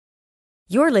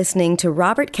You're listening to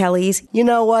Robert Kelly's You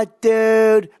Know What,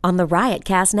 Dude? on the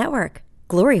Riotcast Network.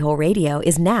 Glory Hole Radio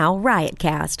is now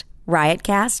Riotcast.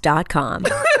 Riotcast.com.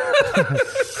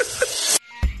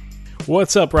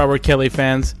 What's up, Robert Kelly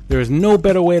fans? There is no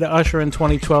better way to usher in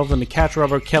 2012 than to catch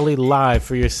Robert Kelly live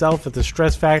for yourself at the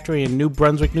Stress Factory in New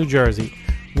Brunswick, New Jersey.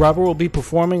 Robert will be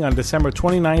performing on December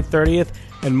 29th, 30th,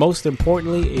 and most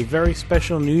importantly, a very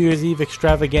special New Year's Eve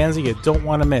extravaganza you don't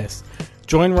want to miss.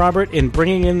 Join Robert in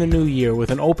bringing in the new year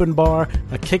with an open bar,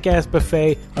 a kick-ass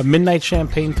buffet, a midnight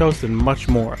champagne toast, and much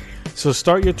more. So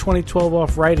start your 2012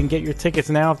 off right and get your tickets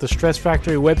now at the Stress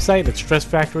Factory website at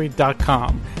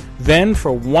stressfactory.com. Then,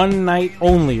 for one night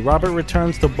only, Robert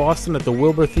returns to Boston at the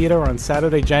Wilbur Theater on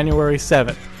Saturday, January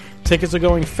 7th. Tickets are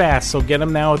going fast, so get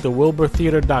them now at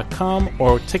thewilburtheater.com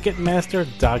or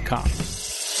ticketmaster.com.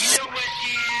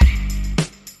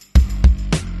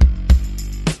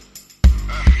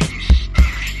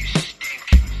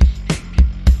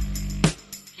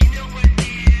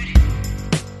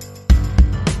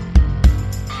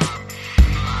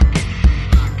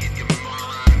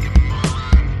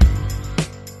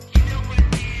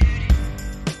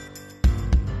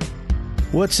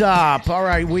 What's up? All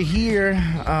right, we're here.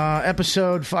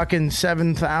 Episode fucking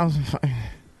 7,000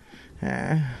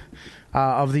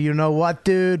 of the You Know What,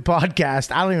 Dude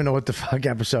podcast. I don't even know what the fuck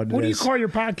episode it is. What do you call your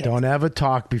podcast? Don't ever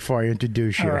talk before I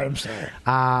introduce you. All right, I'm sorry.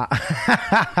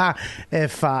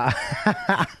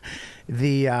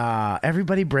 If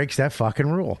everybody breaks that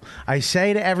fucking rule. I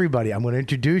say to everybody, I'm going to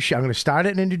introduce you. I'm going to start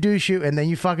it and introduce you, and then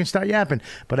you fucking start yapping.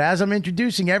 But as I'm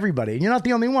introducing everybody, and you're not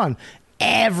the only one,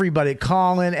 everybody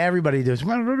call in, everybody does,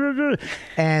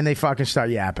 and they fucking start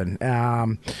yapping.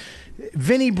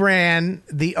 Vinnie Brand,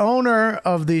 the owner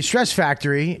of the Stress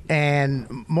Factory,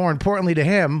 and more importantly to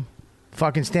him,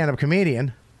 fucking stand-up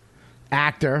comedian,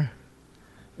 actor,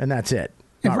 and that's it.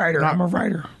 Writer. I'm a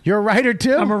writer. You're a writer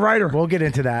too? I'm a writer. We'll get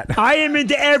into that. I am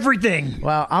into everything.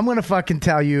 Well, I'm going to fucking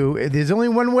tell you, there's only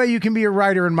one way you can be a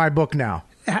writer in my book now.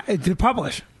 To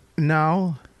publish.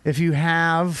 No, if you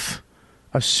have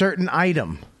a certain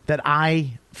item that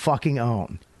I fucking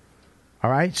own.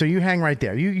 All right? So you hang right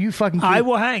there. You fucking keep, I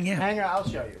will hang, yeah. Hang on, I'll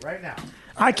show you right now.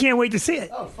 I can't wait to see it.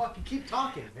 Oh, fucking keep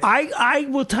talking, man. I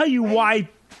will tell you why.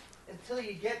 Until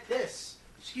you get this.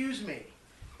 Excuse me.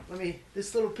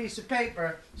 This little piece of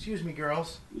paper. Excuse me,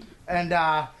 girls. And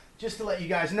just to let you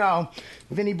guys know,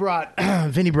 Vinnie brought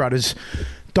his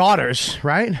daughters,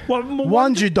 right? Well,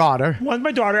 one's your daughter. One's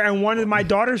my daughter, and one is my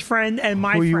daughter's friend and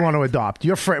my friend. Who you want to adopt?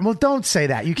 Your friend. Well, don't say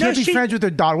that. You can't be friends with her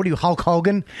daughter. What are you, Hulk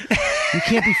Hogan? You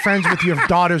can't be friends with your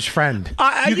daughter's friend.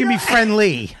 You can be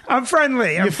friendly. I'm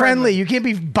friendly. You're friendly. You can't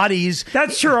be buddies.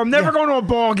 That's true. I'm never going to a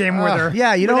ball game with her.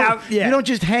 Yeah, you don't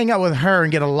just hang out with her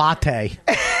and get a latte.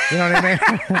 You know what I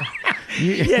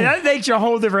mean? Yeah, that takes you a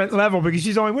whole different level because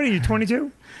she's only, what are you, 22?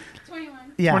 21.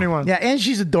 Yeah. 21. Yeah, and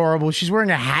she's adorable. She's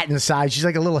wearing a hat inside. She's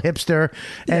like a little hipster.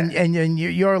 And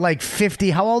you're like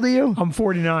 50. How old are you? I'm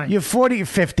 49. You're 40, you're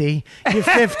 50. You're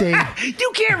 50.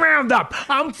 You can't round up.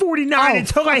 I'm 49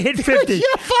 until I hit 50.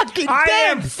 You're fucking dead. I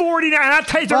am 49. I'll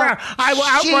tell you around. I will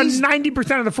outrun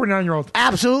 90% of the 49-year-olds.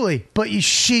 Absolutely. But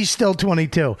she's still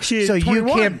 22. She is so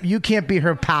 21. you can't be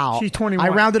her pal. She's 21. I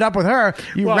rounded up with her.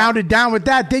 You rounded down with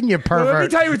that, didn't you, pervert? Well, let me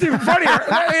tell you what's even funnier.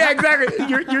 Yeah, exactly.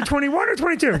 You're 21 or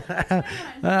 22?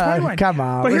 21. Come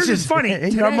on. But here's what's funny.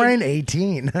 I'm wearing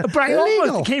 18. But I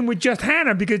almost came with just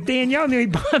Hannah because Danielle nearly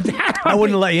bumped out. I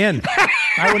wouldn't let you in.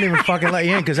 I wouldn't even fucking let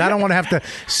you in because I don't want to have to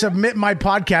submit my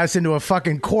podcast into a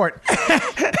fucking court.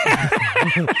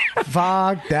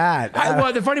 Fuck that.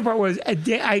 Well, the funny part was I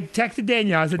texted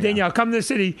Danielle. I said, Danielle, come to the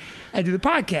city and do the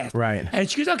podcast. Right. And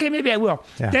she goes, okay, maybe I will.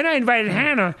 Yeah. Then I invited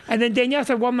Hannah, and then Danielle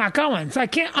said, well, I'm not going. So I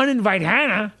can't uninvite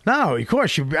Hannah. No, of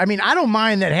course. I don't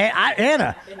mind that.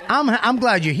 Hannah, I'm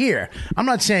glad you're here. I'm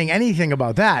not saying anything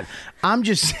about that. I'm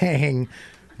just saying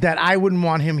that I wouldn't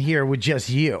want him here with just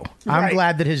you. Right. I'm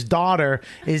glad that his daughter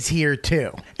is here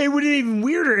too. It would have been even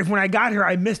weirder if when I got here,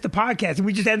 I missed the podcast and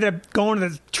we just ended up going to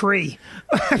the tree.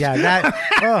 Yeah,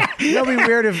 it'll be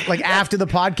weird if like after the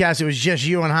podcast, it was just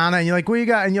you and Hannah and you're like, what you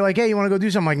got? And you're like, hey, you want to go do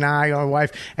something? I'm like, nah, I got my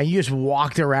wife. And you just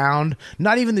walked around,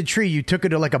 not even the tree. You took her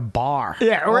to like a bar.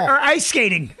 Yeah, or ice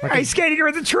skating. Like ice skating or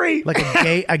at the tree. Like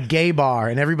a gay bar.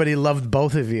 And everybody loved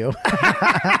both of you.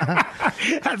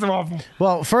 That's awful.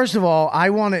 Well, first of all, I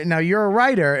want to, now you're a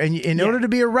writer, and in order to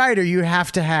be a writer, you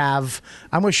have to have,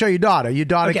 I'm going to show your daughter. Your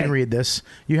daughter can read this.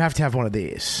 You have to have one of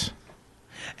these.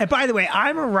 And by the way,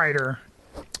 I'm a writer.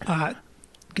 Go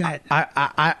ahead.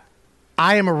 I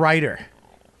am a writer.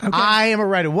 Okay. I am a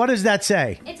writer. What does that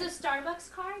say? It's a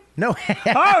Starbucks card? No.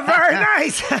 Oh, very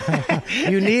nice.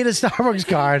 You need a Starbucks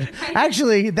card.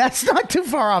 Actually, that's not too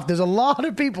far off. There's a lot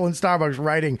of people in Starbucks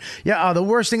writing. Yeah, the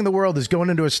worst thing in the world is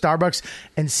going into a Starbucks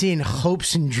and seeing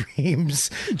hopes and dreams.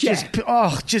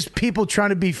 Just people trying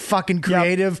to be fucking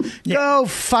creative. Yep. Go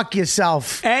fuck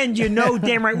yourself. And you know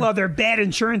damn right well they're bad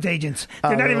insurance agents.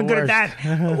 They're not even good at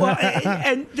that. Well,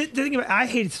 and the thing about I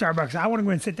hated Starbucks. I want to go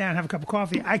and sit down and have a cup of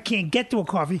coffee. I can't get to a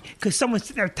coffee because someone's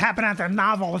sitting there tapping out their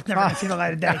novel. It's never going to see the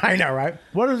light of day. I know, right?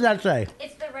 What does that say?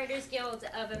 It's the Writers Guild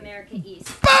of America East.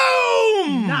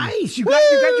 Boom! Nice. You got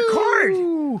your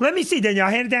card. Let me see, Danielle.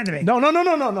 Hand it down to me. No.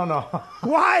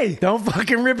 Why? Don't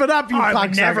fucking rip it up, you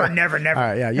cocksucker. Never. All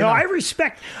right, yeah, No, I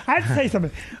respect. I have to say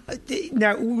something.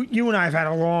 Now, you and I have had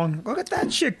a long. Look at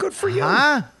that shit. Good for you.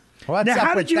 Huh? What's now, up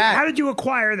how with did you that? how did you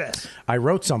acquire this? I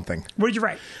wrote something. What did you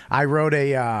write? I wrote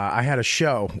I had a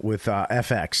show with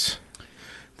FX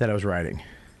that I was writing.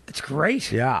 It's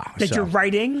great. Yeah. That you're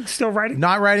writing, still writing?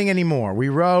 Not writing anymore. We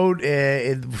wrote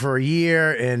for a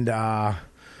year, and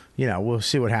we'll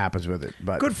see what happens with it.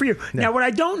 But good for you. No. Now, what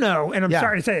I don't know, and I'm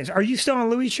sorry to say this, are you still on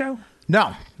Louis' show?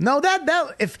 No.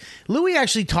 That if Louis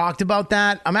actually talked about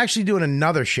that, I'm actually doing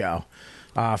another show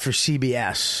for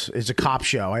CBS. It's a cop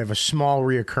show. I have a small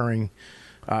reoccurring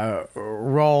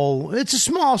role. It's a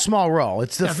small role.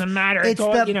 Doesn't matter.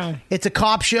 It's a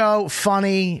cop show,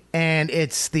 funny, and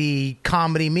it's the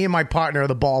comedy. Me and my partner are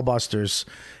the Ball Busters,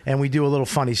 and we do a little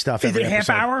funny stuff. Is it half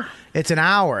hour? It's an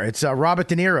hour. It's Robert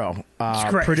De Niro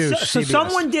produced. So CBS.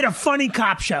 someone did a funny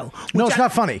cop show. No, it's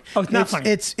not funny. Oh, it's not funny.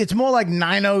 It's more like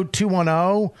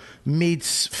 90210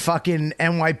 meets fucking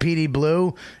NYPD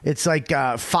Blue. It's like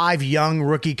 5 young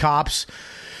rookie cops.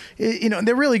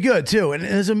 They're really good too, and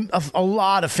there's a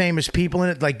lot of famous people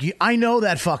in it. Like I know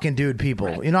that fucking dude. People,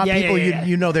 right. Not yeah, people yeah.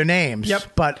 you know their names.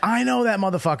 Yep. But I know that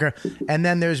motherfucker. And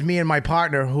then there's me and my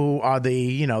partner who are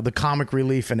the comic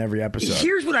relief in every episode.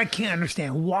 Here's what I can't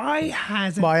understand: why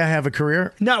hasn't? Why I have a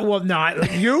career? No, well, no.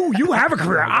 You have a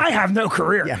career. I have no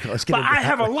career. Yeah, let's get but into I that.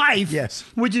 have a life. Yes.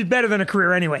 Which is better than a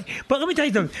career anyway. But let me tell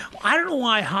you something. I don't know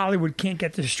why Hollywood can't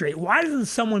get this straight. Why doesn't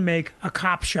someone make a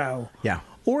cop show? Yeah.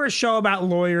 Or a show about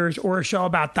lawyers, or a show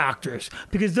about doctors,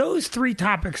 because those 3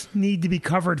 topics need to be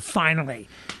covered finally.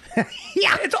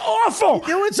 Yeah, it's awful.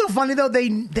 You know what's so funny though?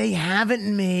 They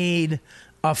haven't made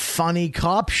a funny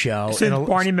cop show since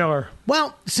Barney Miller.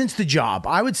 Well, since The Job,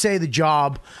 I would say The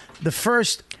Job, the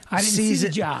first I didn't season. see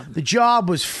The Job. The Job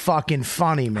was fucking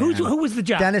funny, man. Who was The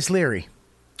Job? Dennis Leary.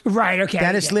 Right, okay.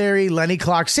 Dennis Leary, Lenny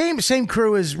Clark, same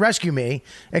crew as Rescue Me,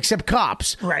 except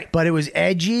cops. Right. But it was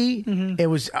edgy. Mm-hmm. It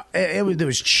was there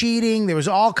was cheating. There was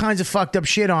all kinds of fucked up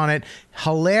shit on it.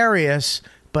 Hilarious.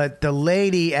 But the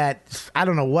lady at I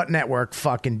don't know what network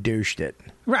fucking douched it.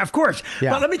 Right, of course.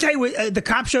 Yeah. But let me tell you what the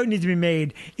cop show needs to be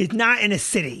made. It's not in a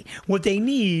city. What they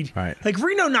need, like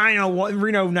Reno 90,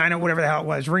 whatever the hell it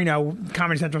was, Reno,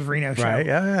 Comedy Central's Reno show. Right,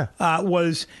 yeah.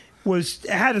 Was it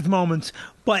had its moments,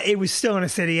 but it was still in a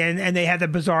city, and they had the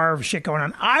bizarre shit going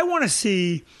on. I want to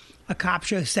see a cop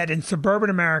show set in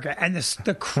suburban America and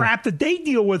the crap that they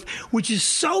deal with, which is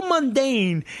so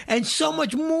mundane and so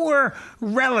much more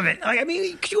relevant. Like, I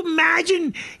mean, could you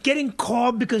imagine getting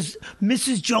called because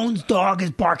Mrs. Jones' dog is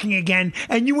barking again,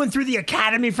 and you went through the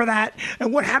academy for that?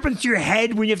 And what happens to your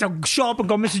head when you have to show up and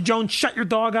go, Mrs. Jones, shut your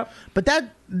dog up? But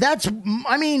that's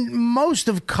I mean, most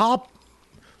of cops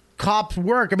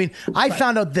work. I mean, I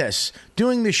found out this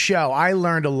doing this show. I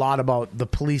learned a lot about the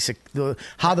police,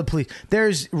 how the police.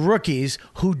 There's rookies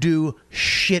who do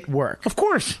shit work, of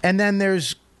course, and then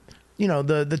there's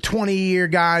the 20-year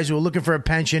guys who are looking for a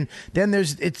pension. Then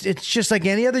it's just like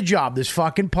any other job. There's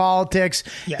fucking politics.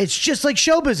 Yeah. It's just like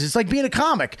show business. It's like being a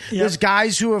comic. Yep. There's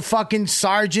guys who are fucking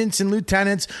sergeants and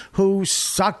lieutenants who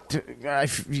sucked.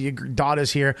 Your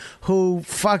daughter's here. Who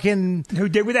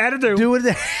did what they had to do. Do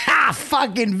it.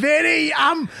 Fucking Vinnie.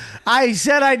 I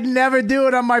said I'd never do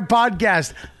it on my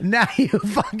podcast. Now you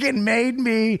fucking made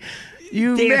me.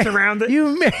 You dance around it.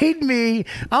 You made me.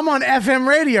 I'm on FM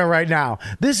radio right now.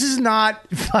 This is not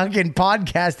fucking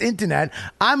podcast internet.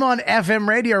 I'm on FM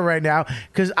radio right now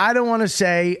because I don't want to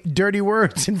say dirty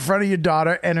words in front of your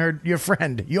daughter and your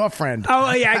friend.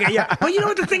 Oh, yeah. Well, you know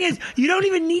what the thing is? You don't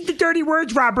even need the dirty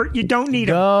words, Robert. You don't need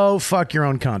them. Go fuck your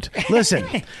own cunt. Listen,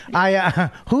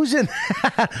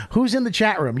 who's in the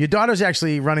chat room? Your daughter's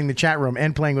actually running the chat room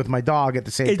and playing with my dog at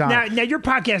the same time. Now, your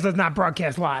podcast does not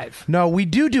broadcast live. No, we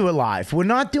do it live. We're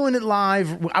not doing it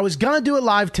live. I was going to do it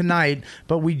live tonight,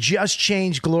 but we just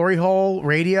changed Glory Hole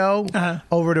Radio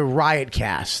over to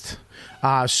Riotcast.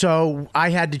 So I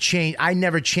had to change. I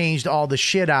never changed all the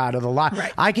shit out of the live.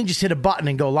 Right. I can just hit a button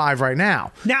and go live right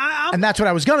now. And that's what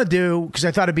I was going to do because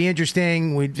I thought it'd be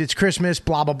interesting. It's Christmas,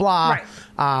 blah, blah, blah.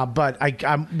 Right. But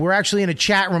we're actually in a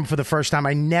chat room for the first time.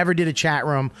 I never did a chat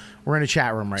room. We're in a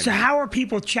chat room right now. So how are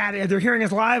people chatting? They're hearing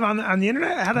us live on the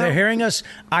internet? They're hearing us,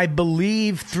 I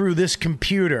believe, through this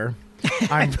computer.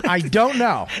 I don't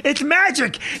know. It's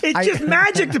magic. It's just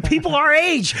magic to people our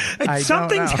age.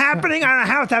 Something's happening. I don't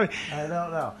know how it's happening.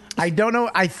 I don't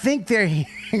know. I think they're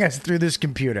hearing us through this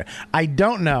computer. I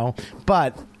don't know.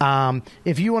 But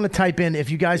if you want to type in,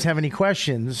 if you guys have any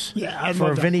questions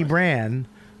for Vinnie Brand,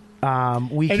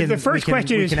 we can. The first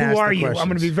question is, who are you? I'm going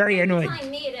to be very annoyed. I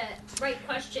need to write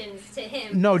questions to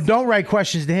him. No, don't write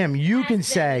questions to him. You can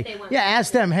say,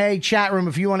 ask them. Hey, chat room,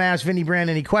 if you want to ask Vinnie Brand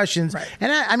any questions. Right.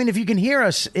 And I mean, if you can hear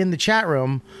us in the chat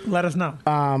room, let us know.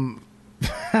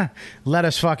 Let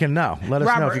us fucking know. Let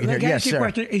us know if you can hear. Yes, sir.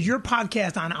 Question. Is your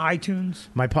podcast on iTunes?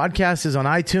 My podcast is on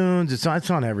iTunes.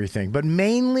 It's on everything, but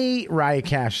mainly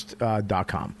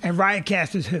riotcast.com. And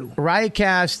Riotcast is who?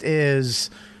 Riotcast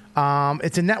is...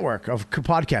 it's a network of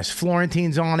podcasts.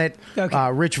 Florentine's on it.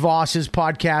 Okay. Rich Voss's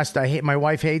podcast. My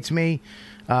wife hates me.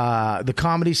 The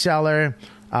Comedy Cellar.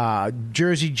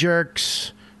 Jersey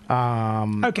Jerks.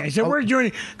 Okay, so we're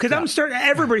joining because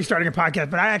everybody's starting a podcast,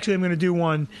 but I actually am going to do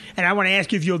one, and I want to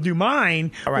ask you if you'll do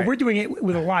mine. All right. But we're doing it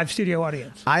with a live studio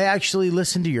audience. I actually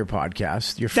listened to your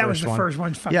podcast. That was the first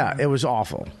one. Yeah, it was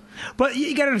awful. But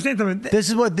you got to understand something. This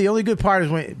is what the only good part is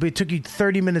when it took you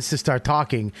 30 minutes to start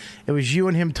talking. It was you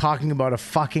and him talking about a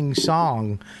fucking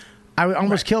song. I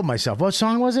almost killed myself. What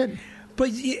song was it? But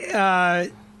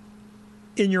In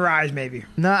Your Eyes, maybe.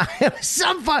 No, it was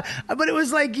some fun. But it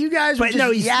was like you guys were that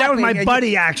was my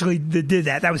buddy actually that did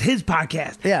that. That was his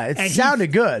podcast. Yeah, it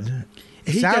sounded good.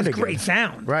 He does great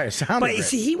sound. Right, it sounded great. But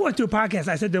see, he went to a podcast.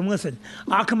 I said to him, listen,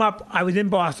 I'll come up. I was in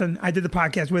Boston. I did the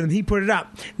podcast with him. He put it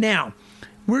up. Now,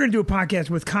 we're going to do a podcast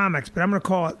with comics, but I'm going to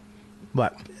call it...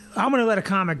 What? I'm going to let a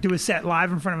comic do a set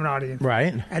live in front of an audience.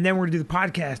 Right. And then we're going to do the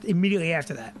podcast immediately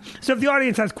after that. So if the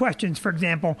audience has questions, for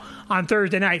example, on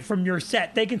Thursday night from your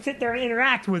set, they can sit there and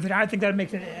interact with it. I think that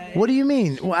makes it... What do you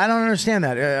mean? Well, I don't understand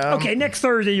that. Okay, next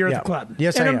Thursday you're at the club.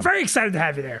 Yes, and I am. I'm very excited to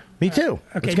have you there. Me too.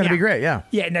 Okay, it's going to be great, yeah.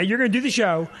 Yeah, now you're going to do the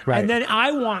show. Right. And then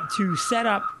I want to set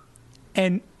up...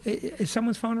 And is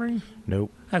someone's phone ringing?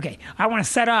 Nope. Okay. I want to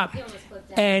set up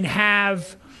and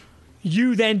have...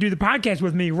 you then do the podcast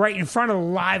with me right in front of a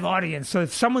live audience. So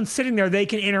if someone's sitting there, they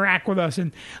can interact with us.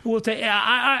 And we'll say,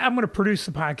 I'm going to produce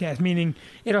the podcast, meaning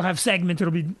it'll have segments.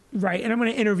 It'll be right. And I'm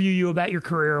going to interview you about your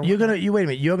career. Wait a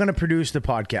minute. You're going to produce the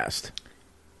podcast.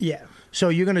 Yeah. So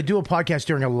you're going to do a podcast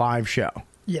during a live show.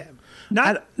 Yeah.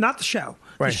 Not the show.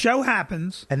 Right. The show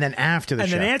happens. And then after the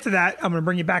show. And then after that, I'm going to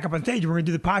bring you back up on stage. We're going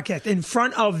to do the podcast in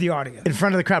front of the audience. In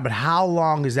front of the crowd. But how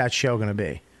long is that show going to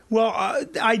be? Well,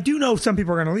 I do know some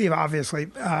people are going to leave, obviously,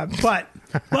 but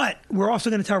we're also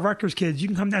going to tell Rutgers kids you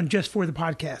can come down just for the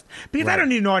podcast because I don't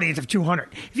need an audience of 200.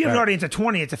 If you have an audience of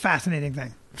 20, it's a fascinating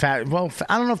thing. Well,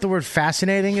 I don't know if the word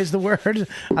fascinating is the word.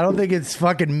 I don't think it's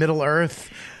fucking Middle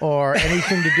Earth or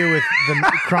anything to do with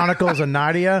the Chronicles of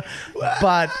Narnia.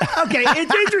 But okay,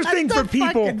 it's interesting for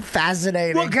people.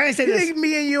 Fascinating. Well, can I say you this? think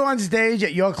me and you on stage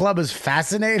at your club is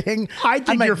fascinating? I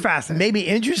think you're fascinating. Maybe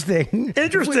interesting.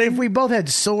 Interesting. If we both had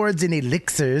swords and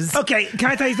elixirs. Okay,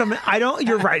 can I tell you something?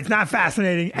 You're right. It's not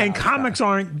fascinating, and comics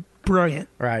aren't brilliant.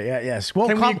 Right. Yeah. Yes.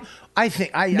 Well, I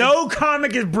think no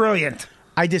comic is brilliant.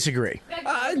 I disagree.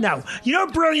 No. You know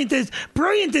what brilliant is?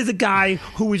 Brilliant is a guy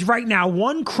who is right now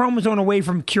one chromosome away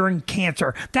from curing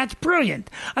cancer. That's brilliant.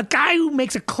 A guy who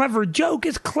makes a clever joke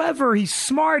is clever. He's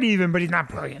smart even, but he's not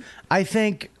brilliant. I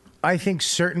think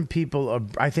certain people are...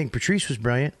 I think Patrice was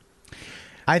brilliant.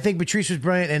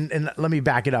 And let me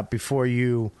back it up before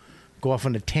you go off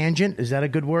on a tangent. Is that a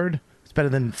good word? It's better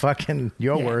than fucking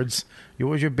your words. What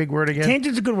was your big word again?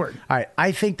 Tangent's a good word. All right.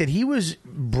 I think that he was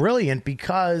brilliant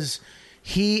because...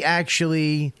 he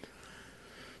actually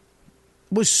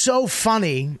was so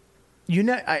funny. You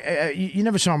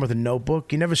never saw him with a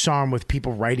notebook. You never saw him with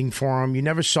people writing for him. You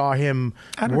never saw him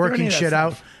working shit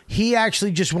out. He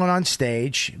actually just went on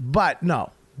stage, but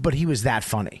he was that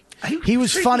funny. He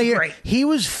was funnier. Great. He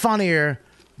was funnier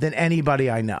than anybody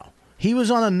I know. He was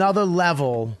on another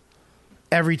level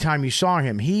every time you saw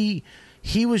him. He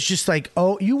was just like,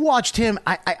 oh, you watched him.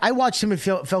 I watched him and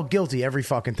felt guilty every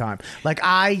fucking time. Like,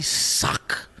 I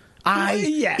suck.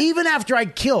 Even after I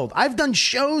killed, I've done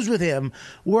shows with him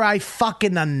where I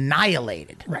fucking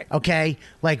annihilated. Right. Okay?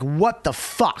 Like, what the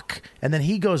fuck? And then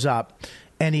he goes up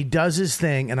and he does his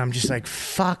thing, and I'm just like,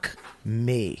 fuck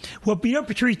me. Well, you know,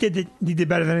 Patrice he did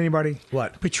better than anybody.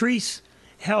 What? Patrice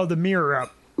held the mirror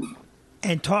up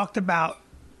and talked about,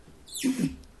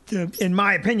 in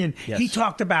my opinion, Yes. he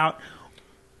talked about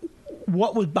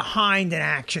what was behind an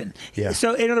action. Yeah.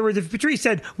 So, in other words, if Patrice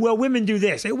said, well, women do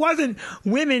this, it wasn't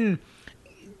women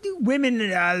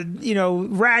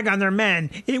rag on their men.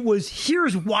 It was,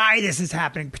 here's why this is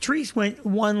happening. Patrice went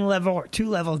one level or two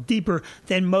levels deeper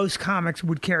than most comics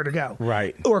would care to go.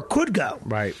 Right. Or could go.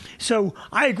 Right. So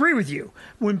I agree with you.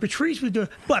 When Patrice was doing,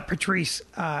 but Patrice,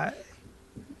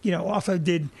 also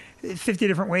did 50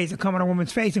 different ways to come on a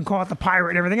woman's face and call it the pirate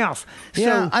and everything else.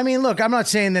 Yeah, So, I mean, look, I'm not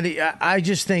saying that. I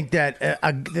just think that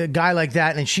a guy like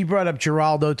that, and she brought up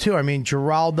Geraldo too. I mean,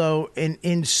 Geraldo,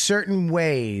 in certain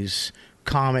ways,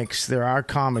 there are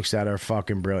comics that are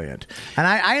fucking brilliant, and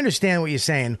I understand what you're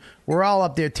saying. We're all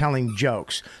up there telling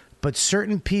jokes, but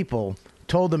certain people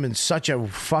told them in such a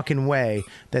fucking way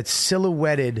that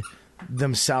silhouetted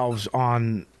themselves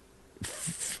on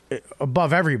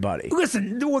above everybody.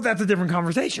 listen, well, that's a different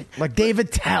conversation. Like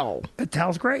David Tell.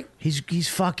 Tell's great. He's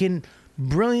fucking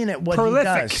brilliant at what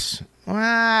Prolific. he does.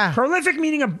 Ah, Prolific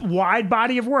meaning a wide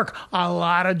body of work, a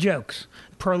lot of jokes.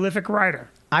 Prolific writer.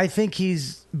 I think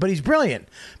he's brilliant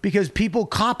because people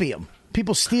copy him.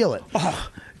 People steal it. Oh,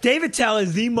 David Tell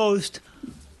is the most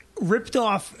ripped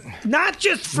off, not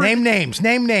just for... Name names.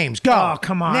 Go. Oh,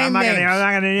 come on. Name I'm not names.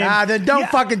 gonna name... Then don't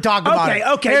fucking talk about it.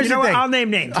 Okay. Here's You know the what? thing. I'll name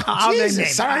names. Jesus, name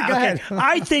names. sorry, go ahead.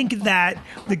 I think that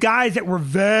the guys that were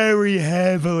very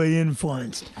heavily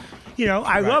influenced...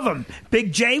 I love him.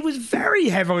 Big J was very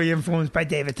heavily influenced by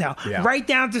David Tell. Yeah. Right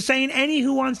down to saying any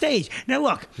who on stage. Now,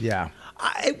 look. Yeah.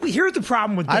 Here's the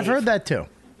problem with Dave. I've heard that too.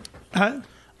 Huh?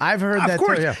 I've heard that Of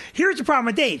course. too. Yeah. Here's the problem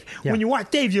with Dave. Yeah. Mm-hmm. When you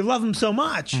watch Dave, you love him so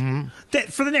much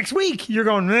that for the next week, you're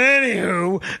going,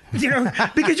 anywho,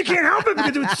 because you can't help it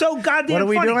because it's so goddamn What are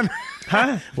we funny. doing?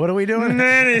 Huh? What are we doing?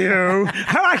 Anywho.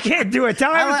 How I can't do it.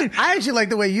 Tell I everything. actually like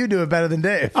the way you do it better than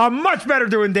Dave. I'm much better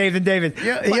doing Dave than David.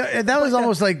 Yeah, that was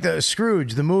almost like the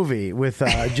Scrooge, the movie with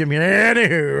Jimmy.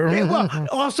 Anywho. Well,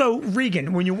 also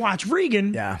Regan. When you watch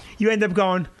Regan, Yeah. you end up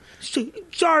going,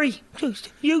 sorry,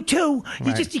 you too.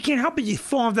 Right. You can't help it. You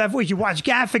fall into that voice. You watch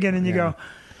Gaffigan and you go.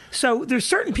 So there's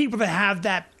certain people that have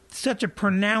that such a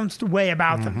pronounced way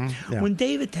about them. Yeah. When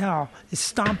David Tell is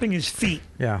stomping his feet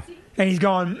Yeah. and he's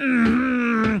going,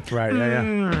 Right.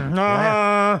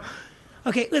 Yeah.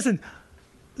 okay, listen,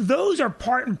 those are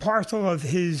part and parcel of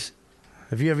his.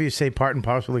 If you ever say part and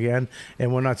parcel again,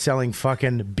 and we're not selling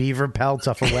fucking beaver pelts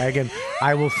off a wagon,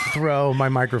 I will throw my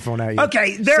microphone at you.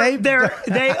 Okay, they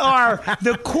are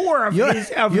the core of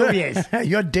who he is.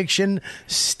 Your diction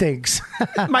stinks.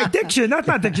 My diction, that's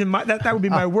not diction. That would be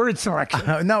my word selection.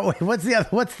 No, wait, what's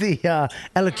the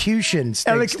elocution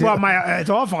stinks? too. Well, it's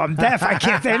awful. I'm deaf. I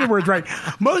can't say any words right.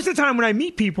 Most of the time when I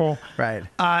meet people, Right.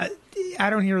 I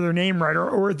don't hear their name right,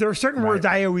 or there are certain words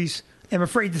I always am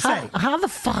afraid to say. How the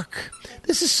fuck?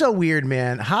 This is so weird,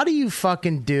 man. How do you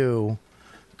fucking do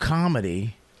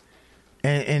comedy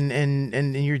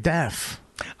and you're deaf?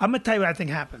 I'm going to tell you what I think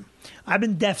happened. I've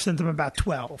been deaf since I'm about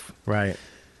 12. Right.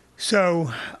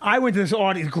 So I went to this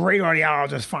great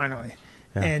audiologist finally.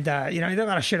 Yeah. And, there's a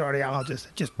lot of shit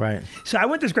audiologists. Right. So I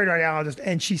went to this great audiologist,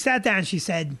 and she sat down and she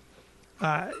said,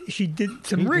 she did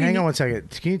some reading. Hang on one second.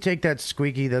 Can you take that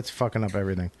squeaky? That's fucking up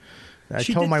everything. I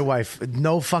She told did- my wife,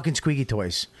 no fucking squeaky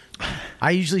toys.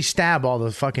 I usually stab all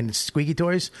the fucking squeaky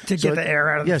toys. To get the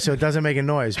air out of Yeah, so it doesn't make a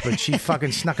noise. But she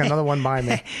fucking snuck another one by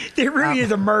me. There really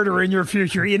is a murder in your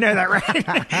future. You know that, right?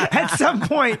 At some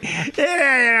point,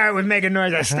 it would make a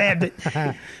noise. I stabbed it.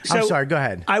 I'm sorry. Go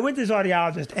ahead. I went to this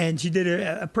audiologist, and she did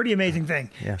a pretty amazing thing.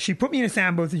 Yeah. She put me in a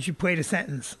sound booth, and she played a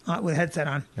sentence with a headset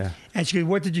on. Yeah. And she goes,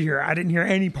 "What did you hear?" I didn't hear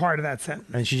any part of that sentence.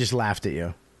 And she just laughed at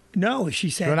you. No, she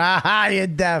said. But you're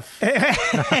deaf.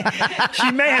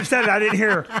 She may have said it. I didn't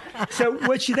hear her. So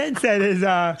what she then said is,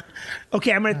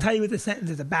 okay, I'm going to tell you what the sentence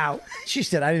is about. She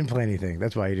said, I didn't play anything.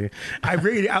 That's why you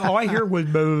do. All I hear was,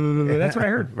 blah, blah, blah. That's what I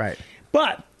heard. Right.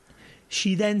 But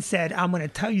she then said, I'm going to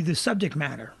tell you the subject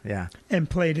matter. Yeah. And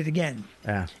played it again.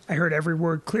 Yeah. I heard every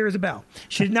word clear as a bell.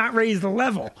 She did not raise the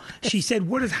level. She said,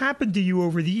 what has happened to you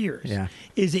over the years Yeah.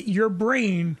 is that your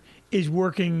brain is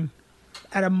working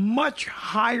at a much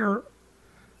higher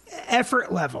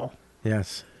effort level.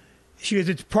 Yes. She goes,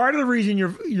 it's part of the reason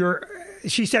you're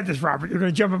she said this, Robert, you're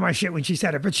going to jump on my shit when she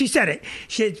said it, but she said it.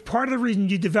 She said, it's part of the reason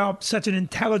you developed such an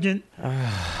intelligent,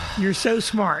 you're so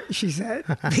smart, she said.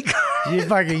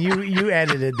 You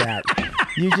edited that.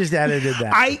 You just edited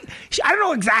that. I don't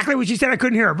know exactly what she said. I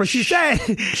couldn't hear her, but she said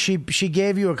she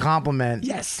gave you a compliment.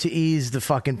 Yes. To ease the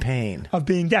fucking pain of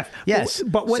being deaf. Yes,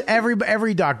 but what? So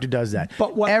every doctor does that.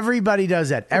 But what? Everybody does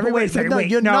that. Everybody. Wait a second. No, Wait.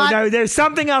 you're No, not. no. There's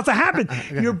something else that happened.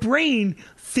 Your brain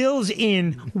fills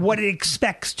in what it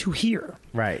expects to hear.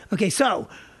 Right. Okay. So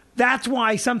that's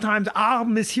why sometimes I'll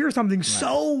mishear something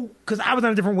because I was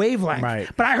on a different wavelength. Right.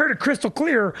 But I heard it crystal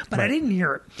clear, but I didn't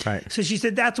hear it. Right. So she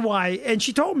said that's why, and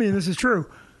she told me, and this is true.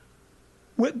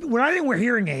 When I didn't wear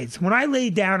hearing aids, when I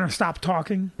laid down or stopped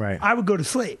talking, Right. I would go to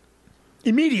sleep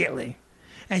immediately.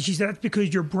 And she said that's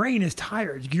because your brain is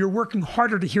tired. You're working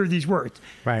harder to hear these words.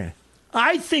 Right.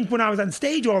 I think when I was on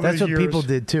stage all That's those what years, people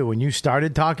did too. When you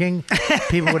started talking,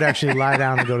 people would actually lie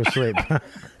down and go to sleep.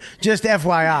 Just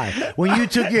FYI. When you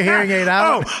took your hearing aid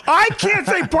out. Oh, I can't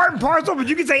say part and parcel, but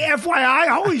you can say FYI.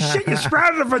 Holy shit, you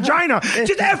sprouted a vagina.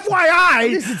 Just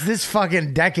FYI. This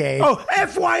fucking decade. Oh,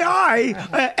 FYI.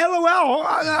 LOL.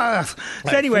 So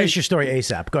Right, anyway. finish your story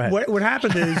ASAP. Go ahead. What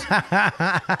happened is,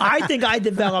 I think I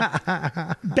developed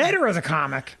better as a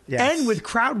comic Yes. and with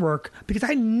crowd work because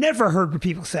I never heard what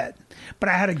people said, but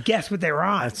I had to guess what they were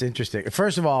on. That's interesting.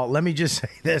 First of all, let me just say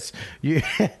this.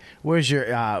 Where's your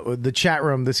the chat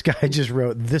room? This guy just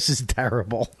wrote, "This is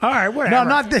terrible." All right, whatever. No,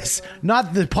 not this.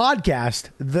 Not the podcast.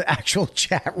 The actual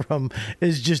chat room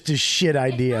is just a shit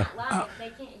idea. It's not loud. They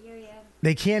can't hear you.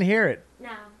 They can't hear it. No.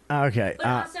 Okay. But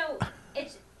also,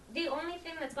 it's the only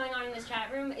thing that's going on in this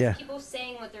chat room is people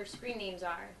saying what their screen names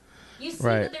are. You see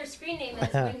Right. what their screen name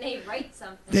is when they write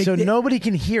something. So nobody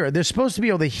can hear it. They're supposed to be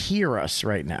able to hear us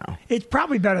right now. It's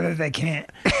probably better that they can't.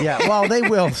 Yeah, well, they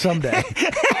will someday. I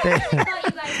thought you guys figured out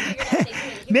they couldn't hear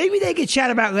Maybe they could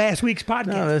chat about last week's podcast.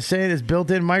 No, they're saying it's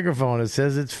built-in microphone. It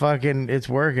says it's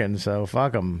working. So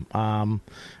fuck them. I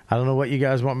don't know what you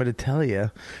guys want me to tell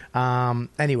you.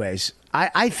 Anyways,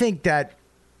 I think that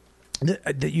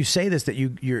you say this, that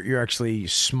you're actually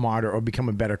smarter or become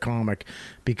a better comic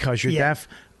because you're deaf.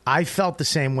 I felt the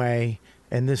same way,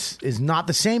 and this is not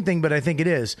the same thing, but I think it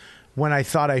is, when I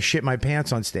thought I shit my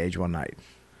pants on stage one night.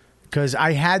 Because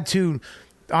I had to,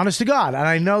 honest to God, and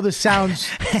I know this sounds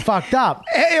fucked up.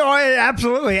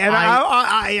 Absolutely. And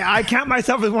I count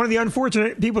myself as one of the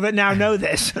unfortunate people that now know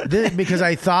this. Because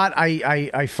I thought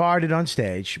I farted on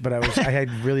stage, but I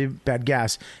had really bad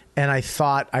gas, and I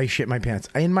thought I shit my pants.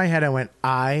 In my head, I went,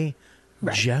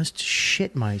 just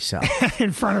shit myself.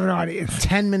 In front of an audience.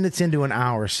 10 minutes into an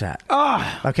hour set.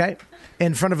 Oh. Okay?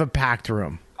 In front of a packed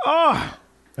room. Oh.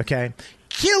 Okay?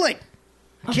 Killing.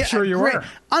 I'm sure you were.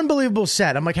 Unbelievable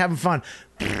set. I'm like having fun.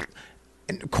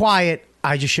 And quiet.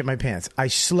 I just shit my pants. I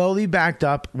slowly backed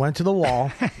up, went to the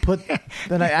wall,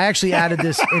 then I actually added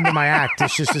this into my act.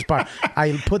 It's just this part.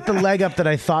 I put the leg up that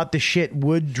I thought the shit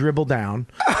would dribble down.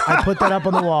 I put that up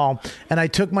on the wall, and I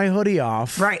took my hoodie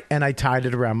off, right, and I tied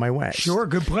it around my waist. Sure,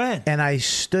 good plan. And I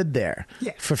stood there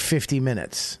for 50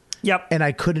 minutes. Yep. And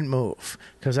I couldn't move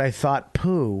because I thought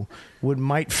poo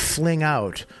might fling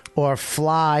out or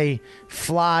fly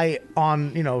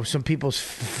on, some people's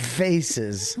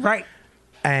faces. Right.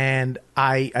 And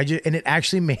and it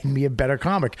actually made me a better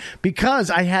comic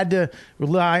because I had to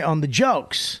rely on the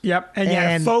jokes. Yep. And you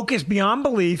had to focus beyond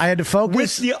belief. I had to focus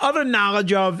with the other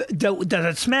knowledge of, does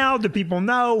it smell? Do people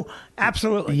know?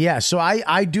 Absolutely. Yeah. So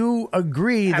I do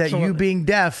agree that you being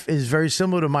deaf is very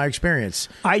similar to my experience.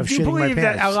 I do believe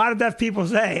that a lot of deaf people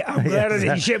say, I'm glad I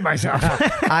didn't shit myself.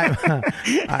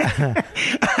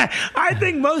 I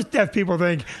think most deaf people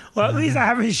think, well, at least I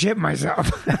haven't shit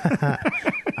myself.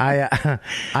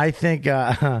 I think.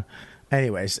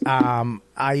 Anyways,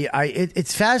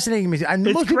 it's fascinating to me.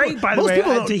 It's great, by the way,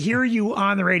 to hear you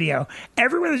on the radio.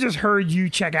 Everyone that just heard you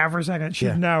check out for a second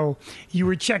should know you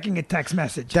were checking a text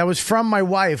message. That was from my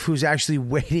wife, who's actually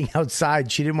waiting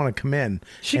outside. She didn't want to come in.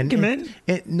 She can come in?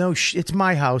 No, it's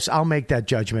my house. I'll make that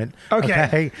judgment.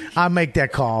 Okay. I'll make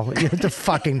that call.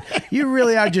 You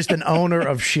really are just an owner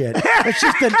of shit. It's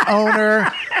just an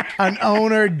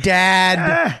owner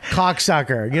dad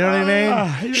cocksucker. You know what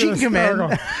I mean? She can come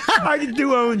in. I can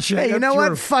do own shit. Hey, you That's know true.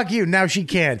 what? Fuck you. Now she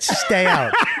can't. Stay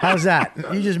out. How's that?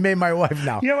 You just made my wife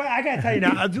now. You know what? I got to tell you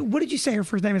now. What did you say her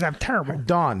first name is? I'm terrible.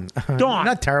 Dawn. Dawn.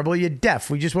 Not terrible. You're deaf.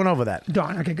 We just went over that.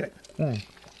 Dawn. Okay, good.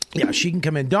 Yeah, she can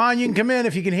come in. Dawn, you can come in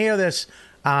if you can hear this.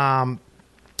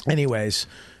 Anyways,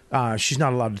 she's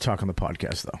not allowed to talk on the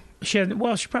podcast, though. She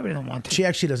probably doesn't want to. She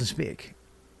actually doesn't speak.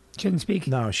 She didn't speak?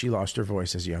 No, she lost her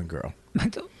voice as a young girl.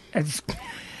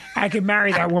 I could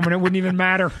marry that woman. It wouldn't even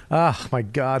matter. Oh, my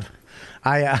God.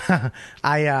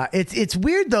 It's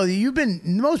weird, though.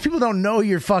 Most people don't know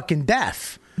you're fucking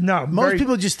deaf. No, Most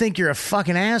people just think you're a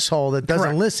fucking asshole that doesn't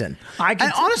Correct. listen. And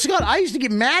honest to God, I used to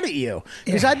get mad at you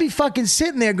because I'd be fucking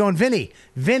sitting there going, Vinny,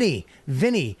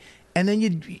 and then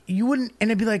you wouldn't, and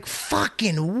it'd be like,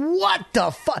 fucking what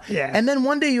the fuck? Yeah. And then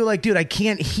one day you're like, dude, I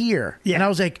can't hear. Yeah. And I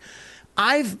was like,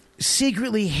 I've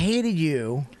secretly hated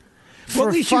you. Well,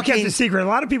 at least you kept the secret. A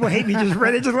lot of people hate me. Just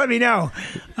let me know.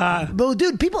 But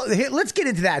dude, people, let's get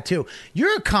into that too.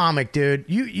 You're a comic, dude.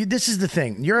 You this is the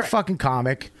thing. You're a fucking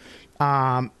comic,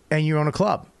 and you own a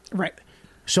club, Right.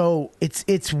 So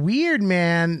it's weird,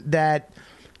 man, that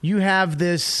you have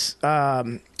this.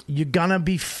 You're gonna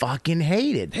be fucking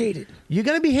hated. You're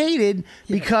gonna be hated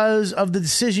because of the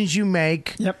decisions you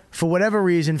make for whatever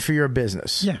reason for your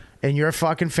business. Yeah. And your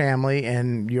fucking family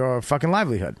and your fucking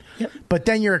livelihood. Yep. But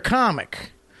then you're a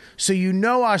comic. So you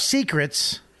know our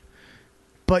secrets,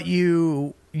 but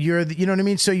you're you know what I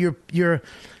mean? So you're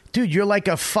dude, you're like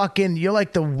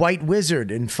the White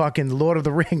Wizard in fucking Lord of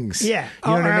the Rings. Yeah.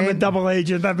 You know what I I'm mean? a double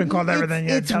agent. I've been called everything.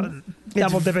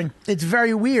 Double dipping. It's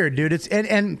very weird, dude.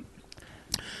 And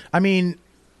I mean,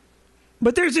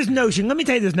 but there's this notion. Let me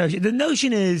tell you this notion. The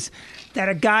notion is that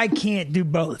a guy can't do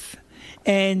both.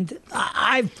 And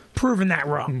I've proven that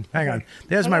wrong. Hang on.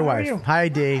 There's Hello, my how are wife. you? Hi,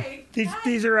 D.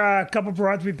 These are a couple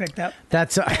broads we picked up.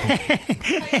 That's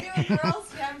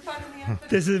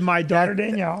This is my daughter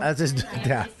Danielle. That's his,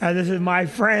 yeah. And this is my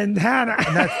friend Hannah.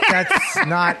 And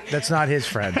that's not his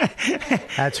friend.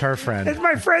 That's her friend. It's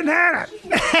my friend Hannah.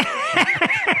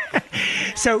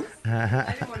 So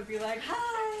I just want to be like,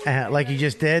 hi. Like you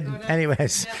just did.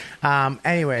 Anyways. Don't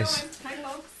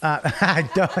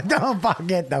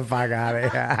get the fuck out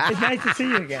of here. it's nice to see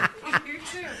you again. You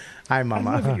too. Hi, I love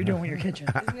what Mama. you're doing with your kitchen.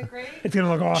 Isn't it great? It's gonna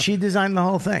look awesome. She designed the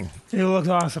whole thing. It looks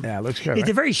awesome. Yeah, it looks good. It's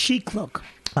a Right? very chic look.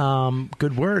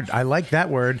 Good word. I like that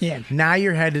word. Yeah. Now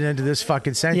you're headed into this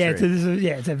fucking century.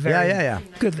 It's a very Yeah.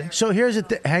 good thing. So here's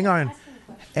the hang on.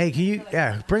 Hey, can you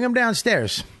bring him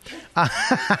downstairs?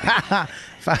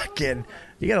 Fucking,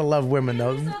 you gotta love women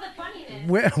though.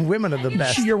 Women are the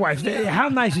best. Your wife. How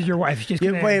nice is your wife? She's just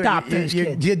going to adopt those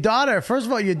kids. Your daughter. First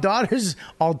of all, your daughter's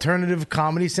alternative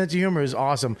comedy sense of humor is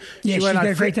awesome. Yeah, she's got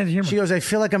a great sense of humor. She goes, I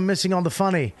feel like I'm missing all the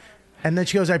funny. And then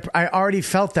she goes, I already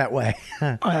felt that way.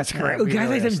 Oh, that's great. Yeah, we Guys,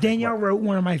 really like are Danielle wrote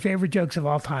one of my favorite jokes of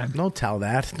all time. Don't tell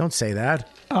that. Don't say that.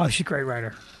 Oh, she's a great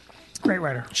writer. Great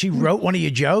writer. She wrote one of your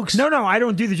jokes? No, I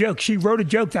don't do the joke. She wrote a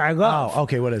joke that I love. Oh,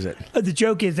 okay. What is it? The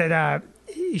joke is that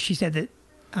she said that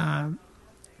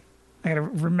I got to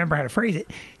remember how to phrase it.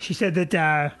 She said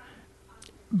that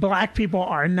black people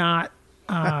are not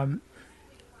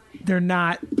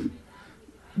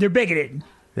they're bigoted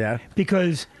Yeah.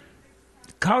 because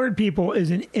colored people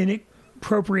is an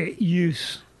inappropriate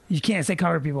use. You can't say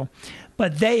colored people,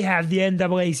 but they have the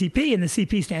NAACP, and the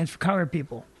CP stands for colored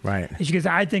people. Right. And she goes,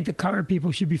 I think the colored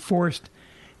people should be forced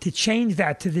to change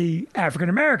that to the African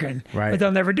American, Right. but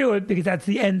they'll never do it because that's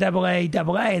the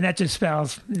NAAA, and that just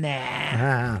spells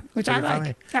nah, which I Pretty like.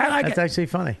 funny. I like That's it. actually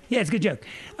funny. Yeah, it's a good joke.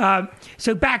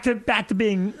 So back to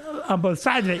being on both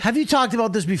sides of it. Have you talked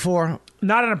about this before?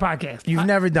 Not on a podcast. You've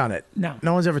never done it. No.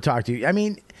 No one's ever talked to you. I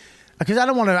mean, because I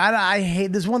don't want to. I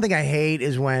hate. There's one thing I hate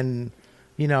is when,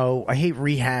 I hate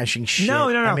rehashing shit. No.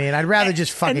 I mean, I'd rather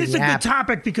just fucking. And this is a yap. good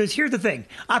topic because here's the thing.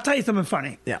 I'll tell you something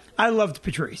funny. Yeah. I loved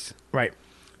Patrice, Right.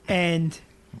 and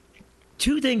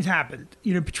two things happened.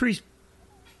 Patrice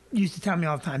used to tell me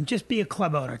all the time, just be a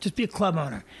club owner. Just be a club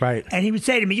owner. Right. And he would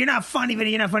say to me, you're not funny, Vinny.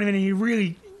 You're not funny, Vinny. You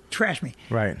really trash me.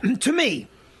 Right. To me.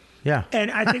 Yeah. And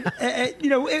I think, I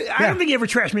don't think he ever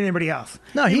trashed me to anybody else.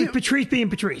 No, he he- was Patrice being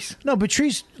Patrice. No,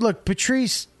 Patrice. Look,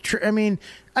 Patrice. I mean,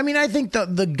 I think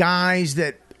the guys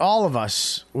that all of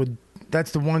us would.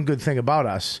 That's the one good thing about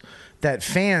us that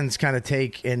fans kind of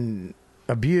take and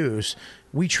abuse.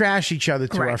 We trash each other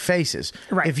to Right. our faces.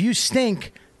 Right. If you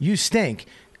stink, you stink.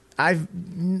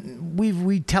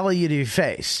 We tell you to your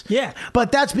face. Yeah.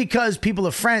 But that's because people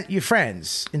are your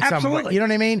friends in some way. Absolutely. You know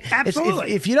what I mean? It's-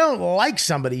 Absolutely. If you don't like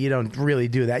somebody, you don't really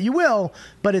do that. You will,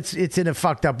 but it's in a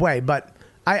fucked up way. But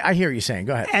I hear what you're saying.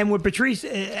 Go ahead. And with Patrice,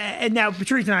 and now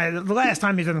Patrice and I, the last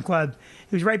time he was in the club,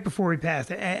 it was right before he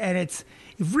passed. And it's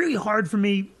really hard for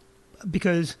me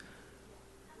because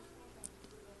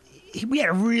we had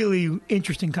a really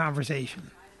interesting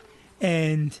conversation.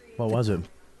 And, What was it?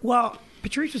 well,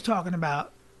 Patrice was talking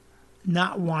about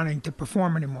not wanting to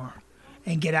perform anymore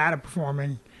and get out of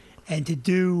performing and to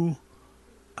do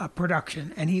a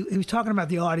production. And he was talking about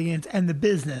the audience and the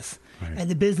business and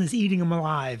the business eating him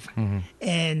alive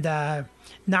and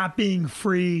not being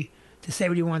free to say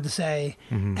what he wanted to say.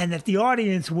 And that the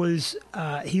audience was,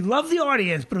 he loved the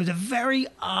audience, but it was a very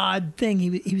odd thing.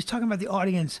 He was talking about the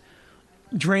audience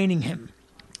draining him.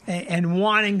 and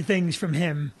wanting things from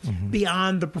him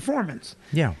beyond the performance.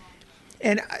 Yeah.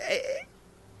 And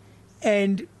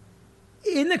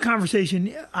in the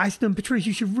conversation, I said to him, Patrice,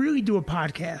 you should really do a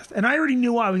podcast. And I already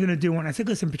knew I was going to do one. I said,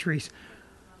 listen, Patrice,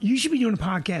 you should be doing a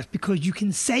podcast because you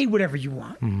can say whatever you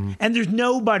want. And there's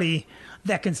nobody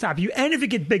that can stop you. And if it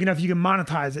gets big enough, you can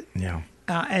monetize it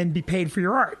and be paid for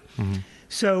your art.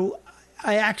 So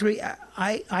I actually,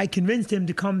 I convinced him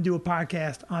to come do a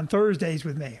podcast on Thursdays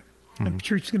with me. And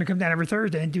Patrice is going to come down every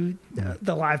Thursday and do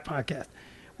the live podcast,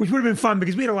 which would have been fun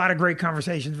because we had a lot of great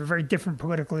conversations. We're very different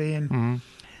politically.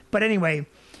 But anyway,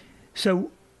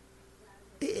 so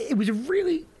it was a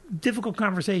really difficult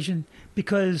conversation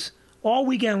because all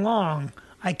weekend long,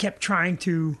 I kept trying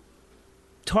to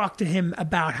talk to him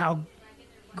about how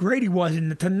great he was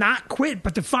and to not quit,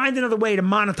 but to find another way to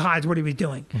monetize what he was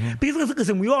doing. Because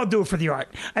listen, we all do it for the art.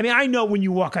 I mean, I know when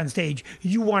you walk on stage,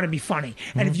 you want to be funny.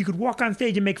 And if you could walk on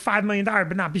stage and make $5 million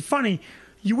but not be funny,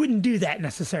 you wouldn't do that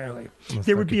necessarily.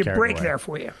 There would be a break there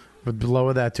for you. But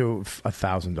lower that to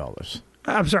 $1,000.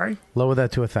 I'm sorry? Lower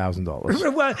that to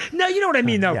 $1,000. Well, no, you know what I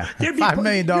mean, though. There'd be $5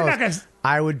 million. You're not gonna,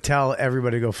 I would tell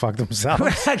everybody to go fuck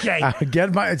themselves. Okay. I would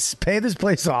pay this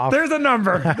place off. There's a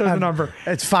number.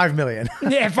 It's $5 million.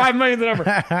 Yeah, $5 million is the number.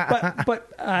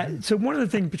 But so one of the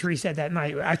things Patrice said that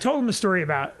night, I told him a story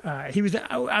about. I was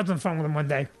on the phone with him one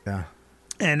day. Yeah.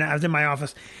 And I was in my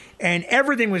office, and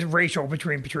everything was racial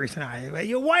between Patrice and I. Like,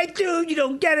 you're a white dude, you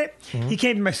don't get it. He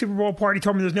came to my Super Bowl party,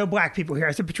 told me there's no black people here.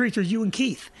 I said, Patrice, there's you and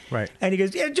Keith. Right. And he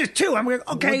goes, yeah, just two. I'm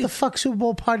like, okay. What the fuck Super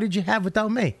Bowl party did you have without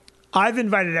me? I've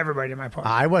invited everybody to my party.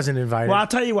 I wasn't invited. Well, I'll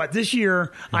tell you what. This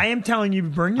year, I am telling you,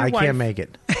 bring your wife. I can't make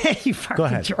it. You fucking Go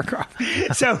ahead. jerk off.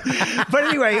 So, but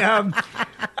anyway,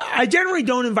 I generally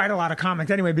don't invite a lot of comics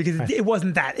anyway because it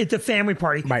wasn't that. It's a family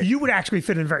party. Right. You would actually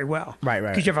fit in very well. Right.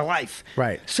 Because you have a life.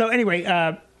 Right. So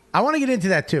anyway. I want to get into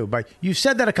that too, but you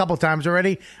said that a couple times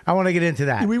already. I want to get into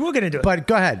that. We will get into it. But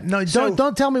go ahead. No,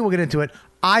 don't tell me we'll get into it.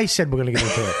 I said we're going to get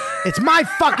into it. It's my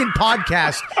fucking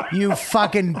podcast, you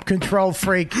fucking control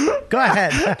freak. Go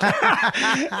ahead.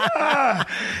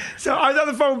 So I was on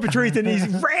the phone with Patrice, and he's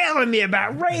railing me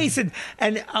about race. And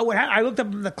I looked up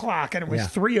at the clock, and it was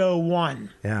 3:01.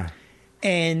 Yeah.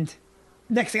 And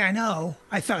next thing I know,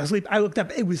 I fell asleep. I looked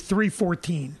up, it was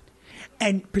 3:14.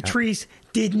 And Patrice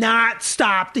did not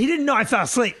stop. He didn't know I fell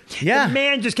asleep. Yeah. The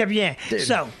man just kept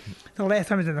So the last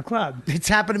time I was in the club. It's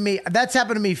happened to me. That's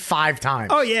happened to me 5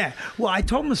 times. Oh, yeah. Well, I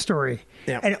told him a story.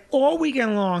 Yeah. And all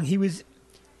weekend long, he was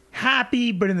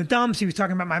happy, but in the dumps, he was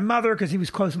talking about my mother because he was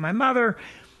close to my mother.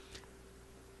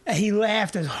 And he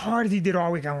laughed as hard as he did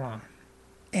all weekend long.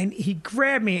 And he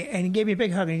grabbed me and he gave me a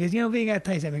big hug. And he goes, Vinny, I got to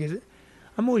tell you something. He goes,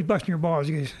 I'm always busting your balls.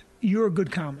 He goes, you're a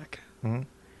good comic.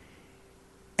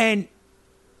 And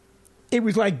it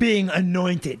was like being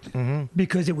anointed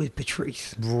because it was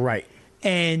Patrice. Right.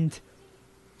 And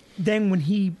then when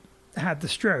he had the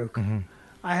stroke,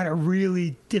 I had a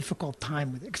really difficult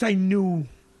time with it because I knew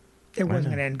it wasn't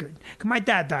going to end good. 'Cause my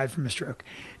dad died from a stroke.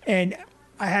 And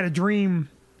I had a dream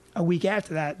a week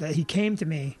after that he came to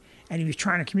me and he was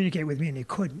trying to communicate with me and he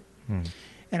couldn't.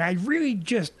 And I really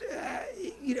just,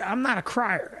 I'm not a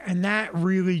crier. And that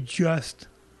really just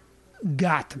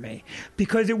got to me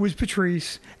because it was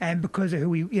Patrice and because of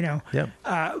who he,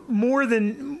 more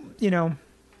than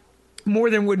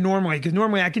would normally, because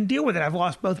normally I can deal with it. I've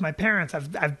lost both my parents.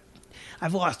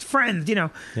 I've lost friends, Yeah.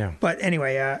 But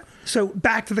anyway, so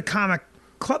back to the comic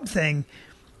club thing,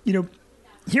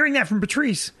 hearing that from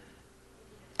Patrice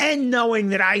and knowing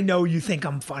that I know you think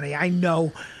I'm funny. I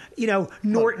know,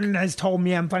 Norton has told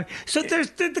me I'm funny. So there's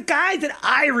the guys that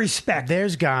I respect.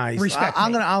 There's guys. Respect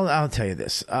me. I'll tell you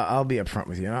this. I'll be upfront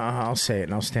with you. I'll say it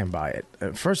and I'll stand by it.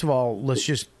 First of all, let's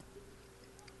just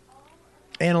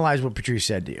analyze what Patrice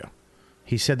said to you.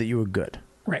 He said that you were good.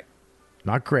 Right.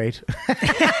 Not great.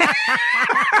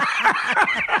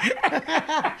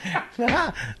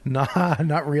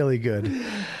 Not really good.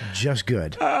 Just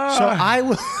good. So I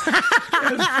will.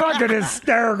 It's fucking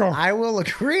hysterical. I will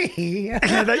agree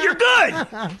that you're good.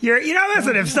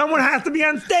 Listen, if someone has to be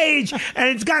on stage and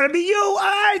it's got to be you,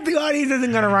 the audience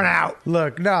isn't going to run out.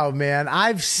 Look, no, man.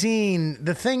 I've seen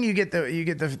the thing. You get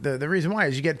the reason why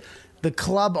is you get the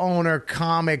club owner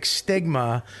comic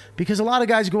stigma because a lot of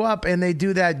guys go up and they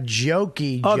do that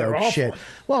jokey joke shit.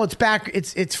 Well, it's back.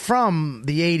 It's from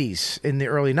the 80s in the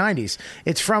early 90s.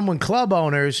 It's from when club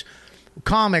owners,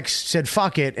 comics said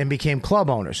fuck it and became club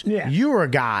owners. Yeah. You were a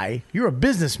guy, you're a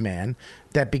businessman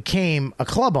that became a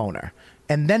club owner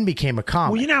and then became a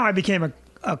comic. Well, I became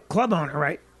a club owner,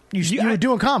 right? You were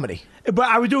doing comedy. But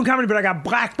I was doing comedy, but I got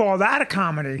blackballed out of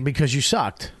comedy. Because you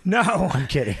sucked. No. I'm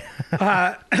kidding.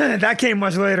 That came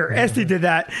much later. Esty did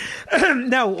that.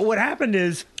 No, what happened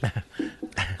is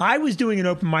I was doing an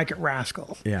open mic at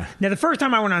Rascals. Yeah. Now, the first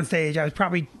time I went on stage, I was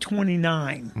probably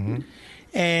 29,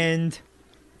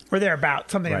 or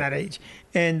thereabout, something in Right. that age.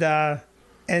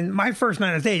 And my first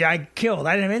night on stage, I killed.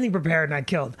 I didn't have anything prepared, and I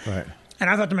killed. Right. And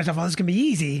I thought to myself, "Oh, this is gonna be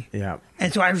easy." Yeah.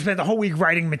 And so I spent the whole week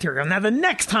writing material. Now, the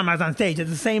next time I was on stage, at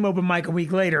the same open mic a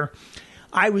week later,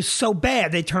 I was so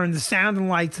bad they turned the sound and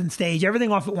lights and stage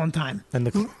everything off at one time, And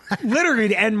the literally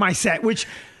to end my set. Which,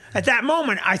 at that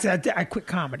moment, I said I quit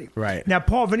comedy. Right. Now,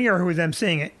 Paul Vinnie, who was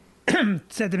emceeing it,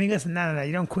 said to me, "Listen, no,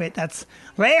 you don't quit. That's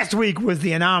last week was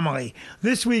the anomaly.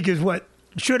 This week is what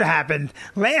should have happened.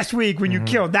 Last week when you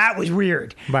killed, that was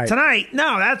weird. Right. Tonight,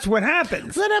 no, that's what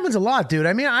happens." That happens a lot, dude.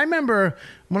 I mean, I remember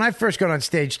when I first got on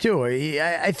stage, too.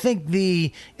 I think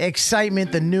the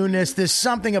excitement, the newness, there's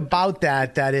something about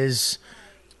that is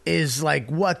like,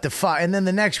 what the fuck? And then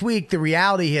the next week, the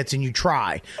reality hits and you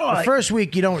try. The first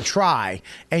week, you don't try.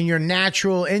 And your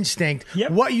natural instinct,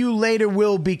 what you later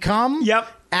will become,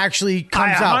 actually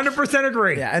comes out. I 100%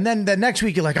 agree. Yeah, and then the next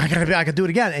week, you're like, I gotta do it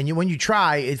again. And when you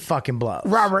try, it fucking blows.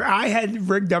 Robert, I had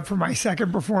rigged up for my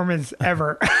second performance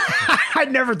ever. I'd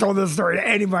never told this story to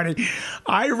anybody.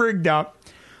 I rigged up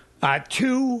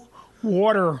 2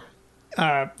 water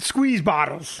squeeze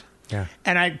bottles. Yeah.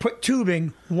 And I put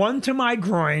tubing, 1 to my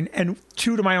groin and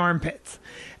 2 to my armpits.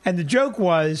 And the joke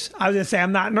was, I was going to say,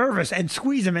 I'm not nervous, and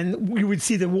squeeze them, and we would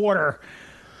see the water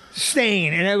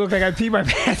stain, and it looked like I peed my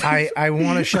pants. I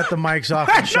want to shut the mics off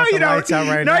and shut the lights out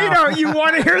right now. No, you don't. You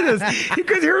want to hear this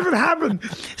because here's what happened.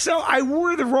 So I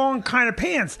wore the wrong kind of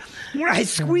pants. When I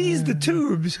squeezed the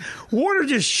tubes, water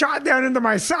just shot down into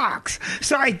my socks.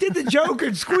 So I did the joke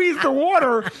and squeezed the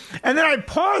water, and then I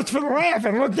paused for the laugh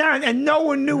and looked down, and no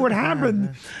one knew what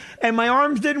happened. And my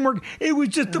arms didn't work. It was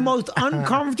just the most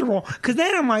uncomfortable. Because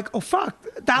then I'm like, oh, fuck,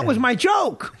 that was my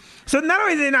joke. So not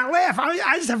only did they not laugh,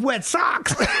 I just have wet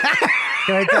socks. Can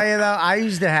I tell you, though? I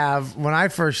used to have, when I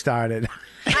first started,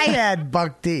 I had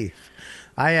buck teeth.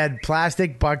 I had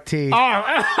plastic buck teeth.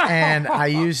 And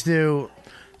I would do,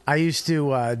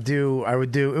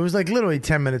 it was like literally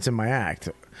 10 minutes in my act.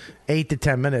 8 to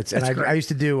 10 minutes. And I used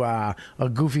to do a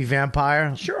goofy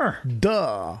vampire. Sure.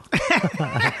 Duh.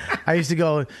 I used to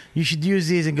go, you should use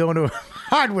these and go into a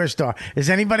hardware store. Is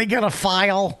anybody got a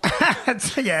file?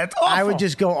 It's awful. I would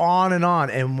just go on.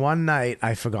 And one night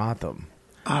I forgot them.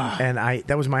 And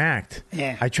that was my act.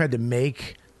 Yeah. I tried to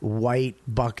make white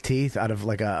buck teeth out of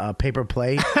like a paper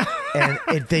plate. And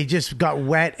they just got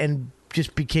wet and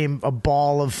just became a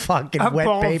ball of fucking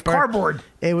wet paper. Of cardboard.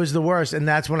 It was the worst, and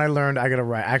that's when I learned I gotta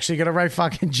write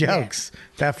fucking jokes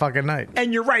that fucking night.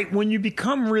 And you're right. When you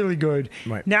become really good.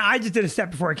 Right. Now, I just did a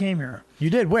set before I came here. You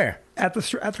did where? At the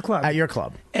club. At your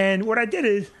club. And what I did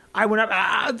is I went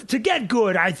up to get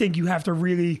good. I think you have to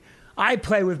really. I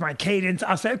play with my cadence.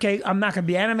 I'll say, okay, I'm not going to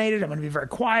be animated. I'm going to be very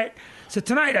quiet. So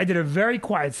tonight I did a very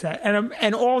quiet set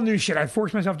and all new shit. I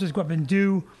forced myself to just go up and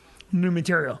do new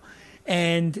material.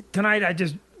 And tonight I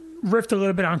just riffed a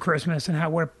little bit on Christmas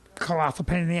and what a colossal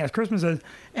pain in the ass Christmas is.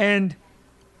 And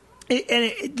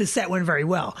the set went very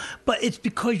well. But it's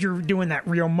because you're doing that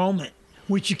real moment,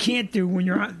 which you can't do when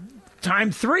you're on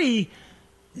time 3.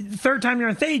 The third time you're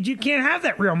on stage, you can't have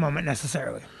that real moment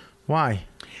necessarily. Why?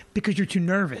 Because you're too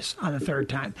nervous on the third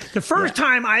time. The first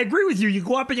time, I agree with you. You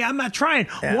go up and I'm not trying.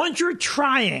 Yeah. Once you're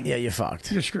trying, yeah, you're fucked.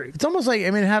 You're screwed. It's almost like,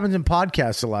 I mean, it happens in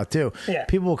podcasts a lot too. Yeah.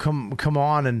 People will come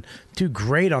on and do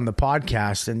great on the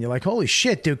podcast, and you're like, holy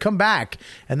shit, dude, come back.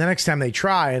 And the next time they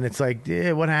try, and it's like,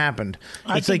 what happened?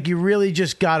 It's like you really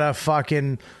just gotta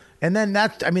fucking. And then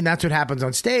that's what happens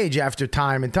on stage after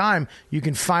time and time. You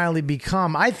can finally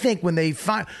become. I think when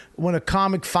a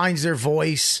comic finds their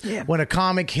voice, when a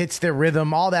comic hits their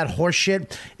rhythm, all that horse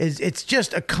shit it's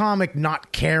just a comic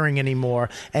not caring anymore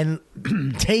and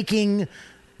taking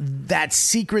that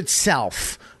secret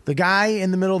self. The guy in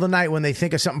the middle of the night when they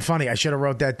think of something funny, I should have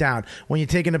wrote that down. When you're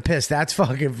taking a piss, that's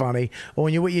fucking funny. Or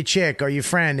when you're with your chick or your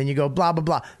friend and you go blah blah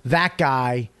blah, that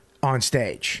guy on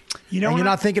stage. And you're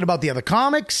not thinking about the other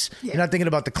comics. You're not thinking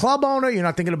about the club owner. You're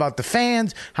not thinking about the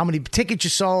fans, how many tickets you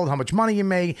sold, how much money you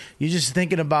made. You're just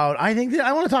thinking about, I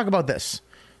want to talk about this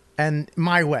and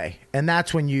my way. And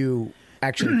that's when you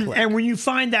actually click. And when you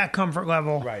find that comfort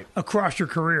level across your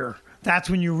career, that's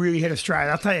when you really hit a stride.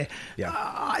 I'll tell you.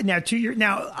 Yeah.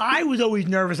 Now, I was always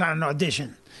nervous on an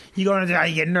audition. You go in there,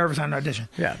 you get nervous on an audition.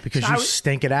 Yeah, because you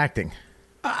stink at acting.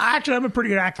 Actually, I'm a pretty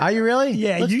good actor. Are you really?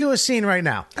 Yeah. Let's do a scene right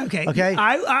now. Okay. Okay.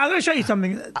 I'm going to show you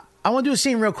something. I want to do a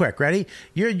scene real quick. Ready?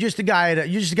 You're just a guy.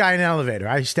 You're just a guy in an elevator.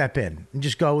 I step in and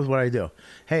just go with what I do.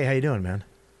 Hey, how you doing, man?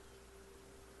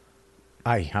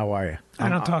 Hi, how are you? I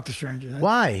don't talk to strangers.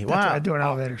 Why? That's what I do in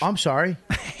elevators. I'm sorry.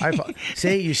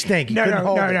 See, you stink. You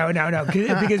No.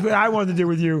 Because what I wanted to do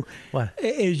with you What?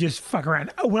 is just fuck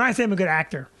around. When I say I'm a good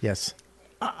actor, Yes.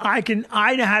 I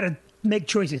know how to make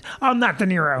choices. I'm not De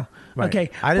Niro. Right.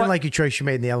 Okay. I didn't but- like your choice you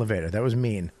made in the elevator. That was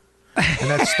mean. And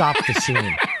that stopped the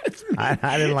scene.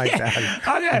 I didn't like that.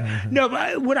 Okay. No,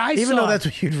 but what I Even saw, though that's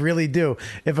what you'd really do.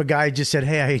 If a guy just said,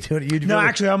 hey, how you doing? You'd no, really,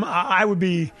 actually, I would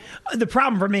be. The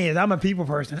problem for me is I'm a people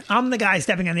person. I'm the guy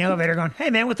stepping in the elevator going,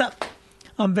 hey, man, what's up?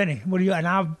 I'm Vinnie. What do you? And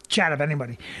I'll chat up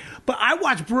anybody. But I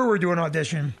watched Brewer do an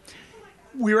audition.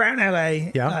 We were out in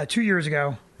L.A. 2 years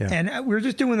ago. Yeah. And we were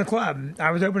just doing the club.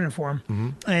 I was opening for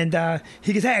him. And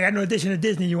he goes, hey, I got an audition at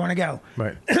Disney. You want to go?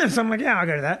 Right. So I'm like, yeah, I'll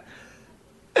go to that.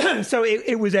 So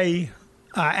it was a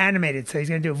animated, so he's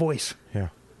going to do a voice. Yeah.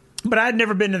 But I'd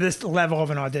never been to this level of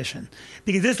an audition.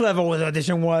 Because this level of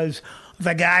audition was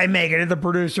the guy making it, the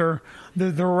producer,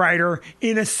 the writer,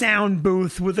 in a sound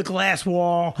booth with a glass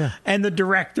wall, and the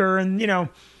director, and,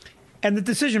 and the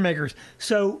decision makers.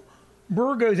 So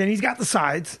Brewer goes in, he's got the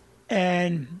sides,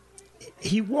 and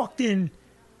he walked in.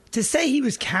 To say he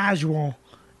was casual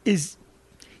is,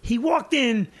 he walked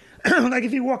in, like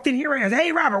if he walked in here right now, said,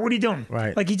 hey, Robert, what are you doing?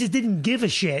 Right. Like he just didn't give a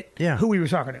shit Yeah. who he was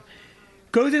talking to.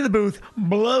 Goes into the booth,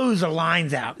 blows the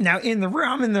lines out. Now in the room,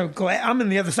 I'm in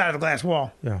the other side of the glass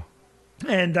wall, Yeah.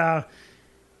 and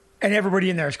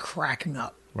everybody in there is cracking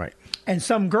up. Right. And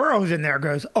some girl who's in there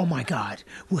goes, "Oh my God,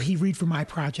 will he read for my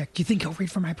project? Do you think he'll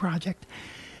read for my project?"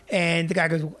 And the guy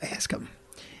goes, well, "Ask him."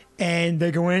 And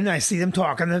they go in. I see them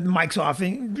talking. The mic's off.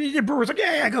 And the Brewer's like,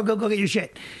 "Yeah, go get your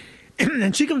shit."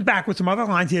 And she comes back with some other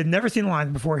lines. He had never seen the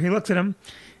lines before. He looks at him,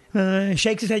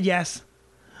 shakes his head yes,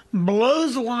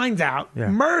 blows the lines out,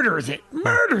 murders it.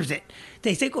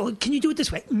 They say, well, can you do it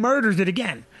this way? Murders it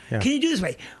again. Yeah. Can you do it this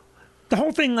way? The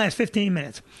whole thing lasts 15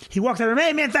 minutes. He walks out of the room,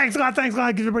 hey, man, thanks a lot. Gives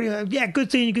everybody, yeah, good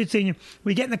seeing you.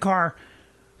 We get in the car.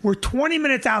 We're 20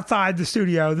 minutes outside the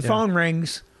studio. The phone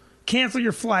rings. Cancel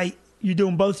your flight. You're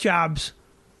doing both jobs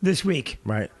this week.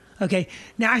 Right. Okay.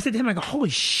 Now I said to him, I go,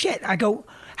 holy shit. I go,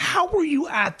 how were you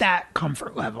at that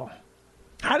comfort level?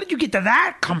 How did you get to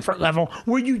that comfort level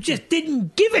where you just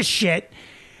didn't give a shit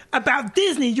about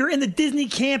Disney? You're in the Disney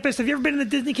campus. Have you ever been in the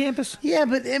Disney campus? Yeah,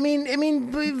 but I mean,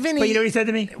 Vinny. But you know what he said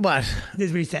to me? What? This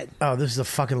is what he said. Oh, this is the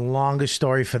fucking longest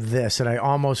story for this, and I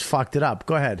almost fucked it up.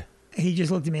 Go ahead. He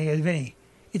just looked at me and goes, Vinny,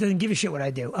 it doesn't give a shit what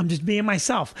I do. I'm just being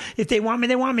myself. If they want me,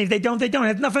 they want me. If they don't, they don't.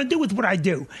 It has nothing to do with what I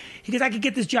do. He goes, I could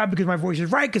get this job because my voice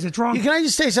is right, because it's wrong. Can I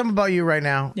just say something about you right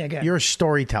now? Yeah, go ahead. You're a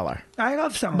storyteller. I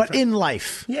love someone. But in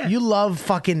life, you love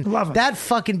fucking that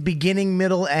fucking beginning,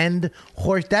 middle, end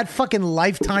horse. That fucking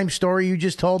lifetime story you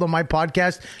just told on my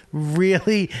podcast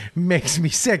really makes me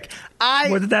sick.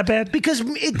 Was it that bad? Because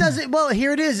it doesn't. Well,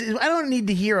 here it is. I don't need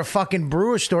to hear a fucking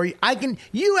Brewer story.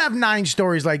 You have 9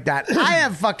 stories like that. I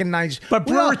have fucking 9. But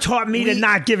Brewer taught me to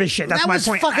not give a shit. That's my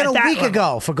point. That was fucking a week level.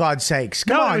 ago, for God's sakes.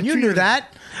 Come No, on, it was you 2 knew years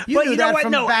that. You But knew you know that what?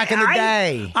 from No, back in the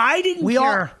day. I didn't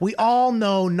care. We all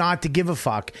know not to give a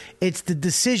fuck. It's the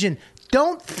decision.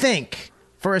 Don't think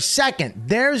for a second.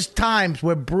 There's times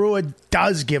where Brewer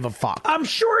does give a fuck. I'm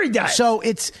sure he does. So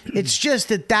it's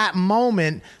just at that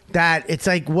moment that it's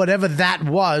like whatever that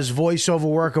was, voiceover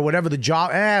work or whatever the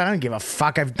job. I don't give a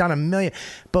fuck. I've done a million.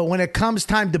 But when it comes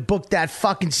time to book that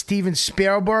fucking Steven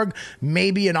Spielberg,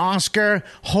 maybe an Oscar,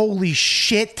 holy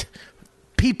shit.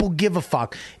 People give a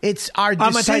fuck. It's our decision.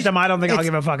 I'm going to tell you something. I don't think I'll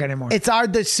give a fuck anymore. It's our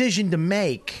decision to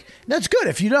make. That's good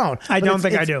if you don't. I don't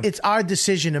think I do. It's our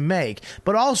decision to make.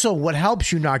 But also what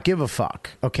helps you not give a fuck,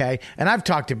 okay? And I've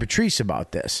talked to Patrice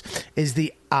about this, is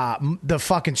the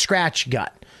fucking scratch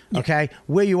gut. Okay,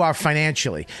 where you are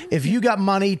financially. If you got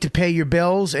money to pay your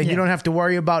bills and you don't have to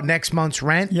worry about next month's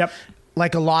rent,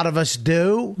 like a lot of us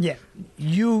do,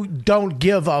 you don't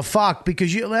give a fuck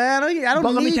because you. I don't.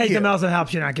 But let me need tell you you. something else that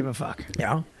helps you not give a fuck.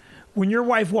 Yeah. When your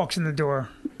wife walks in the door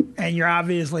and you're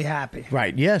obviously happy.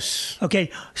 Right. Yes. Okay.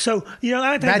 So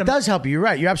that does help you. You're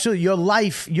right. You're absolutely your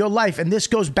life, and this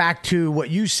goes back to what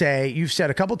you say. You've said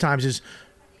a couple times is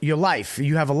your life.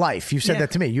 You have a life. You've said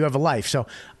that to me. You have a life. So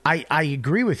I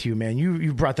agree with you, man.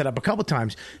 You brought that up a couple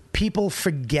times. People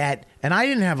forget, and I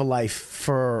didn't have a life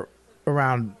for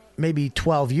around maybe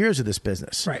 12 years of this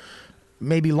business. Right.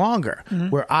 Maybe longer,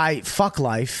 where I fuck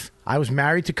life. I was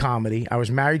married to comedy. I was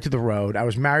married to the road. I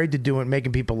was married to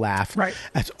making people laugh. Right.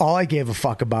 That's all I gave a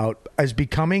fuck about, as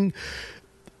becoming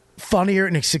funnier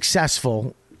and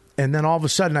successful. And then all of a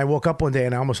sudden I woke up one day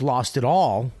and I almost lost it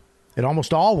all. It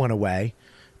almost all went away.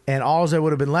 And all I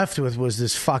would have been left with was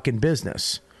this fucking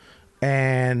business.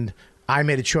 And I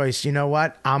made a choice. You know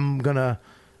what? I'm gonna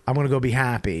go be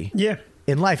happy. Yeah.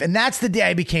 in life. And that's the day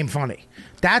I became funny.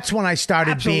 That's when I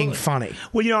started Absolutely. being funny.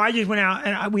 Well, I just went out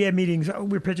and we had meetings. We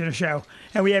were pitching a show,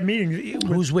 and we had meetings.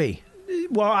 Who's we?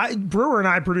 Well, Brewer and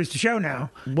I produced a show now.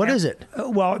 What is it?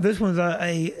 Well, this one's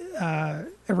a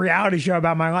reality show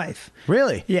about my life.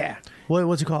 Really? Yeah.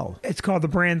 What's it called? It's called The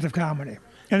Brands of Comedy.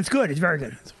 And it's good. It's very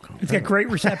good. It's got great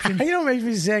reception. You know what makes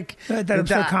me sick? That I'm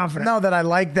so confident. No, that I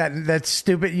like that. That's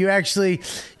stupid. You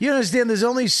understand there's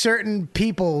only certain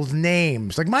people's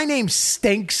names. Like my name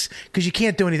stinks because you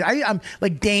can't do anything. I'm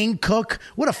like Dane Cook.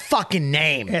 What a fucking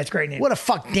name. Yeah, it's a great name. What a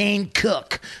fuck Dane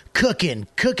Cook. Cooking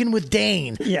with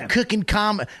Dane. Yeah. Cooking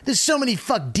There's so many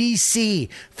DC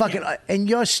fucking and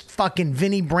your fucking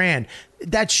Vinnie brand.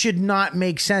 That should not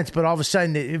make sense, but all of a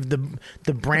sudden,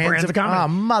 the brands of comedy. Oh,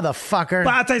 motherfucker.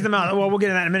 But I'll tell you something else. Well, we'll get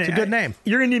into that in a minute. It's a good name.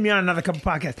 You're going to need me on another couple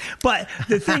podcasts. But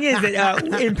the thing is that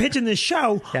in pitching this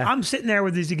show, I'm sitting there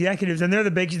with these executives, and they're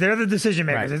the decision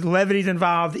makers. Right. Levity's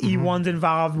involved, E1's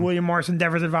involved, William Morrison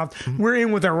Dever's involved. We're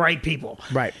in with the right people.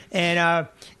 Right.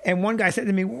 And one guy said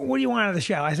to me, "What do you want out of the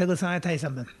show?" I said, "Listen, I'll tell you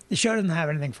something. The show doesn't have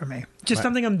anything for me. Just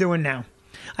something I'm doing now."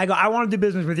 I go, "I want to do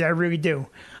business with you. I really do."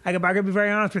 I go, "But I got to be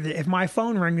very honest with you. If my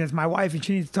phone rings, it's my wife, and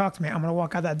she needs to talk to me. I'm going to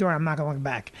walk out that door. I'm not going to look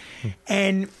back."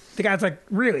 And the guy's like,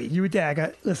 "Really? You would?" I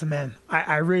go, "Listen, man,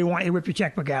 I really want you to whip your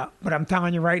checkbook out. But I'm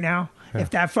telling you right now, if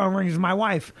that phone rings, it's my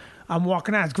wife. I'm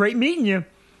walking out. It's great meeting you."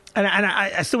 And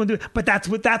I still want to do it. But that's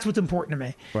what's important to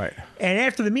me. Right. And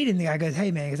after the meeting, the guy goes, "Hey,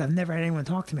 man," he goes, "I've never had anyone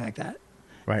talk to me like that."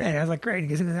 Right. And I was like, "Great." He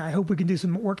goes, "I hope we can do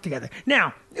some work together."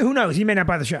 Now, who knows? He may not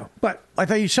buy the show. But I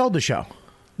thought you sold the show.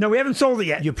 no, we haven't sold it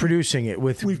yet. You're producing it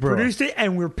with We've Brewer. produced it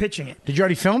and we're pitching it. Did you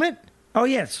already film it? Oh,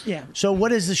 yes. Yeah. So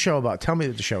what is the show about? Tell me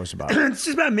what the show is about. It's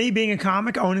just about me being a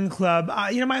comic, owning a club.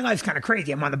 My life's kind of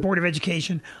crazy. I'm on the board of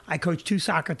education. I coach 2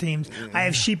 soccer teams. I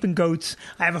have sheep and goats.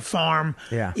 I have a farm.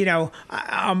 Yeah.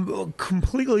 I'm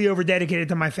completely over dedicated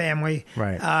to my family.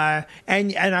 Right.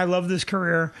 And I love this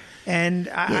career. And,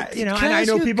 Can I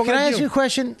know people Can like I ask you a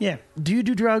question? Yeah. Do you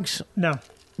do drugs? No.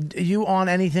 Are you on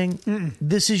anything?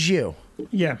 This is you.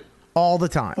 Yeah. All the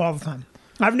time. All the time.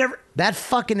 I've never... That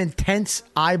fucking intense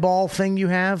eyeball thing you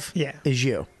have is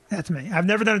you. That's me. I've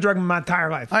never done a drug in my entire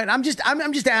life. All right, I'm just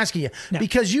asking you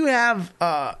because you have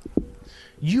that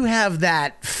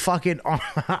fucking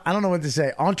I don't know what to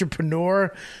say,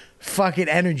 entrepreneur fucking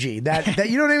energy. That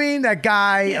you know what I mean? That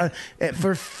guy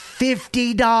for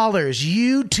 $50,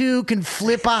 you too can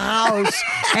flip a house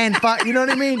and you know what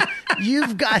I mean?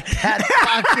 You've got that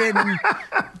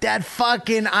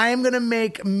fucking I am gonna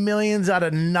make millions out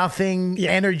of nothing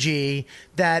energy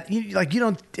that you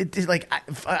don't. It's like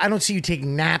I don't see you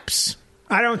taking naps.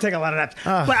 I don't take a lot of naps.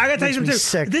 But I got to tell you something, too.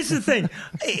 Sick. This is the thing.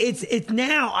 It's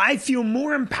now, I feel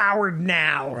more empowered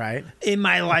now in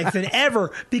my life than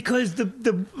ever because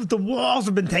the walls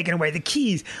have been taken away, the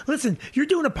keys. Listen, you're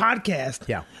doing a podcast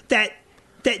that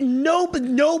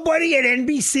nobody at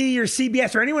NBC or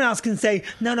CBS or anyone else can say,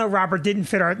 no, Robert didn't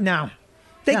fit our... No.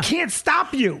 They can't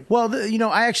stop you. Well,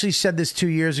 I actually said this 2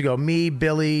 years ago. Me,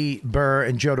 Billy Burr,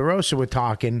 and Joe DeRosa were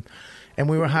talking, and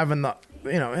we were having the...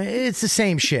 it's the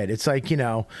same shit. It's like,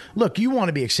 look, you want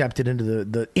to be accepted into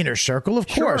the inner circle, of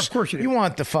course. Of course you do. You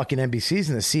want the fucking NBCs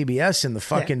and the CBS and the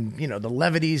fucking, the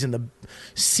Levities and the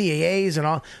CAAs and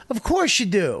all. Of course you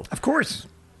do. Of course.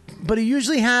 But it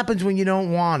usually happens when you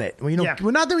don't want it. When you don't,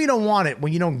 well, not that you don't want it,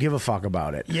 when you don't give a fuck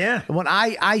about it. Yeah. When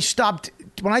I stopped,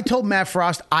 when I told Matt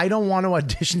Frost, I don't want to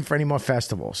audition for any more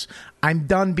festivals. I'm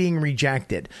done being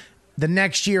rejected. The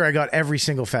next year, I got every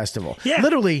single festival. Yeah.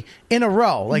 Literally in a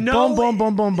row. Like, boom, boom,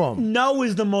 boom, boom, boom. No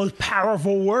is the most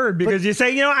powerful word because you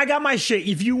say, I got my shit.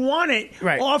 If you want it,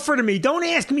 offer to me. Don't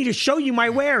ask me to show you my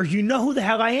wares. You know who the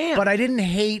hell I am. But I didn't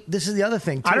hate, this is the other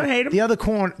thing, too. I don't hate them. The other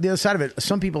side of it,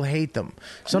 some people hate them.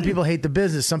 Some people hate the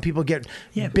business. Some people get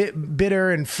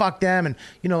bitter and fuck them. And,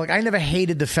 I never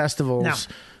hated the festivals. No.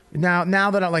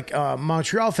 Now that I like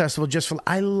Montreal Festival,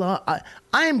 I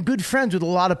am good friends with a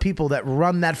lot of people that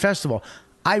run that festival.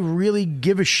 I really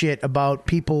give a shit about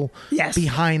people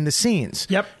behind the scenes.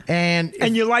 Yep.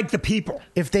 And you like the people.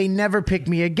 If they never pick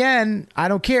me again, I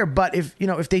don't care. But if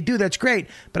they do, that's great.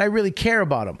 But I really care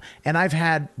about them. And I've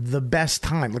had the best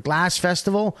time. Like last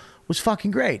festival was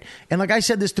fucking great. And like I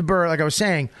said this to Burr, like I was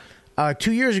saying,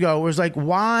 2 years ago, it was like,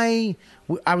 why?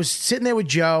 I was sitting there with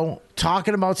Joe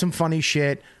talking about some funny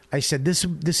shit. I said, this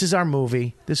is our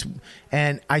movie.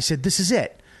 And I said, this is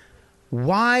it.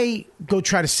 Why go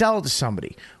try to sell it to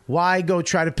somebody? Why go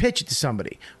try to pitch it to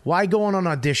somebody? Why go on an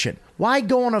audition? Why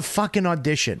go on a fucking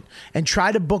audition and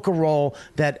try to book a role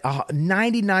that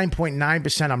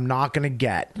 99.9% I'm not going to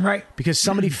get? Right. Because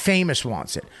somebody famous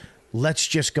wants it. Let's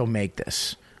just go make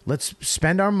this. Let's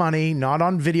spend our money not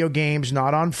on video games,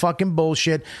 not on fucking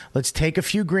bullshit. Let's take a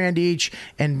few grand each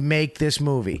and make this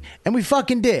movie. And we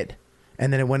fucking did.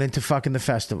 And then it went into fucking the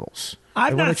festivals.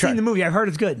 I've not seen the movie. I've heard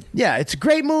it's good. Yeah, it's a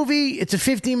great movie. It's a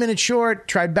 15-minute short.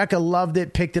 Tribeca loved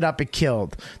it, picked it up, it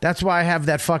killed. That's why I have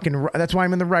that fucking... That's why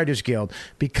I'm in the Writers Guild.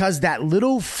 Because that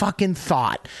little fucking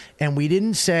thought, and we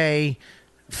didn't say,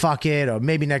 fuck it, or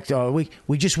maybe next...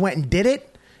 we just went and did it,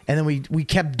 and then we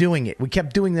kept doing it. We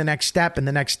kept doing the next step and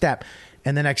the next step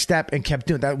and the next step and kept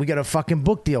doing that. We got a fucking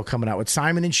book deal coming out with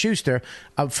Simon & Schuster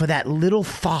for that little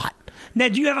thought. Now,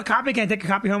 do you have a copy? Can I take a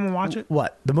copy home and watch it?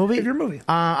 What? The movie? Your movie.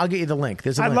 I'll get you the link.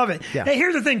 There's a link. love it. Yeah. Hey,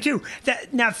 here's the thing, too.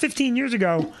 That now, 15 years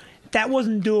ago, that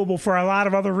wasn't doable for a lot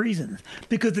of other reasons.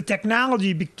 Because the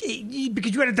technology, because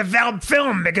you had to develop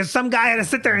film, because some guy had to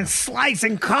sit there and slice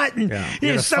and cut, and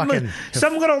some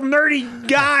little nerdy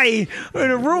guy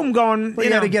in a room going... Well,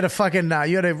 you had to get a fucking...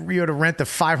 you had to rent a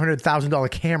 $500,000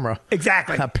 camera.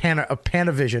 Exactly. A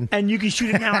Panavision. And you can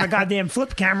shoot it now on a goddamn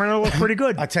flip camera, and it'll look pretty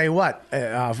good. I'll tell you what.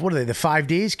 What are they? The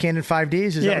 5Ds? Canon 5Ds?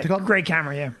 Is that what they're called? Great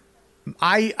camera, yeah.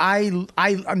 I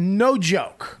no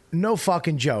joke, no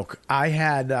fucking joke. I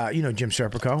had Jim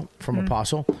Serpico from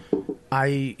Apostle.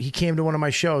 He came to one of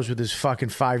my shows with his fucking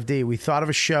 5D. We thought of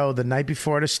a show the night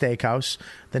before at a steakhouse.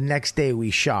 The next day we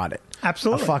shot it.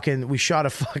 Absolutely. We shot a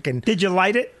fucking. Did you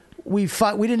light it? We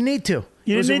didn't need to.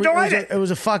 You didn't need to light it. It was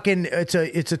a fucking. It's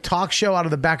a talk show out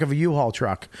of the back of a U-Haul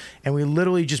truck, and we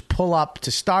literally just pull up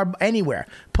to anywhere.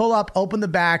 Pull up, open the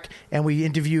back, and we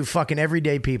interview fucking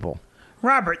everyday people.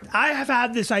 Robert, I have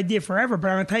had this idea forever, but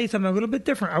I'm going to tell you something a little bit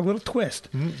different, a little twist.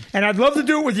 And I'd love to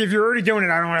do it with you if you're already doing it.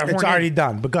 I don't want to. It's already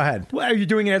done, but go ahead. Well, are you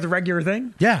doing it as a regular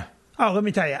thing? Yeah. Oh, let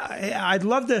me tell you. I'd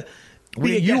love to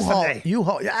be a guest someday.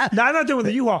 U-Haul. Yeah. No, I'm not doing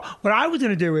the U-Haul. What I was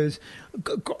going to do is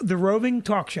the roving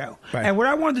talk show. Right. And what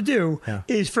I wanted to do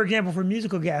is, for example, for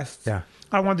musical guests,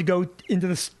 I wanted to go into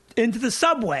the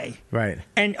subway. Right.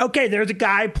 And, okay, there's a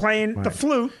guy playing the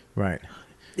flute. Right.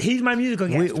 He's my musical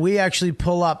guest. We actually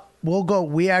pull up.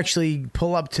 We actually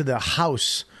pull up to the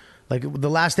house. Like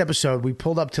the last episode, we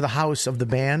pulled up to the house of the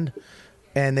band,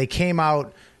 and they came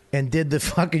out and did the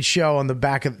fucking show on the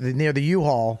back of near the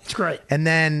U-Haul. It's great. And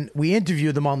then we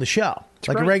interviewed them on the show,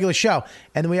 a regular show,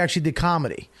 and then we actually did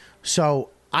comedy. So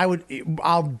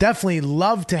I'll definitely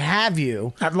love to have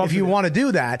you if you want to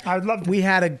do that. I'd love to. We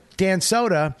had a Dan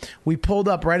Soda. We pulled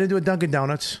up right into a Dunkin'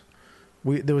 Donuts.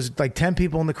 There was like 10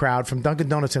 people in the crowd from Dunkin'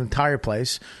 Donuts, an entire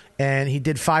place. And he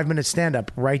did 5-minute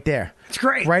stand-up right there. It's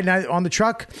great. Right now on the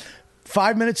truck,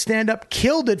 5-minute stand-up,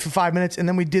 killed it for 5 minutes, and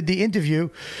then we did the interview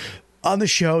on the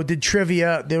show, did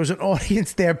trivia. There was an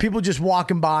audience there, people just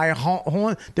walking by.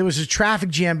 There was a traffic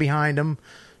jam behind him.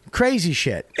 Crazy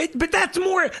shit. But that's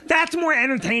more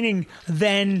entertaining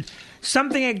than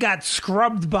something that got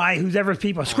scrubbed by whoever's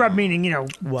people. Scrubbed meaning,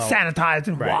 sanitized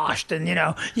and washed, and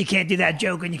you can't do that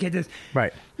joke and you can't do this.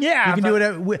 Right. Yeah. You can do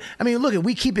it. I mean, look,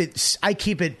 I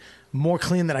keep it more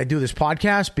clean than I do this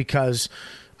podcast because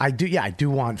I do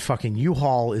want fucking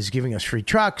U-Haul is giving us free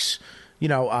trucks.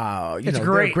 They're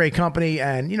a great company,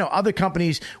 and other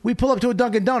companies. We pull up to a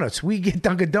Dunkin' Donuts. We get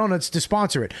Dunkin' Donuts to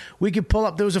sponsor it. We could pull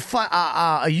up. There was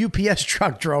a UPS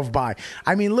truck drove by.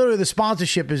 I mean, literally, the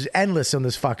sponsorship is endless on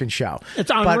this fucking show.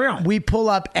 It's unreal. But we pull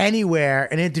up anywhere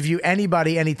and interview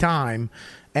anybody, anytime.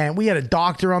 And we had a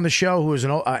doctor on the show who was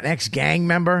an ex-gang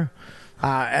member.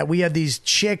 We had these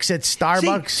chicks at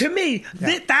Starbucks. See, to me,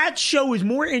 that show is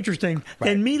more interesting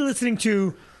than me listening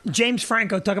to James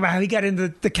Franco talk about how he got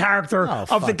into the character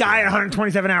of the guy at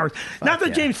 127 hours. Not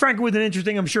that James Franco wasn't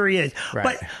interesting, I'm sure he is. Right.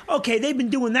 But, okay, they've been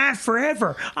doing that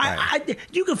forever.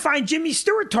 You can find Jimmy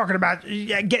Stewart talking about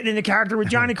getting into character with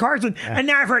Johnny Carson, and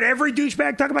now I've heard every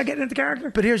douchebag talk about getting into character.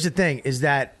 But here's the thing, is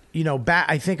that, back,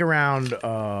 I think around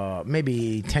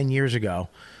maybe 10 years ago,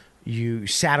 you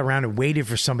sat around and waited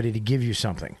for somebody to give you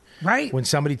something. Right. When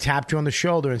somebody tapped you on the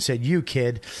shoulder and said, "You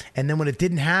kid," and then when it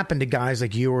didn't happen to guys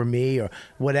like you or me or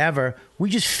whatever, we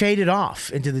just faded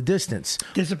off into the distance.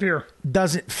 Disappear.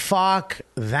 Doesn't fuck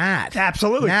that.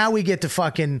 Absolutely. Now we get to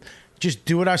fucking just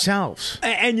do it ourselves.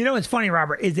 And what's funny,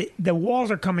 Robert, is that the walls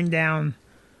are coming down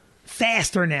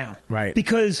faster now. Right.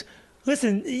 Because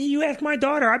listen, you ask my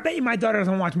daughter. I bet you my daughter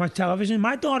doesn't watch much television.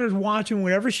 My daughter's watching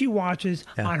whatever she watches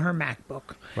on her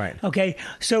MacBook. Right. Okay.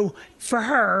 So for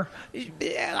her,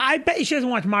 I bet you she doesn't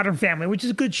watch Modern Family, which is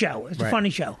a good show. It's a funny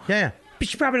show. Yeah. But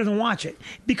she probably doesn't watch it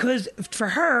because for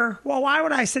her, well, why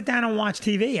would I sit down and watch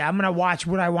TV? I'm going to watch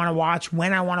what I want to watch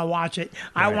when I want to watch it.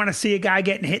 Right. I want to see a guy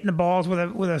getting hit in the balls with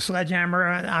a sledgehammer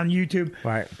on YouTube.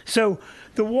 Right. So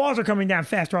the walls are coming down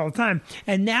faster all the time,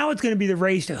 and now it's going to be the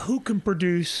race to who can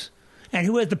produce. and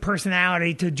who has the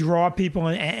personality to draw people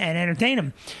and entertain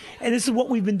them. And this is what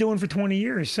we've been doing for 20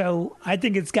 years. So I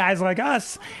think it's guys like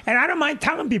us. And I don't mind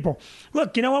telling people,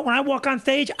 look, you know what? When I walk on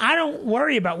stage, I don't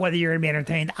worry about whether you're going to be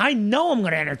entertained. I know I'm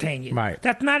going to entertain you. Right.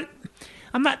 That's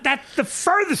the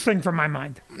furthest thing from my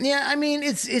mind. Yeah, I mean,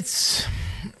 it's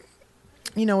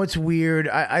weird.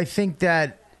 I think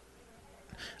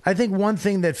one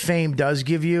thing that fame does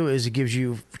give you is it gives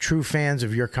you true fans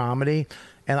of your comedy.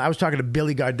 And I was talking to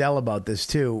Billy Gardell about this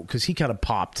too, because he kind of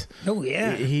popped. Oh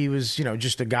yeah, he was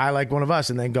just a guy like one of us,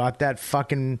 and then got that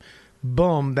fucking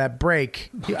boom, that break.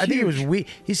 I think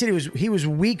he said he was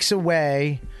weeks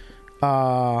away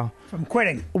from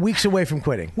quitting. Weeks away from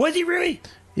quitting. Was he really?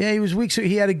 Yeah, he was weeks.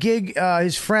 He had a gig.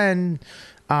 His friend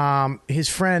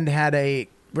had a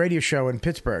radio show in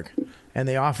Pittsburgh, and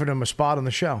they offered him a spot on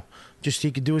the show. Just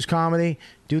he could do his comedy,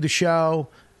 do the show,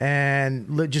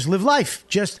 and just live life.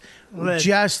 Just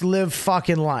live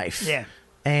fucking life. Yeah.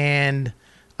 And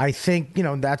I think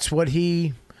that's what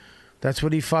he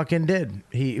fucking did.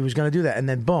 He was going to do that, and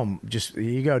then boom, just here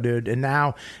you go, dude. And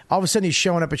now all of a sudden he's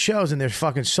showing up at shows, and they're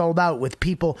fucking sold out with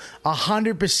people,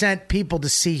 100% people to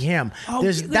see him. Oh,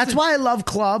 that's why I love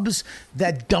clubs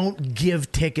that don't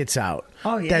give tickets out.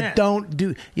 Oh yeah, that don't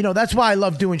do. That's why I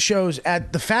love doing shows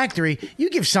at the Factory.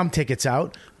 You give some tickets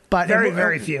out. But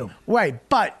very few. Right,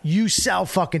 but you sell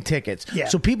fucking tickets. Yeah.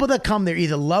 So people that come there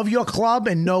either love your club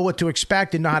and know what to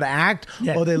expect and know how to act,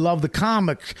 or they love the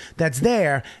comic that's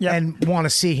there and want to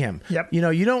see him. Yep. You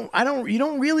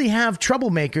don't really have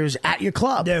troublemakers at your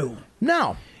club.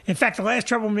 No. In fact, the last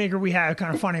troublemaker we had,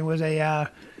 kind of funny, was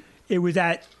it was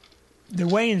at the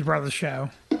Wayans Brothers show.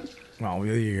 Well,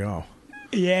 there you go.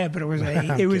 Yeah, but it was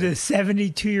a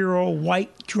 72-year-old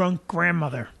white drunk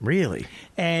grandmother. Really?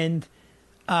 And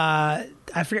I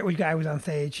forget which guy was on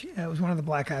stage. It was one of the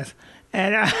black guys.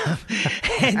 And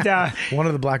one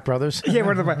of the Black brothers. Yeah,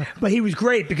 one of the black. But he was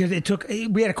great because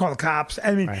we had to call the cops.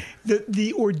 I mean,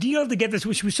 the ordeal to get this,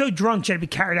 she was so drunk she had to be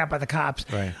carried out by the cops.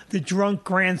 Right. The drunk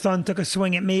grandson took a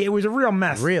swing at me. It was a real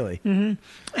mess. Really? Mm-hmm.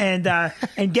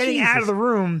 And getting out of the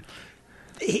room,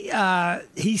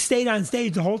 he stayed on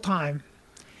stage the whole time.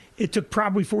 It took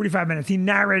probably 45 minutes. He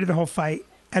narrated the whole fight,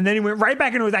 and then he went right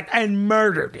back into his act and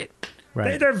murdered it.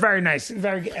 Right. They're very nice,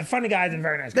 very funny guys, and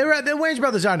very nice guys. The Wayans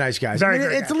brothers are nice guys. Very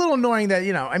it's guys. a little annoying that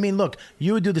look,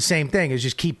 you would do the same thing, is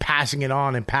just keep passing it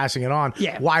on and passing it on.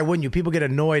 Yeah. Why wouldn't you? People get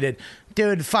annoyed at,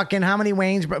 dude, fucking how many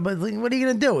Wayans? But what are you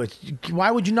gonna do? Why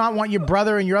would you not want your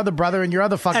brother and your other brother and your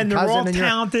other fucking and they're cousin? all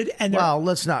talented.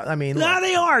 Let's not. I mean, no,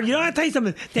 they are. You know, I'll tell you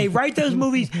something. They write those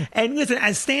movies, and listen,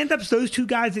 as stand-ups, those two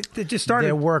guys that just started,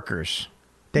 they're workers.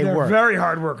 They're work. Very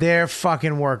hard workers. They're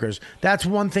fucking workers. That's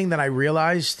one thing that I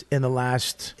realized in the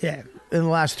last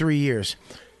 3 years.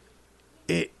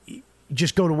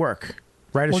 Just go to work.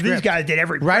 Write a script. These guys did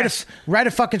every press. Write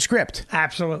a fucking script.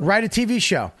 Absolutely. Write a TV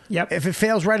show. Yep. If it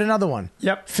fails, write another one.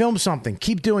 Yep. Film something.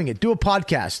 Keep doing it. Do a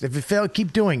podcast. If it fails,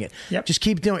 keep doing it. Yep. Just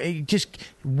keep doing it. Just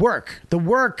work. The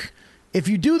work. If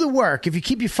you do the work, if you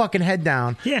keep your fucking head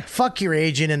down, fuck your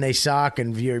agent and they suck,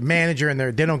 and your manager and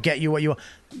they don't get you what you want.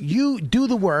 You do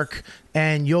the work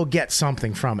and you'll get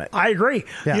something from it. I agree.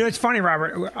 Yeah. You know, it's funny,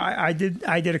 Robert. I did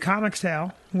a comic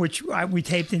tale, which we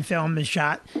taped and filmed and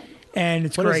shot, and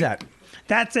it's What great. is that?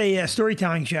 That's a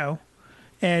storytelling show,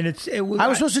 and I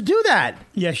was supposed to do that.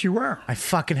 Yes, you were. I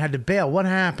fucking had to bail. What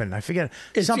happened? I forget.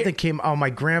 Something came. Oh, my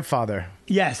grandfather.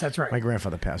 Yes, that's right. My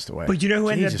grandfather passed away. But you know who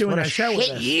ended up doing that show with us?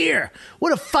 What a shit year.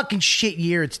 What a fucking shit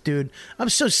year it's, dude. I'm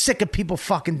so sick of people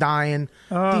fucking dying.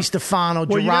 Di Stefano,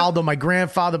 Geraldo, my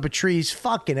grandfather, Patrice.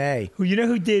 Fucking A. Well, you know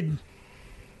who did?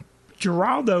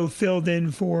 Geraldo filled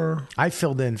in for... I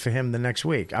filled in for him the next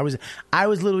week. I was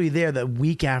literally there the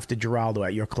week after Geraldo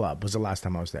at your club. Was the last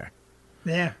time I was there.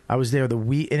 Yeah. I was there the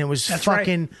week, and it was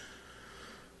fucking...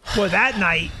 Right. Well, that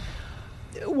night...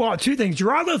 Well, two things.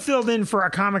 Geraldo filled in for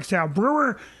a comic style.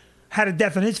 Brewer had a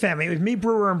death in his family. It was me,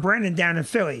 Brewer, and Brendan down in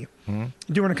Philly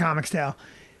doing a comic style.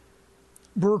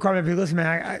 Brewer called me up and said, listen,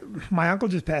 man, my uncle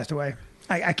just passed away.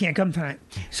 I can't come tonight.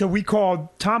 So we called.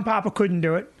 Tom Papa couldn't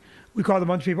do it. We called a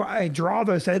bunch of people.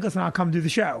 Geraldo said, listen, I'll come do the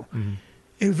show.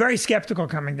 He was very skeptical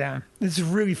coming down. This is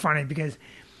really funny because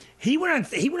he went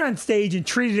on stage and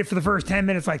treated it for the first 10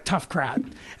 minutes like tough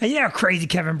crowd. And you know how crazy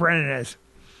Kevin Brennan is.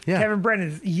 Yeah. Kevin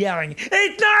Brennan's yelling,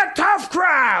 it's not a tough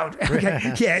crowd.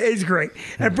 Okay. Yeah, it's great.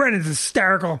 And Brennan's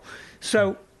hysterical.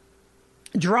 So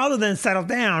Geraldo then settled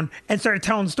down and started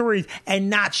telling stories and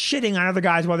not shitting on other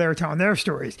guys while they were telling their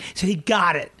stories. So he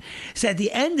got it. So at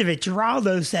the end of it,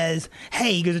 Geraldo says,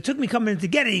 hey, he goes, it took me a couple minutes to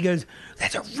get it. He goes,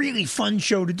 that's a really fun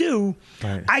show to do.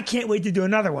 Right. I can't wait to do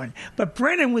another one. But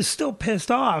Brennan was still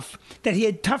pissed off that he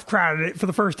had tough crowded it for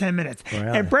the first 10 minutes.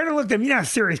 Really? And Brennan looked at him, you know how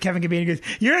serious Kevin can be. And he goes,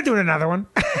 you're not doing another one.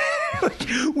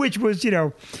 which was,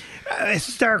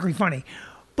 hysterically funny.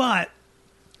 But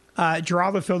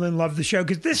Geraldo filled in, loved the show,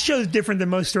 because this show is different than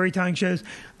most storytelling shows.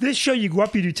 This show, you go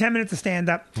up, you do 10 minutes of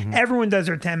stand-up, everyone does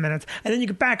their 10 minutes, and then you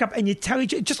get back up and you tell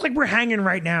each other, just like we're hanging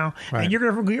right now, Right. and you're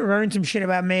going to learn some shit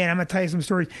about me, and I'm going to tell you some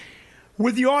stories.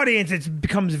 With the audience, it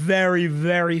becomes very,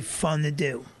 very fun to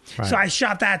do. Right. So I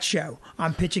shot that show.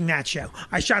 I'm pitching that show.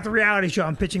 I shot the reality show.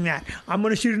 I'm pitching that. I'm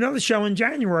going to shoot another show in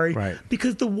January. Right.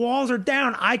 Because the walls are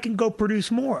down. I can go produce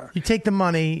more. You take the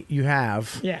money you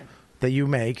have Yeah. that you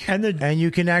make, And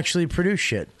you can actually produce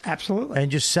shit Absolutely. and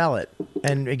just sell it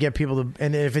and get people to.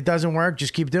 And if it doesn't work,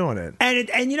 just keep doing it.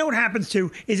 And you know what happens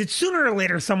too is that sooner or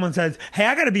later someone says, "Hey,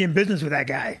 I got to be in business with that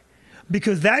guy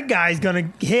because that guy's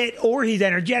going to hit, or he's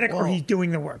energetic, or he's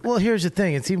doing the work." Well, here's the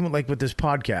thing. It's even like with this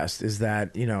podcast is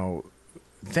that,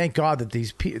 thank God that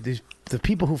the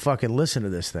people who fucking listen to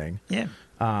this thing, Yeah,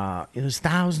 there's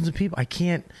thousands of people.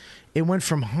 It went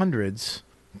from hundreds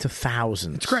to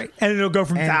thousands. it's great, and it'll go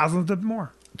from thousands to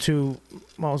more.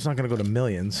 Well, it's not going to go to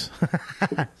millions.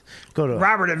 Go to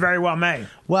Robert, it very well may.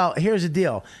 Well, here's the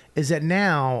deal: is that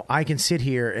now I can sit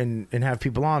here and have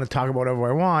people on and talk about whatever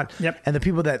I want. Yep. And the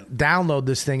people that download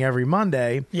this thing every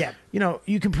Monday, Yeah.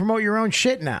 you can promote your own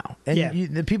shit now. And Yeah.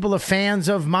 the people are fans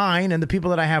of mine and the people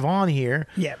that I have on here.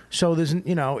 Yeah. So there's,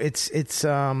 it's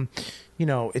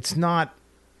not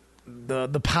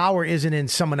the power isn't in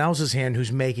someone else's hand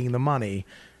who's making the money.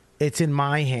 It's in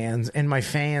my hands and my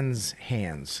fans'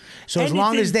 hands. So as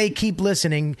long as they keep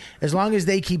listening, as long as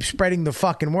they keep spreading the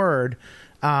fucking word,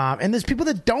 and there's people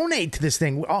that donate to this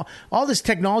thing. All this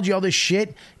technology, all this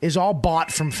shit is all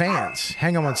bought from fans.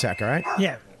 Hang on one sec, all right?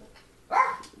 Yeah.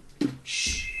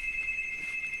 Shh.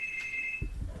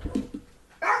 Come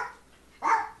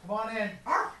on in.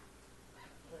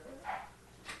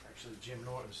 Actually, Jim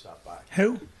Norton stopped by.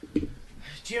 Who?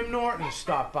 Jim Norton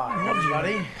stopped by,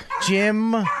 everybody.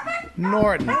 Jim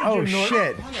Norton. Oh,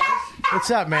 shit. What's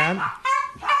up, man?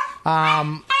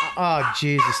 Oh,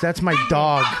 Jesus. That's my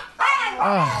dog.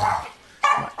 Oh.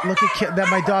 Look at that.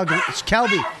 My dog. It's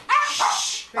Kelby.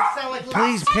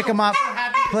 Please pick him up.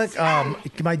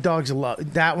 My dog's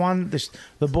that one.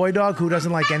 The boy dog who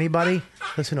doesn't like anybody.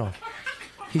 Listen to him.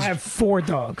 I have 4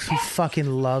 dogs. He fucking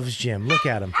loves Jim. Look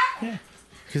at him. Yeah.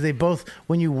 Because they both,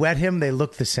 when you wet him, they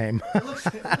look the same. It looks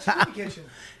good in the kitchen.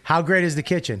 How great is the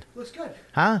kitchen? Looks good.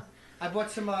 Huh? I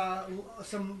bought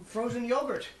some frozen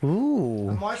yogurt. A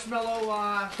Ooh.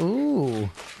 marshmallow. Ooh.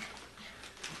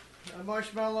 A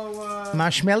marshmallow.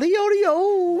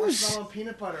 Marshmallow-Oreos. Marshmallow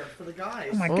peanut butter for the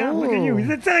guys. Oh my God! Look at you.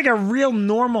 That's like a real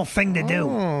normal thing to do.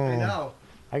 I know.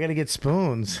 I got to get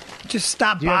spoons. Just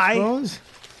stop Do you have by. spoons?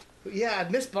 Yeah, I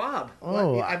missed Bob.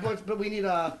 Oh. I bought, but we need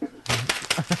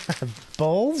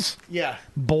Bowls? Yeah.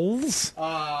 Bowls?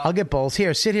 I'll get bowls.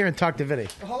 Here, sit here and talk to Vinny.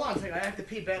 Hold on a second. I have to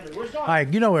pee badly. Where's Dawn? All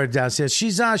right, you know where downstairs.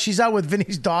 She's out with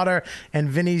Vinny's daughter and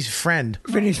Vinny's friend.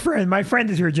 Vinny's friend. My friend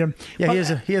is here, Jim. Yeah,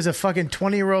 he has a fucking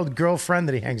 20-year-old girlfriend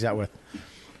that he hangs out with.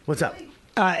 What's up?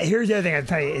 Here's the other thing I'll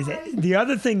tell you is that the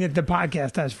other thing that the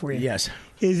podcast does for you. Yes.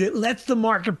 Is it lets the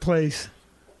marketplace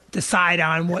decide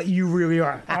on what you really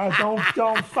are. Oh,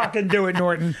 don't fucking do it,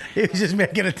 Norton. He was just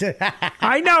making it.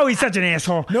 I know he's such an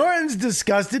asshole. Norton's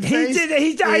disgusted face.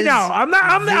 I know. I'm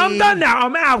done now.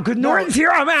 I'm out because Norton's here.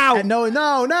 I'm out.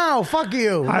 No. Fuck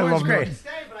you. I Norton's love great. Norton.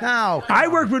 No. I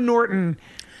worked with Norton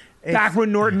back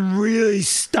when Norton really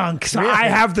stunk. So Really? I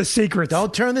have the secrets.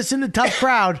 Don't turn this into tough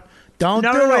crowd. Don't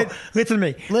no, do no, no. it. Listen to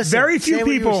me. Listen, very say few what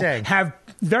you were people saying. have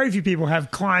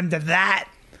climbed to that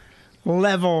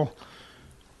level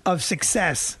of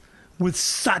success with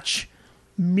such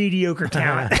mediocre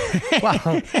talent. Well,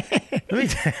 let me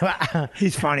tell you.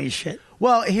 He's funny as shit.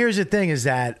 Well, here's the thing: is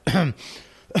that the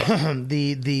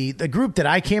group that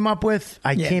I came up with,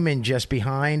 I came in just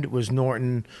behind was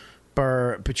Norton,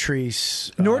 Burr,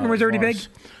 Patrice. Norton was already Voss.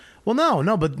 big. Well,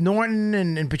 no, but Norton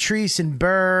and Patrice and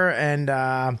Burr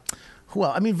and who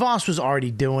else? I mean, Voss was already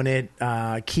doing it.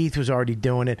 Keith was already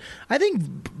doing it. I think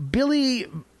Billy,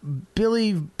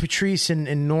 Patrice,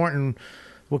 and Norton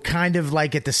were kind of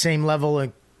like at the same level.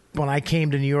 Like when I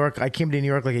came to New York, like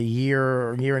a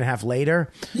year and a half later.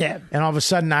 Yeah. And all of a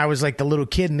sudden, I was like the little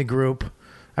kid in the group.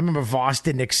 I remember Voss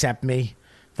didn't accept me.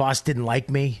 Voss didn't like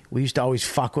me. We used to always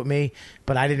fuck with me,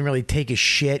 but I didn't really take a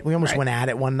shit. We almost went at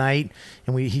it one night,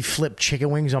 and he flipped chicken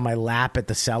wings on my lap at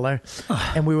the cellar,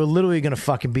 and we were literally going to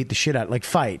fucking beat the shit out, like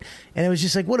fight. And it was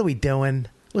just like, what are we doing?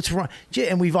 What's wrong?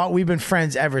 And we've been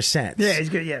friends ever since. Yeah, he's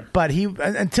good. Yeah, but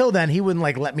until then he wouldn't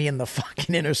like let me in the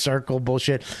fucking inner circle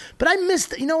bullshit. But I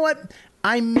missed. You know what?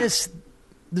 I miss.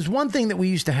 There's one thing that we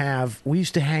used to have. We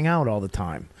used to hang out all the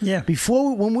time. Yeah.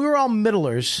 Before, when we were all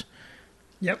middlers.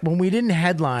 Yep. When we didn't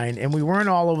headline and we weren't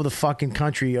all over the fucking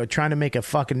country trying to make a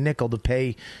fucking nickel to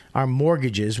pay our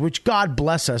mortgages, which God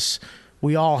bless us,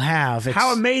 we all have.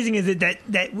 How amazing is it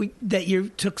that you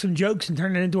took some jokes and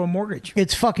turned it into a mortgage?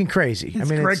 It's fucking crazy.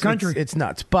 It's a great country. It's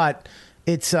nuts, but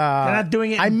it's. They're not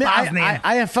doing it in Bosnia.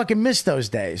 I have fucking missed those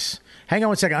days. Hang on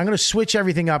one second. I'm going to switch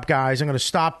everything up, guys. I'm going to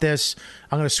stop this.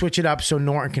 I'm going to switch it up so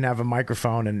Norton can have a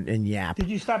microphone and yap. Did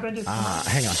you stop it?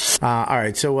 Hang on. All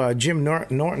right. So Jim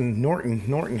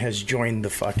Norton has joined the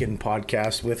fucking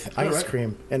podcast with ice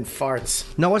cream and farts.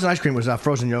 No, it wasn't ice cream. It was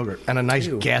frozen yogurt and a nice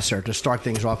gasser to start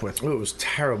things off with. Ooh, it was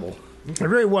terrible. It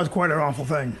really was quite an awful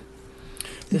thing.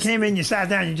 You came in, you sat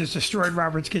down, you just destroyed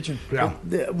Robert's kitchen. Yeah.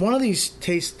 One of these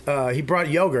tastes. He brought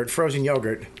yogurt, frozen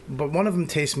yogurt, but one of them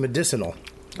tastes medicinal.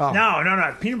 Oh.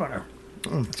 No, peanut butter.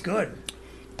 It's good.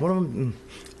 One of them.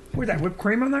 Where's that whipped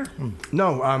cream on there?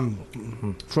 No,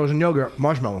 frozen yogurt,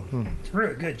 marshmallow. It's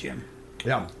really good, Jim.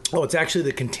 Yeah. Oh, it's actually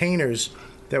the containers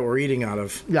that we're eating out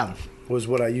of. Yeah. Was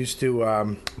what I used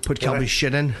to put Kelby's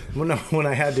shit in. When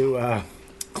I had to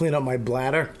clean up my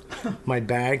bladder, my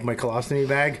bag, my colostomy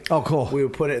bag. Oh, cool. We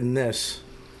would put it in this.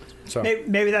 So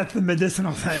maybe that's the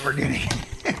medicinal thing we're getting.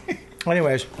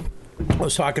 Anyways, I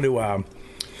was talking to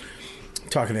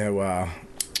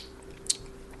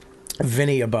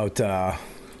Vinnie about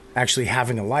actually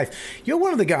having a life. You're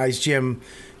one of the guys, Jim,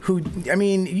 who, I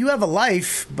mean, you have a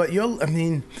life, but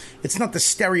it's not the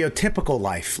stereotypical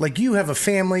life. Like, you have a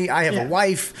family, I have a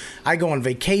wife, I go on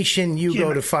vacation, you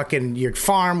go to fucking your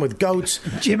farm with goats.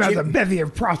 Jim has a bevy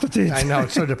of prostitutes. I know,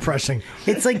 it's so depressing.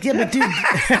 It's like, yeah, but dude,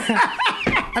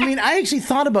 I mean, I actually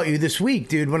thought about you this week,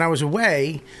 dude, when I was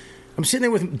away. I'm sitting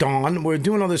there with Dawn. We're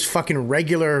doing all this fucking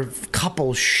regular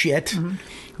couple shit. Mm-hmm.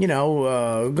 You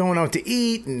know, going out to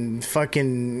eat and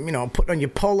fucking, putting on your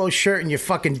polo shirt and your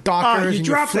fucking Dockers. Oh, you and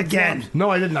dropped again. No,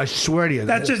 I didn't. I swear to you.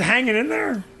 That's just hanging in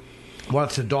there? Well,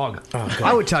 it's a dog. Oh,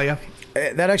 I would tell you.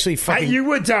 That actually fucking... You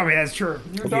would tell me that's true.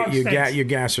 Your dog stinks. Your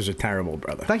gassers are terrible,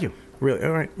 brother. Thank you. Really?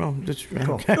 All right. Well, that's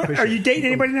cool. Okay. Are you dating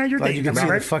anybody now? You're Glad dating you can see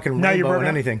right? the fucking No, rainbow you're and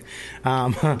anything.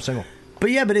 I'm single. But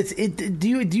yeah, but do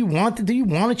you want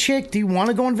a chick? Do you want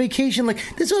to go on vacation? Like,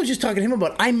 this is what I was just talking to him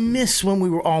about. I miss when we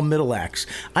were all middle acts.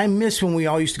 I miss when we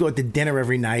all used to go out to dinner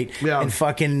every night and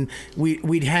fucking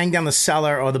we'd hang down the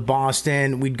Cellar or the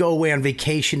Boston. We'd go away on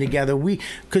vacation together.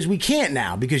 Because we can't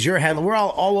now because we're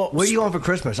all. Where are you going for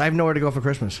Christmas? I have nowhere to go for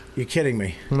Christmas. You're kidding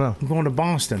me? No, I'm going to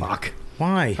Boston. Fuck.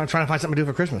 Why? I'm trying to find something to do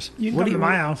for Christmas. You can come to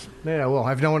my house. Yeah, well, I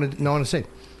have no one to see.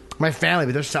 My family,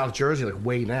 but they're South Jersey, like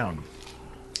way down.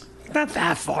 Not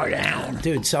that far down.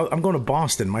 Dude, so I'm going to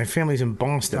Boston. My family's in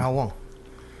Boston. How long?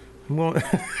 I'm going...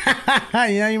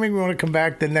 you make me want to come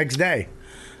back the next day.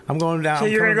 I'm going down. So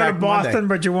you're going to go to Boston, Monday.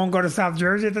 but you won't go to South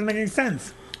Jersey? It doesn't make any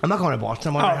sense. I'm not going to Boston.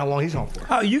 I'm wondering how long he's home for.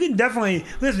 Oh, you can definitely...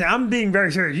 Listen, I'm being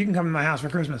very serious. You can come to my house for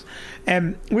Christmas.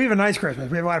 And we have a nice Christmas.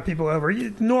 We have a lot of people over.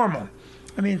 It's normal.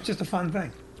 I mean, it's just a fun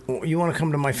thing. You want to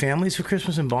come to my family's for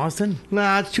Christmas in Boston?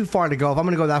 Nah, it's too far to go. If I'm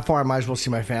going to go that far, I might as well see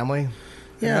my family.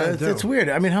 Yeah, that's weird.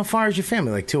 I mean, how far is your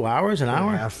family? Like 2 hours, an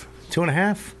hour? 2.5.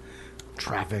 2.5?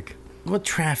 Traffic. What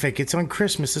traffic? It's on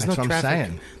Christmas. There's That's no what I'm traffic.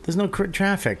 saying. There's no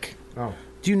traffic. Oh.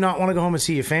 Do you not want to go home and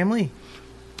see your family?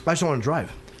 I just don't want to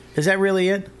drive. Is that really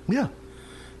it? Yeah.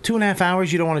 2.5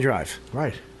 hours, you don't want to drive?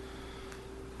 Right.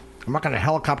 I'm not going to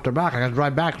helicopter back. I got to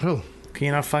drive back, too. Can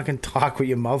you not fucking talk with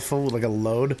your mouth full like a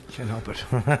load? Can't help it.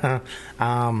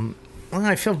 Well,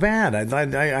 I feel bad.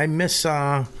 I miss...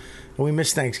 we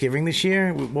missed Thanksgiving this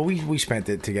year. Well, we spent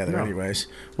it together anyways.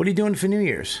 What are you doing for New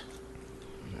Year's?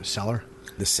 Cellar.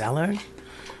 The Cellar? I'm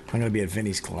going to be at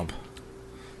Vinnie's Club.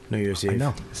 New Year's Eve. I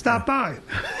know. Stop by.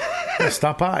 Yeah,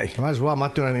 stop by. Might as well. I'm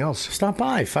not doing anything else. Stop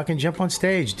by. Fucking jump on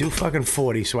stage. Do fucking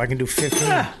 40 so I can do 50.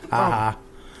 I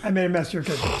made a mess of your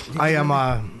kitchen. I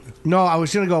am... No, I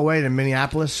was going to go away to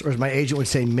Minneapolis, or as my agent would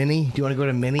say, Minnie. Do you want to go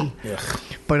to Minnie? Ugh.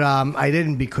 But I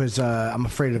didn't because I'm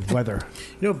afraid of weather.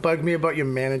 You know what bugged me about your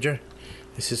manager?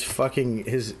 It's his fucking...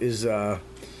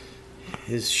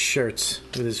 His shirts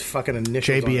with his fucking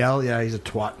initials JBL, on. yeah, he's a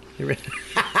twat.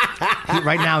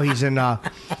 Right now he's on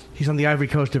the Ivory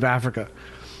Coast of Africa,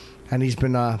 and he's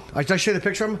been. Did I show you the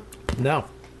picture of him? No.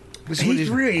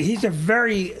 He's a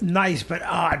very nice but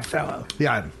odd fellow.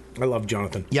 Yeah, I love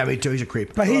Jonathan. Yeah, me too. He's a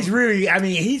creep. But he's really, I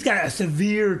mean, he's got a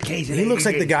severe case of He looks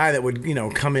like the ADD. guy that would,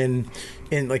 come in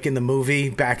like in the movie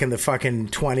back in the fucking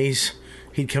 20s.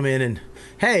 He'd come in and,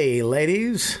 hey,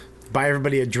 ladies, buy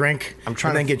everybody a drink. And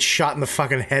then get shot in the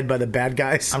fucking head by the bad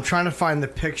guys. I'm trying to find the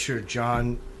picture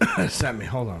John sent me.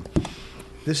 Hold on.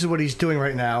 This is what he's doing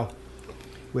right now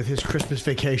with his Christmas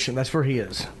vacation. That's where he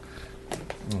is.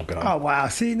 Oh, God. Oh, wow.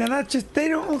 See, now that's just, they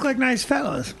don't look like nice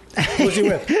fellows. Who's he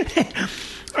with?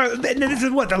 This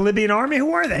is what, the Libyan army?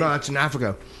 Who are they? No, it's in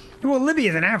Africa. Well,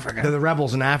 Libya's in Africa. They're the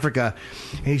rebels in Africa.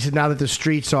 And he said now that the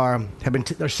streets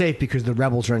they're safe because the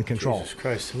rebels are in control. Jesus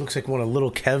Christ. It looks like one of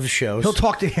Little Kev's shows. He'll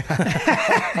talk to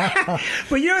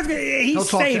But you know, he's He'll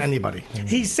talk safe. to anybody.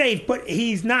 He's safe, but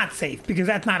he's not safe because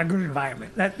that's not a good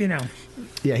environment. That, you know.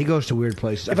 Yeah, he goes to weird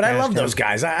places. Yeah, but I love those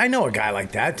guys. I know a guy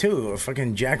like that, too.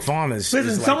 Fucking Jack Vaughn is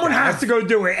Listen, like someone that. has to go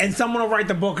do it, and someone will write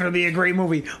the book, and it'll be a great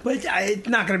movie. But it's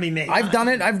not going to be me. I've done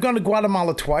it. I've gone to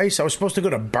Guatemala twice. I was supposed to go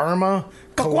to Burma,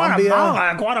 But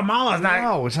Colombia. Guatemala's not.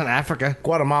 No, it's not Africa.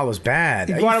 Guatemala's bad.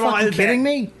 Are Guatemala you fucking is kidding bad.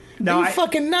 me? No, Are you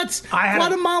fucking nuts? I had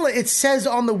Guatemala, it says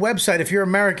on the website, if you're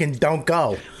American, don't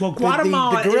go. Well,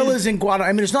 Guatemala The guerrillas in Guatemala,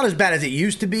 I mean, it's not as bad as it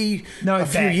used to be a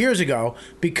it's few bad. years ago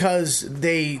because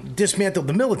they dismantled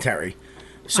the military.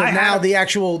 So I now had- the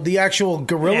actual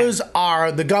guerrillas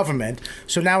are the government.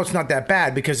 So now it's not that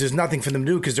bad because there's nothing for them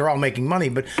to do because they're all making money.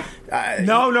 But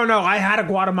No. I had a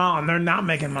Guatemalan. They're not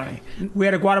making money. We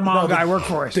had a Guatemalan guy work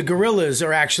for us. The guerrillas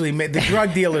are actually the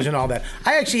drug dealers and all that.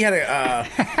 I actually had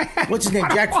what's his name?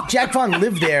 Jack Vaughn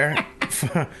lived there.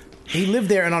 He lived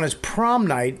there, and on his prom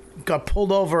night, got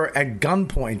pulled over at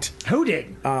gunpoint. Who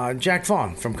did? Jack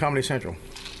Vaughn from Comedy Central.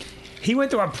 He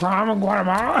went to a prom in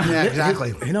Guatemala? Yeah,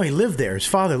 exactly. He lived there. His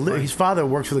father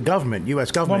worked for the government, U.S.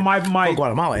 government, my for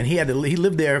Guatemala, and he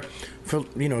lived there for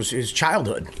his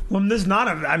childhood. Well, this is not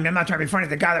I'm not trying to be funny.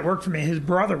 The guy that worked for me, his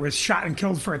brother was shot and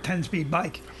killed for a 10-speed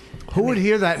bike. Who would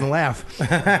hear that and laugh?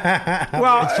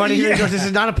 Well, It's funny because this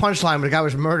is not a punchline, but a guy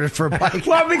was murdered for a bike.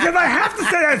 Well, because I have to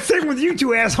say that thing with you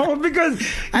two assholes because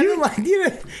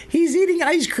he's eating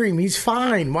ice cream. He's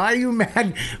fine. Why are you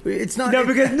mad? It's not. No,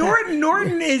 because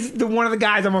Norton is one of the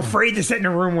guys I'm afraid to sit in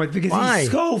a room with because Why?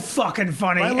 he's so fucking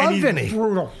funny. I love and he's Vinnie.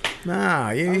 brutal.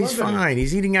 Nah, he's fine.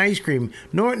 He's eating ice cream.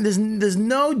 Norton, there's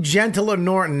no gentler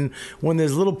Norton when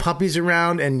there's little puppies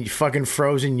around and fucking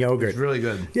frozen yogurt. It's really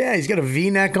good. Yeah, he's got a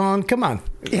V-neck on. Come on.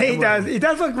 Yeah, he does. He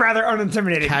does look rather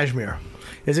unintimidating. Cashmere.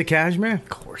 Is it cashmere? Of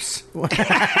course. Of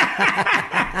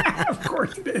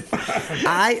course it is.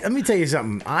 Let me tell you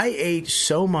something. I ate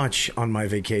so much on my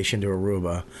vacation to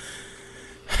Aruba.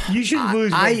 You should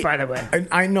lose weight, by the way.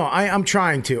 I know. I'm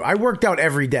trying to. I worked out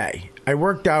every day. I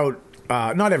worked out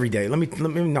not every day. Let me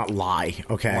not lie.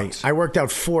 Okay, Once. I worked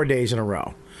out 4 days in a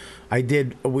row. I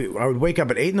would wake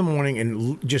up at 8 a.m.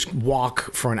 and just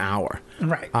walk for an hour.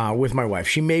 Right. With my wife.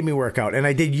 She made me work out, and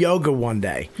I did yoga one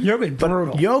day. Yoga's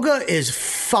brutal. Yoga is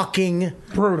fucking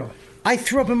Brutal. I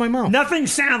threw up in my mouth. Nothing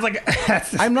sounds like.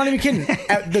 I'm not even kidding.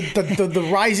 The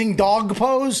rising dog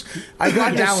pose. I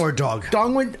got Downward dog.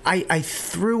 I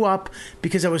threw up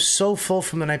because I was so full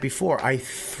from the night before. I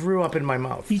threw up in my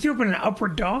mouth. You threw up in an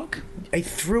upward dog? I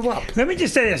threw up. Let me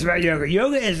just say this about yoga.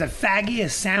 Yoga is the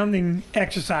faggiest sounding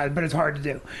exercise, but it's hard to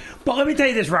do. But let me tell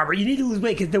you this, Robert. You need to lose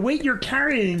weight because the weight you're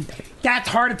carrying, that's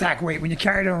heart attack weight when you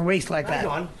carry it on a waist like that.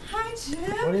 Hi, Jim.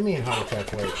 What do you mean heart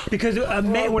attack weight? Because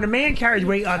when a man carries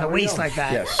weight on the waist like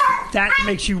that, Yes. that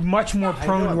makes you much more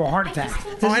prone to a heart attack.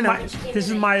 This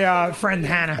is my friend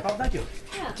Hannah. Oh, thank you.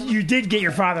 You did get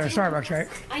your father a Starbucks, right?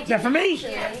 I did, Is that for me?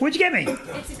 actually. What'd you get me?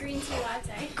 It's a green tea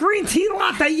latte. Green tea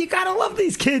latte. You gotta love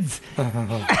these kids.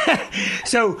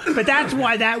 But that's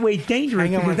why that weight's dangerous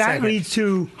Hang on because one that second. leads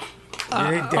to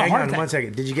Hang heart on attack. 1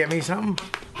 second. Did you get me something,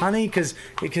 honey?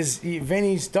 Because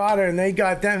Vinny's daughter and they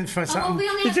got them for Oh, well, something. we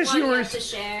only Is have this one yours? left to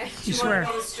share. You You swear. want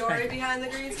to know the story behind the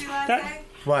green tea latte? That-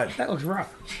 What? That looks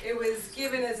rough. It was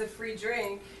given as a free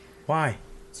drink Why?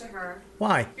 to her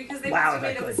Why? because they Wow, must have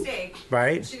made that a good. mistake.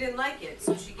 Right? She didn't like it,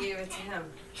 so she gave it to him.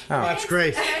 That's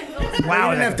great. You Wow.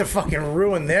 didn't have to fucking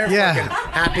ruin their Yeah.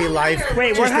 fucking happy life Wait,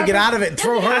 just what to happened? get out of it and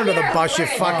throw her under the bus. You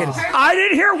fucking. I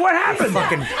didn't hear what happened.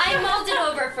 Fucking. I mulled it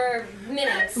over for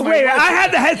minutes. Wait, I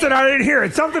had the headset. I didn't hear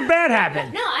it. Something bad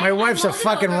happened. No, My I wife's a mulled it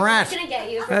fucking over. I was rat. gonna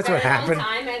get you for That's a what very long happened.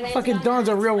 time, and then Fucking it's Dawn's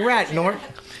a real rat, Nort.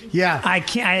 Yeah. I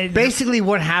can't. Basically,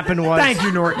 what happened was. Thank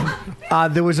you, Norton.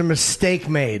 There was a mistake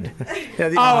made.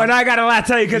 And I got to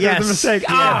tell you because there was a mistake.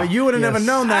 Yeah, but you would have never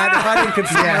known that if I didn't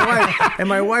confront my wife. And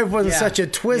my wife wasn't such a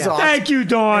twizz-off. Thank you,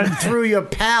 Dawn. And threw your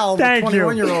pal, the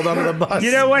 21-year-old, under the bus.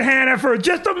 You know what, Hannah? For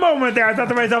just a moment there, I thought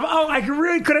to myself, I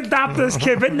really could adopt this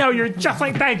kid. But no, you're just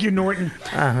like, thank you, Norton,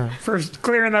 for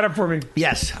clearing that up for me.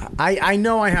 Yes. I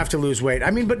know I have to lose weight.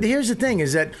 I mean, but here's the thing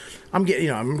is that I'm getting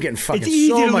fucking It's easy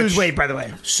so to much, lose weight, by the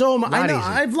way. So much. I know. easy.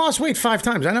 I've lost weight 5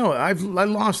 times. I know. I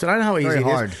lost it. I know how easy Very it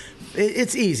hard. is.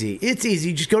 It's easy. It's easy.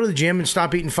 You just go to the gym and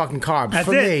stop eating fucking carbs. That's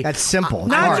For it. me, That's simple.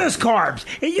 Not Hard. just carbs.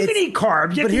 You can eat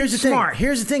carbs. You but have to here's eat the thing. smart.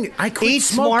 Here's the thing. I quit Eat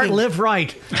smoking. smart, live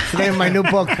right. It's the name of my new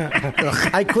book.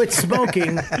 I quit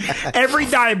smoking. Every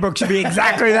diet book should be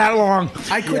exactly that long.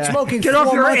 I quit smoking. Get 4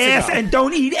 off your months ass ago. and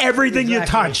don't eat everything you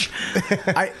touch.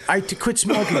 I quit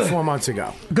smoking 4 months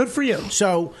ago. Good for you.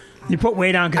 So. You put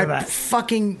weight on because of I that.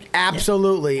 fucking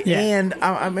absolutely. Yeah. And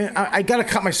I got to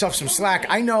cut myself some slack.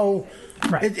 I know.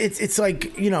 Right. It's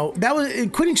like, that was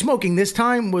quitting smoking this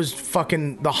time was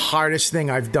fucking the hardest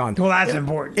thing I've done. Well, that's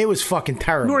important. It was fucking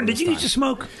terrible. Norton, did you this used to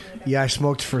time. smoke? Yeah, I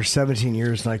smoked for 17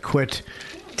 years and I quit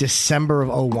December of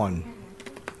 01.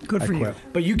 Good for you.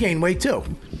 But you gained weight too.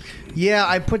 Yeah,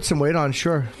 I put some weight on,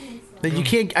 sure. That you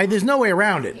can't. There's no way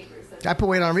around it. I put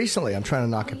weight on recently. I'm trying to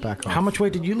knock it back off. How much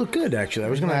weight did you look good? Actually,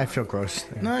 I feel gross.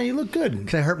 No, you look good.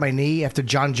 Because I hurt my knee after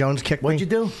John Jones kicked me. What'd you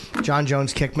do? John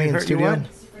Jones kicked me in the hurt your studio.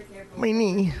 what? My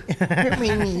knee. Hurt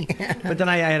my knee. But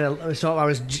then so I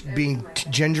was being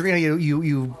gingery.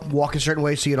 You walk a certain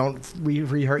way so you don't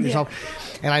re-hurt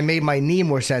yourself. And I made my knee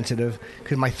more sensitive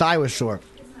because my thigh was sore.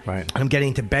 Right. I'm getting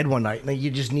into bed one night, and you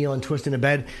just kneel and twist into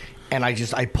bed, and I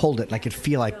pulled it, and I could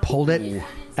feel I pulled it.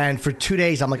 And for 2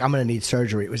 days, I'm like, I'm going to need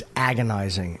surgery. It was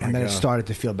agonizing, and then it started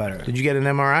to feel better. Did you get an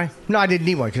MRI? No, I didn't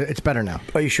need one because it's better now.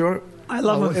 Are you sure? I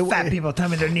love when fat people tell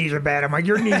me their knees are bad. I'm like,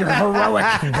 your knees are heroic.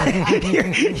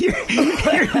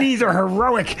 your knees are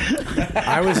heroic.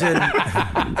 I was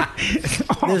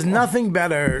in. There's nothing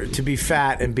better to be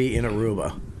fat and be in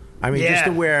Aruba. I mean, just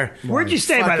to wear. Where'd you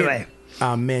stay, by the way?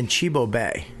 Manchego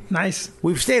Bay. Nice.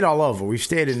 We've stayed all over. We've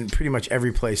stayed in pretty much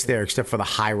every place there, except for the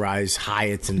high-rise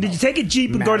Hyatts. And did you take a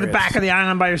Jeep and go to the back of the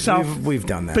island by yourself? We've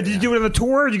done that. But did you do it on the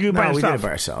tour, or did you do it by yourself? No, we did it by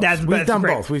ourselves. That's We've done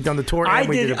great. both. We've done the tour and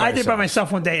we did it by I did it by ourselves.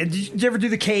 myself one day. And did you ever do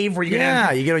the cave where you you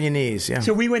get on your knees. Yeah.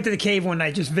 So we went to the cave one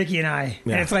night, just Vicky and I,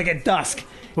 Yeah. and it's like at dusk.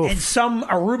 Oof. And some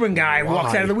Aruban guy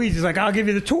walks out of the weeds. He's like, I'll give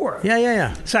you the tour.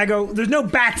 Yeah. So I go, there's no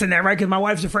bats in there, right? Because my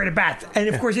wife's afraid of bats. And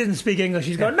of course, he doesn't speak English.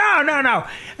 He's going, no.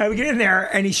 And we get in there,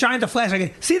 and he shines a flash. I go,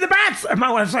 see the bats? And my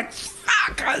wife's like,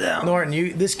 fuck.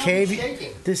 Norton, this cave.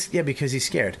 shaking. Because he's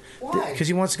scared. Why? Because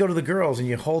he wants to go to the girls, and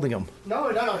you're holding him. No.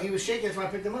 He was shaking. That's why I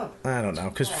picked him up. I don't know.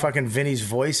 Because fucking Vinny's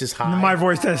voice is high. My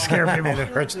voice does scare people. and it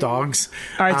hurts dogs.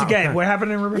 All right, so again, what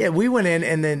happened in Aruba? Yeah, we went in,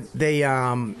 and then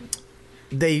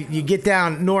you get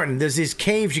down Norton. There's these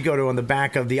caves you go to on the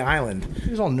back of the island. He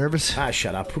was all nervous.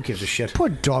 Shut up. Who gives a shit? Poor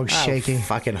dog shaking.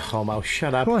 Fucking homo.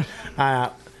 Shut up. What?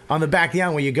 On the back of the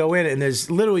island where you go in, and there's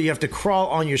literally you have to crawl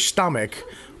on your stomach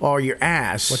or your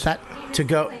ass. What's that? To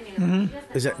go. Mm-hmm.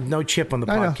 Is that no Chip on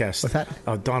the I know. podcast? What's that?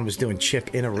 Oh, Don was doing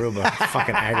Chip in Aruba.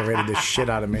 Fucking aggravated the shit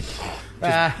out of me.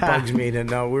 Just bugs me to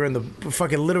know. We're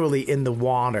literally in the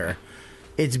water.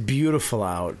 It's beautiful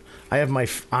out. I have my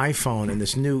iPhone in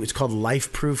this it's called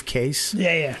Life-Proof case.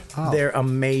 Yeah. They're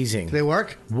amazing. They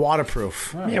work?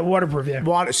 Waterproof. Yeah, waterproof, yeah.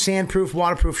 Sandproof,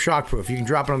 waterproof, shockproof. You can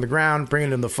drop it on the ground, bring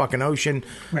it in the fucking ocean,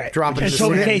 Right. drop it in Until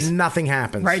the the case- sea, nothing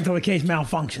happens. Right until the case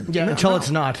malfunctions. Yeah, until it's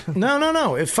not.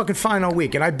 No. It's fucking fine all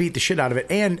week, and I beat the shit out of it.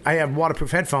 And I have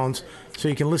waterproof headphones, so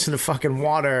you can listen to fucking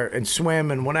water and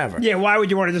swim and whatever. Yeah, why would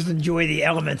you want to just enjoy the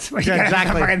elements? Yeah,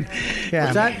 exactly. Yeah.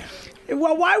 What's that?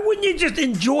 Well, why wouldn't you just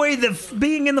enjoy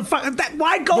being in the fucking...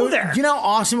 Why go there? Do you know how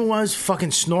awesome it was fucking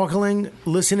snorkeling,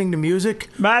 listening to music?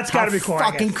 That's gotta How be cool,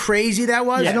 I fucking guess. crazy that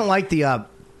was. I don't like the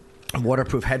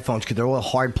waterproof headphones because they're all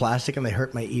hard plastic and they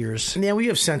hurt my ears. Yeah, we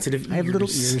have sensitive ears. I have little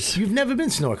ears. You've never been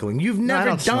snorkeling. You've No, I never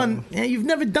don't done. snorkel. Yeah, you've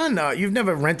never done. You've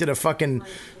never rented a fucking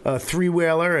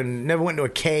three-wheeler and never went to a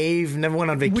cave. Never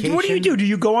went on vacation. What do you do? Do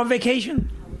you go on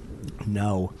vacation?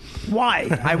 No. Why?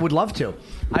 I would love to.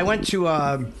 I went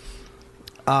to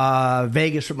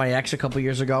Vegas with my ex a couple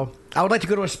years ago, I would like to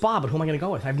go to a spa, but who am I going to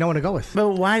go with? I have no one to go with. But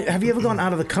why? Have you ever gone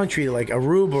out of the country, like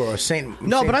Aruba or Saint?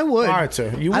 No, but I would.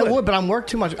 You I would, but I'm work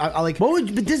too much. I like. What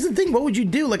would? But this is the thing. What would you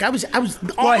do? Like I was honest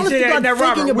to Robert, God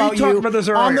thinking about we talked about this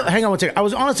earlier. hang on one second. I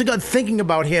was honest to God thinking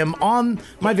about him on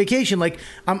my vacation. Like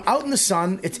I'm out in the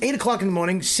sun. It's 8:00 in the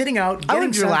morning, sitting out. I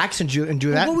would relax and do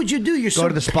that. What would you do? You're go so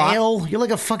to the spa. pale. You're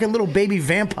like a fucking little baby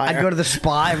vampire. I'd go to the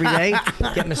spa every day,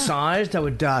 get massaged. I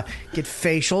would get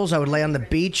facials. I would lay on the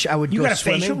beach. I would. You go got a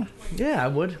swimming. facial? Yeah, I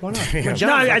would. Why not? Yeah. No,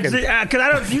 because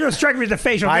I don't. You don't strike me as a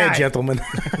facial guy. Hi, gentlemen.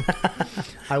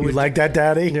 I would you like that,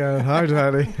 Daddy? Yeah, hi,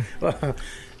 Daddy. But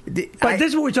this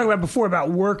is what we talked about before about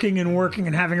working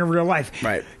and having a real life.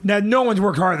 Right. Now, no one's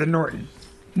worked harder than Norton.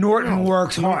 Norton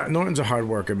works hard. Norton's a hard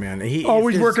worker, man. He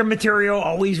always working material,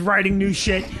 always writing new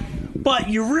shit. But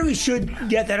you really should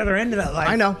get that other end of that life.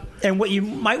 I know. And what you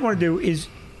might want to do is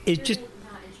just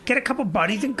get a couple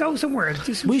buddies and go somewhere. And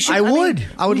do some I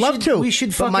would love to. We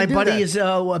should. But my do buddy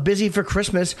that. is busy for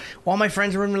Christmas. All my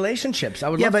friends are in relationships. I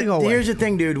would love but to go away. here's the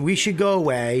thing, dude. We should go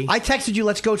away. I texted you.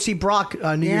 Let's go see Brock.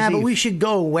 New Year's but Eve. we should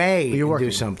go away You're and working.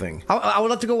 do something. I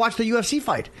would love to go watch the UFC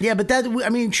fight. Yeah, but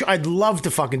I'd love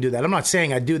to fucking do that. I'm not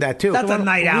saying I'd do that too. That's a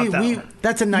night out, though.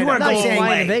 That's a night You out. wanna I'm go saying,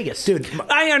 away to Vegas, dude.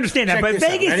 I understand that, check but this out.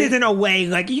 Vegas Ready? isn't away.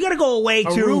 Like you got to go away to.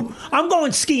 Aruba. I'm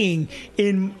going skiing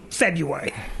in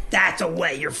February. That's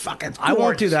away. You're fucking. I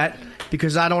won't do that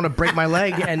because I don't want to break my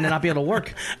leg and not be able to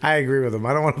work. I agree with him.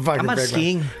 I don't want to fucking. I'm not break my-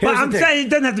 skiing. Here's But the I'm thing. saying it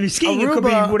doesn't have to be skiing. It could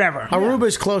be whatever. Aruba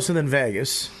is closer than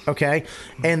Vegas. Okay,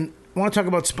 and want to talk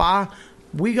about spa?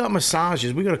 We got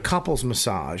massages. We got a couples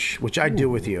massage, which I do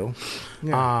with you,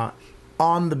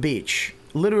 on the beach.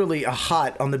 Literally a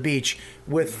hut on the beach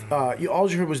with all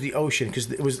you heard was the ocean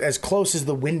because it was as close as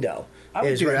the window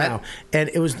is do right that. now. And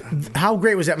it was how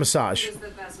great was that massage? It's the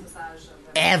best massage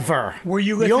Ever. Were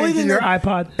you The only listening to thing your that-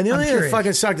 iPod? And the only I'm thing that curious.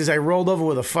 fucking sucked is I rolled over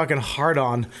with a fucking heart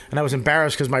on, and I was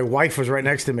embarrassed because my wife was right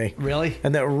next to me. Really?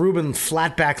 And that Reuben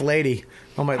flatback lady.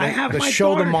 Oh my! I have the my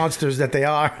shoulder daughter. monsters that they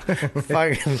are.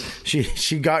 Fucking,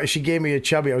 she gave me a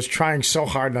chubby. I was trying so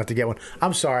hard not to get one.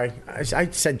 I'm sorry. I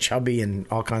said chubby and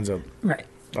all kinds of Right.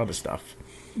 other stuff.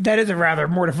 That is a rather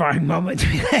mortifying moment to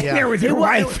be there with your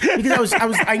wife. Because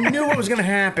I knew what was going to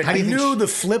happen. I knew the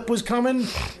flip was coming.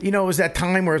 You know, it was that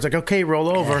time where it's like, okay, roll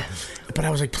over. But I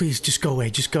was like, please, just go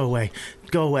away,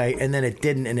 go away. And then it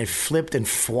didn't, and it flipped and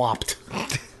flopped.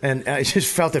 And I just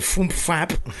felt it foom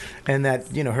flap. And that,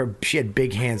 she had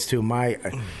big hands too.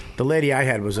 The lady I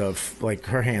had was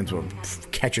her hands were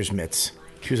catcher's mitts.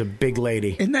 She was a big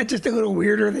lady. Isn't that just a little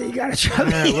weirder that you got a chubby?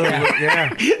 Yeah, a little bit,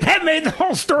 yeah. That made the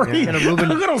whole story a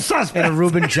little suspect. And a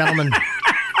Reuben gentleman.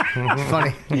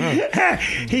 Funny.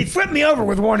 He flipped me over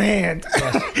with one hand.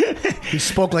 He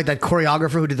spoke like that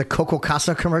choreographer who did the Coco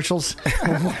Casa commercials.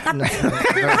 7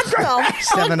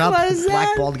 Up,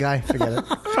 black bald guy. Forget it.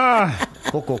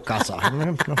 Coco Casa.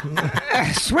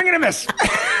 Swing and a miss.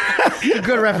 A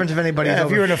good reference if anybody's Yeah, if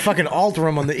over. you were in a fucking alt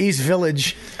room on the East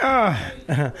Village. I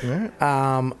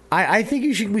think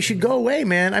we should go away,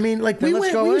 man. I mean, like we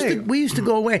let's go away. used to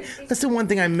go away. That's the one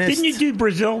thing I missed. Didn't you do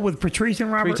Brazil with Patrice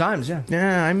and Robert? 3 times, yeah.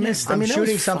 Yeah, I missed. I'm that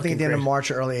shooting was something at the fucking end of great.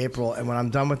 March or early April, and when I'm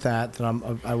done with that,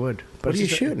 then I would. But What are you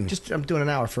it's shooting? I'm doing an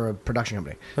hour for a production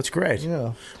company. That's great.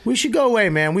 Yeah. We should go away,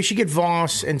 man. We should get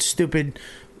Voss and stupid.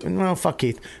 Well, fuck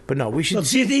Keith, but no, we should. Look,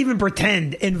 just even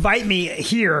pretend, invite me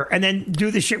here, and then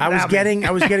do the shit. I was without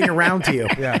me. getting around to you.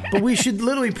 Yeah. But we should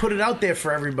literally put it out there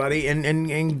for everybody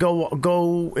and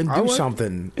go and do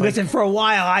something. Listen, for a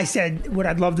while, I said what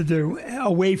I'd love to do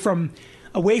away from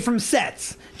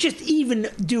sets. Just even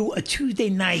do a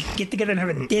Tuesday night, get together and have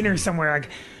a dinner somewhere. Like,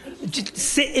 just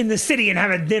sit in the city and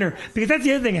have a dinner, because that's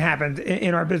the other thing that happens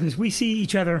in our business. We see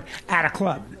each other at a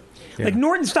club. Yeah. Like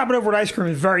Norton stopping over at ice cream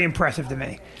is very impressive to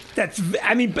me. Like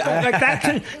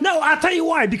that. No, I'll tell you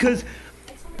why. Because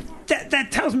that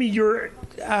tells me you're.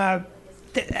 I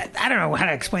don't know how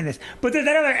to explain this, but there's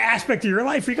that other aspect of your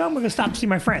life where you go, I'm going to stop and see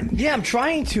my friend. Yeah, I'm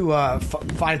trying to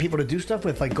find people to do stuff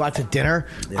with, like go out to dinner.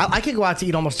 Yeah. I could go out to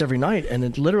eat almost every night, and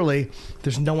it literally,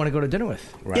 there's no one to go to dinner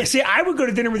with. Right. Yeah, see, I would go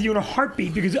to dinner with you in a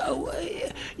heartbeat because,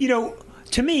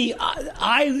 to me,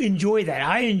 I enjoy that.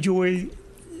 I enjoy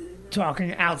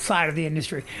talking outside of the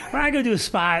industry. When I go to a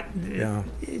spot,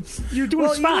 you're doing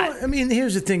a spot. I mean,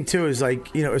 here's the thing too: is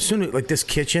as soon as this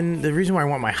kitchen. The reason why I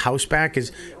want my house back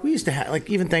is we used to have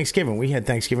even Thanksgiving. We had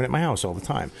Thanksgiving at my house all the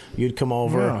time. You'd come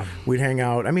over, we'd hang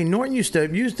out. I mean, Norton used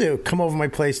to come over my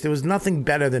place. There was nothing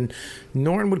better than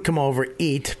Norton would come over,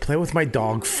 eat, play with my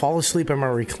dog, fall asleep in my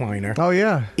recliner. Oh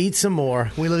yeah, eat some more.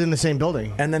 We lived in the same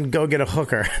building, and then go get a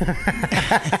hooker.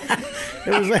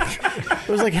 It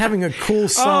was like having a cool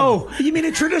son. Oh, Oh, you mean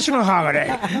a traditional holiday?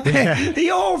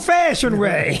 The old-fashioned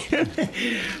way.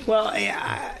 Well,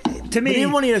 to me, But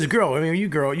even when he has a girl, I mean, you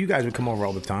guys would come over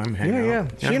all the time. Hang Yeah,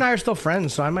 out. yeah. She and I are still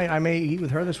friends, so I may eat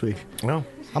with her this week. Well,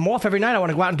 I'm off every night. I want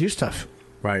to go out and do stuff.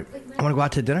 right. I want to go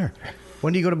out to dinner.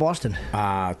 When do you go to Boston?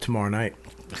 Tomorrow night.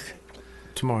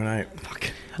 Tomorrow night.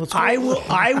 Fuck. I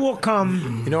will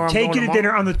come You know where I'm take going you to tomorrow?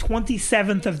 dinner on the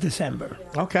 27th of December.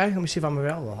 Okay, let me see if I'm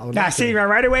available. I would Now, love to. see,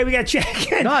 right away we got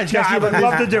check-in. No, it's just- I would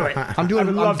love to do it. I'm doing I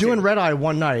would love doing to. Red Eye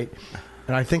one night,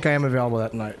 and I think I am available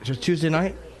that night. Just Tuesday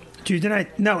night. Tuesday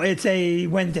night. No, it's a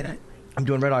Wednesday night. I'm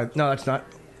doing Red Eye. No, that's not.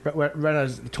 Red Eye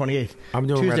is the 28th. I'm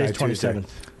doing Tuesday's Red Eye Tuesday. 27th.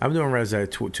 I'm doing Res Eye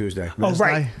Tuesday. Oh,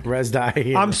 right. Res Die.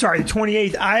 Yeah. I'm sorry, the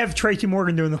 28th. I have Tracy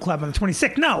Morgan doing the club on the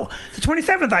 26th. No, the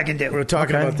 27th I can do. We were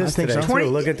talking Okay, about this I think today, so. too. 20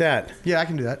 Look at that. Yeah, I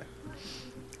can do that.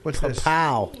 What's this?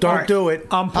 Pow. Don't All right. do it.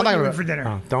 I'm putting How you about- in for dinner.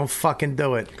 Oh, don't fucking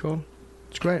do it. Cool.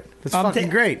 It's great. That's I'm fucking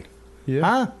ta- great. Yeah.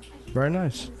 Huh? Very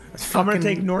nice. I'm going to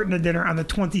take Norton to dinner on the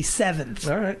 27th.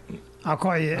 All right. I'll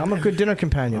call you. I'm a good dinner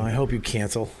companion. Oh, I hope you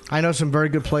cancel. I know some very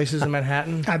good places in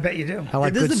Manhattan. I bet you do. I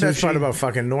like This good is the best sushi. part about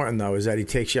fucking Norton, though, is that he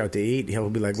takes you out to eat.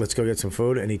 He'll be like, let's go get some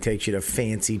food, and he takes you to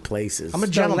fancy places. I'm a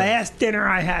The gentleman. last dinner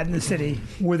I had in the city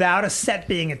without a set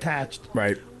being attached,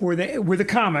 Right, with a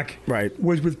comic, Right.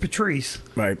 was with Patrice.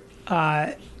 right.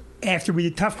 After we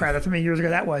did Tough Crowd, that's how many years ago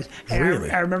that was. And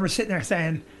Really? I remember sitting there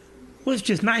saying, well, it's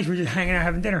just nice. We're just hanging out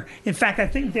having dinner. In fact, I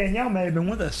think Danielle may have been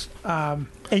with us.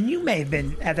 And you may have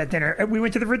been at that dinner. We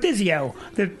went to the Rodizio,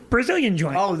 the Brazilian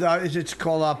joint. Oh, it's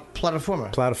called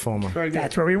Plataforma. Plataforma. Very good.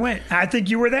 That's where we went. I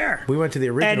think you were there. We went to the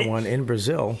original And- one in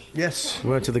Brazil. Yes. We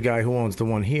went to the guy who owns the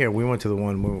one here. We went to the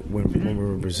one when we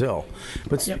were in Brazil.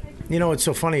 But, Yep. you know, what's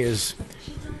so funny is,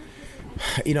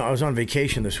 you know, I was on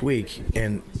vacation this week,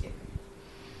 and,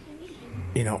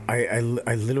 you know, I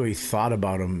literally thought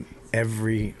about him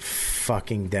every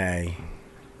fucking day.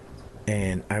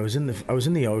 And I was in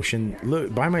the ocean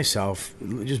by myself,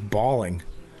 just bawling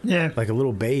Yeah. like a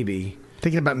little baby.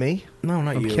 Thinking about me? No,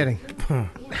 not I'm you. kidding.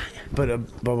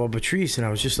 But Patrice, and I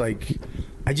was just like,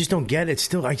 I just don't get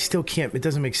it. I still can't. It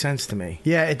doesn't make sense to me.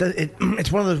 Yeah, it does.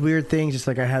 It's one of those weird things. It's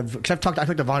like I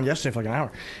talked to Vaughn yesterday for like an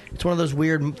hour. It's one of those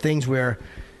weird things where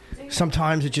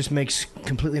sometimes it just makes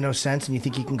completely no sense, and you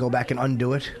think you can go back and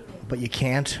undo it, but you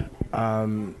can't.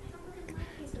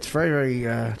 It's very, very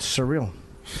surreal.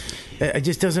 It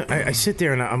just doesn't. I sit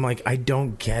there and I'm like, I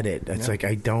don't get it. It's like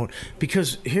I don't,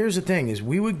 because here's the thing: is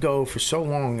we would go for so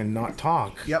long and not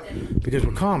talk. Yep. Because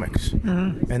we're comics,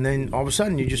 and then all of a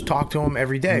sudden you just talk to him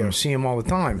every day or see him all the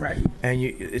time, Right. And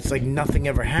it's like nothing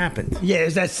ever happened. Yeah,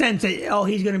 there's that sense that, oh,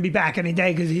 he's going to be back any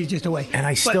day because he's just away. And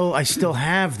I still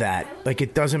have that. Like,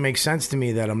 it doesn't make sense to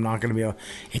me that I'm not going to be able.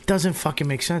 It doesn't fucking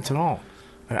make sense at all.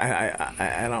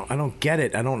 I don't get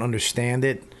it. I don't understand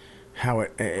it. How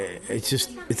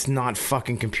it's not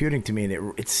fucking computing to me,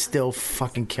 and it's still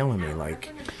fucking killing me.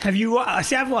 Like, Have you?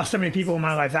 See, I've lost so many people in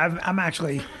my life. I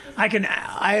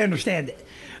understand it.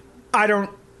 I don't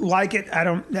like it.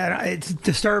 It's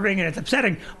disturbing and it's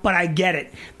upsetting, but I get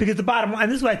it because the bottom line.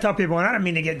 And this is what I tell people, and I don't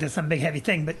mean to get into some big heavy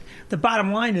thing, but the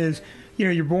bottom line is, you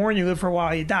know, you're born, you live for a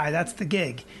while, you die. That's the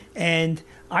gig, and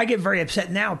I get very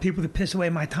upset now with people that piss away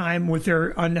my time with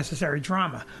their unnecessary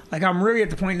drama. Like, I'm really at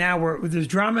the point now where there's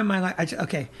drama in my life.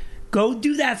 Okay, go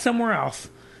do that somewhere else.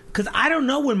 Because I don't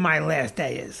know when my last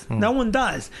day is. No one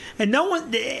does. And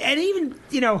even,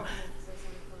 you know,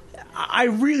 I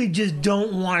really just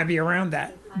don't want to be around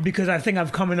that. Because I think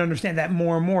I've come to understand that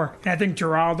more and more. And I think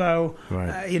Geraldo,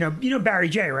 Right. you know Barry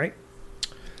J, right?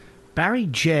 Barry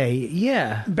J.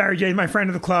 Yeah. Barry J is my friend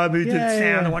of the club who did Yeah, sound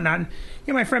yeah. and whatnot. And,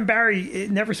 you know, my friend Barry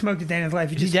never smoked a day in his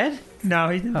life. Is he dead? No,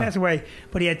 he didn't pass away.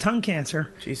 But he had tongue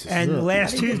cancer. Jesus. And Ugh.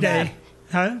 last How do you get Tuesday,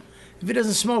 huh? if he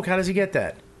doesn't smoke, how does he get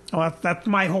that? Well, that's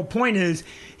my whole point. Is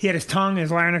he had his tongue, his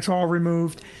larynx all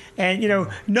removed, and you know,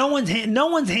 no one's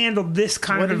handled this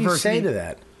kind What of did you adversity. say to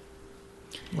that?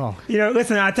 Oh. You know,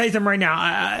 listen, I'll tell you something right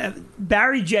now.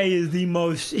 Barry J is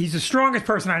he's the strongest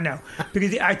person I know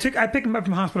because I picked him up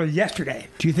from the hospital yesterday.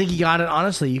 Do you think he got it?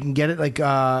 Honestly, you can get it like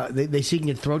they say you can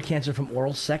get throat cancer from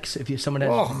oral sex if someone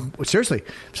has. Seriously,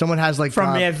 if someone has like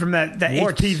From that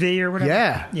warts. HPV or whatever.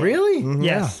 Yeah. Really? Mhm.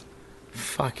 Yes.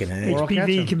 Fucking A. Oral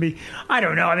HPV cancer. can be. I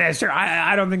don't know. I mean,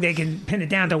 I don't think they can pin it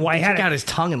down to why he He had took out it. his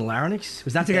tongue and larynx.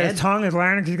 Was that He's got bad? his tongue, his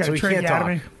larynx. He's got So a he can't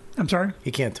tracheotomy. talk. I'm sorry.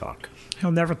 He can't talk.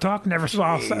 He'll never talk, never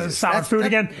swallow solid food that-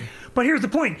 again. But here's the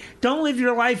point. Don't live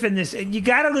your life in this. You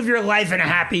got to live your life in a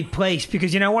happy place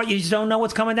because you know what? You just don't know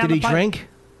what's coming down Did the he pipe. drink?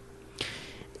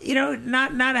 You know,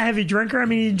 not a heavy drinker. I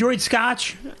mean, he enjoyed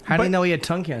scotch. How do but you know he had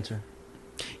tongue cancer?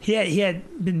 He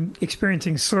had been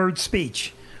experiencing slurred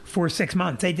speech for 6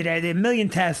 months. They did a million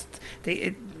tests.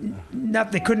 They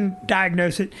couldn't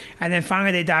diagnose it, and then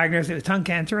finally they diagnosed it with tongue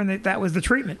cancer, and that was the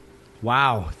treatment.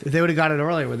 Wow. If they would have got it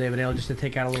earlier, would they have been able just to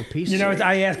take out a little piece? You know,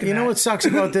 I asked him You know that. what sucks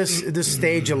about this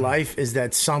stage of life is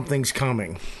that something's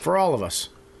coming for all of us.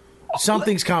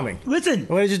 Something's coming. Listen.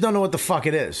 Well, I just don't know what the fuck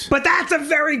it is. But that's a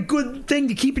very good thing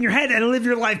to keep in your head and live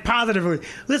your life positively.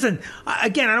 Listen,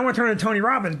 again, I don't want to turn into Tony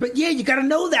Robbins, but yeah, you got to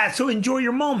know that, so enjoy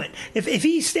your moment. If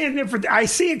he's standing there I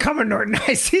see it coming, Norton.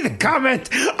 I see the comment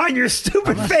on your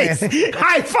stupid face.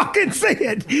 I fucking see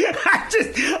it.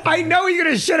 I know you're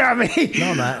going to shit on me.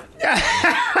 No, I'm not.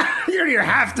 You don't even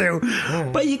have to.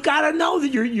 But you got to know that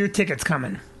your ticket's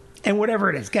coming. And whatever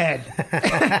it is, go ahead.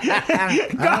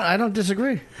 I don't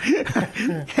disagree.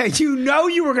 You know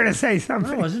you were going to say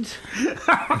something. I wasn't.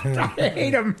 I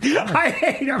hate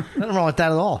him. Nothing wrong with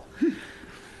that at all.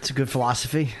 It's a good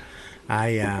philosophy.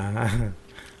 It's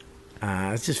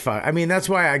just fun. I mean, that's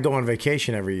why I go on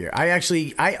vacation every year. I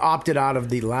opted out of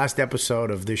the last episode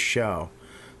of this show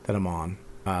that I'm on,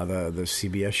 the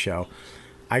CBS show.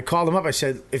 I called them up. I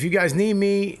said, if you guys need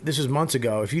me, this was months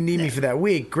ago. If you need me for that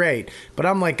week, great. But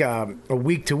I'm like a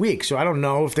week to week, so I don't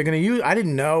know if they're going to use. I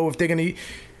didn't know if they were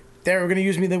going to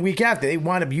use me the week after. They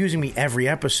wound up using me every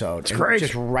episode. It's great.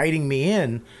 Just writing me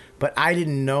in, but I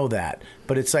didn't know that.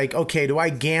 But it's like, okay, do I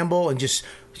gamble and just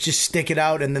stick it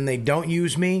out, and then they don't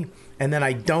use me, and then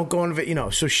I don't go on,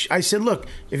 So I said, look,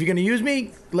 if you're going to use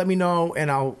me, let me know,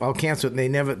 and I'll cancel it.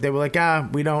 And they were like,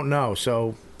 we don't know,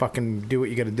 so fucking do what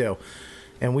you got to do.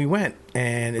 And we went,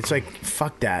 and it's like,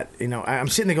 fuck that. I'm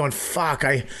sitting there going, fuck,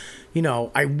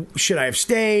 should I have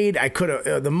stayed? I could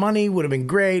have, the money would have been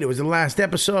great. It was the last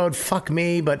episode. Fuck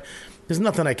me. But there's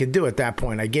nothing I could do at that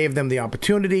point. I gave them the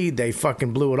opportunity. They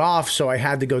fucking blew it off. So I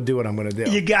had to go do what I'm going to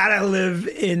do. You got to live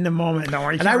in the moment.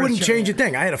 And I wouldn't change a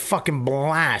thing. I had a fucking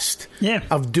blast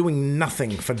of doing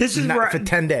nothing for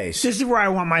 10 days. This is where I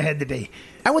want my head to be.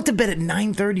 I went to bed at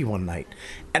 9:30 one night.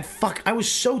 I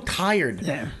was so tired.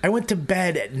 Yeah. I went to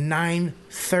bed at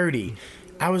 9:30.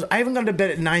 I haven't gone to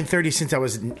bed at 9:30 since I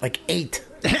was like 8.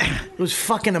 It was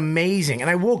fucking amazing. And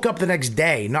I woke up the next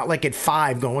day, not like at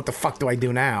 5 going, what the fuck do I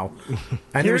do now?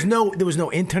 And there was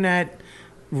no internet,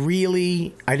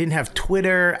 really. I didn't have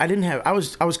Twitter. I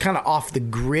was kind of off the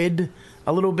grid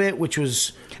a little bit, which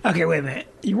was... Okay, wait a minute.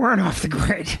 You weren't off the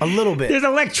grid. A little bit. There's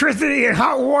electricity and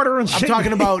hot water and shit. I'm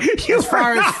talking about as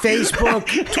far as Facebook,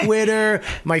 Twitter,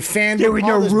 my fandom. There was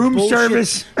no room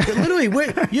service. Literally,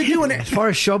 you're doing it. As far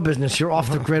as show business, you're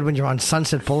off the grid when you're on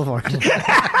Sunset Boulevard.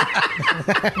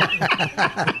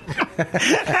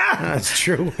 That's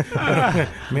true.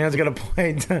 Man's got to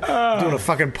play doing a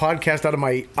fucking podcast out of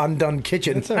my undone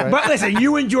kitchen. But listen,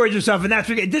 you enjoyed yourself, and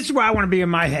this is where I want to be in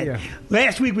my head. Yeah.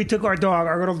 Last week we took our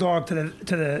little dog, to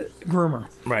the groomer.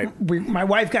 Right. My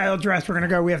wife got all dressed. We're going to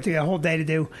go. We have to get a whole day to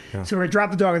do. Yeah. So we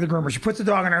drop the dog at the groomer. She puts the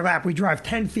dog in her lap. We drive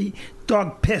 10 feet.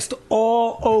 Dog pissed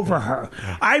all over her.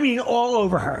 I mean, all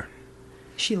over her.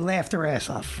 She laughed her ass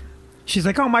off. She's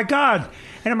like, oh, my God.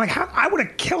 And I'm like, I would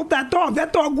have killed that dog.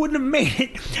 That dog wouldn't have made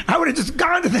it. I would have just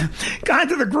gone to the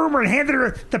groomer and handed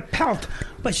her the pelt.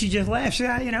 But she just laughed. She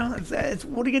said,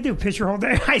 what are you going to do? Piss your whole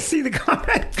day? I see the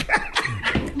comment.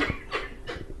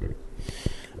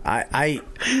 I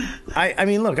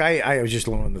mean, look, I was just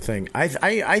alone the thing.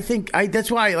 I think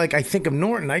that's why I think of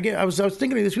Norton. I was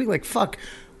thinking of this week, like, fuck,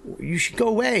 you should go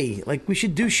away. Like, we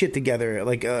should do shit together,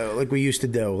 like we used to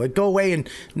do. Like, go away and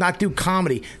not do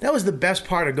comedy. That was the best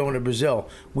part of going to Brazil.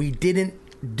 We didn't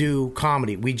do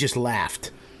comedy. We just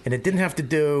laughed, and it didn't have to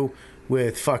do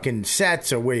with fucking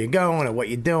sets or where you're going or what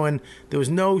you're doing. There was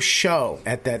no show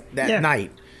at that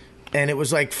night. And it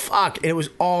was like, fuck. And it was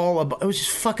all about... It was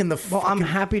just fucking the... Well, I'm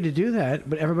happy to do that,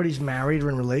 but everybody's married or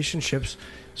in relationships.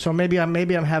 So maybe I'm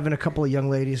having a couple of young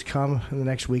ladies come in the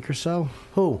next week or so.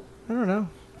 Who? I don't know.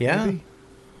 Yeah?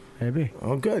 Maybe.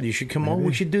 Oh, good. You should come over.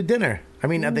 We should do dinner. I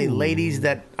mean, are they ladies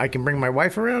that I can bring my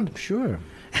wife around? Sure.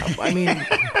 I mean...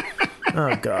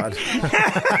 Oh, God.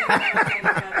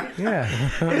 Yeah.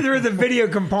 If there was a video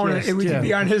component, it would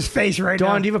be on his face right now.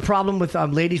 Dawn, do you have a problem with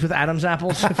ladies with Adam's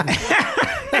apples?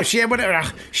 No,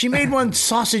 she made one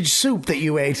sausage soup that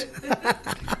you ate.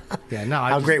 Yeah, no.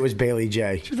 How great was Bailey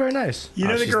J? She's very nice. You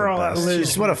know the girl Liz.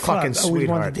 She's what a fucking club, always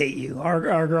wanted sweetheart. to date you.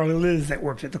 Our girl Liz that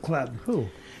works at the club. Who?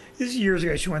 This is years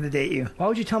ago. She wanted to date you. Why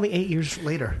would you tell me 8 years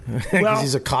later? Because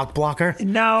he's a cock blocker.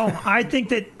 No, I think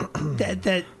that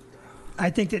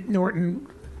Norton.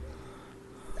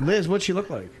 Liz, what'd she look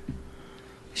like?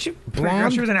 Pretty girl.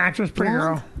 She was an actress. Pretty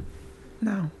girl.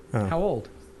 No. Oh. How old?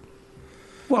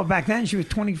 Well, back then she was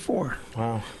 24.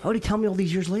 Wow. How would he tell me all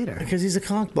these years later? Because he's a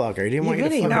cock blocker. He didn't want you to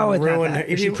Vinnie, fucking no, it's not ruin that.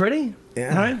 her. Is she pretty?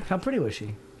 Yeah. Huh? How pretty was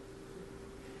she?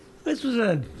 This was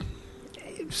a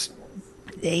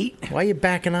 8. Why are you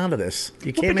backing out of this?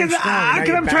 You came in Because strong. Now I'm you're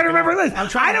trying to backing remember out.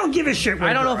 Liz. I don't give a shit.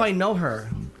 I don't know if I know her.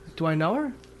 Do I know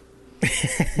her?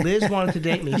 Liz wanted to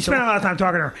date me. You spent a lot of time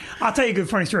talking to her. I'll tell you a good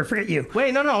funny story. Forget you.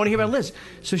 Wait, no, I want to hear about Liz.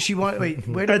 So she wanted. Wait,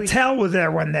 where did we? Attell was there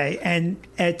one day, and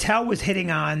Attell was hitting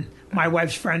on my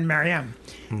wife's friend Mariam,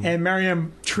 and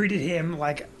Mariam treated him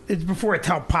like it's before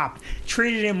Attell popped.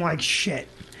 Treated him like shit.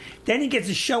 Then he gets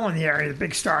a show on the air. He's a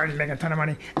big star. He's making a ton of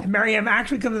money. And Mariam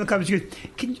actually comes to the club. She goes,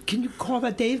 "Can you call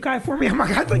that Dave guy for me?" I'm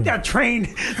like, I think that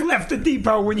train left the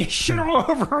depot when you shit all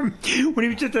over him when he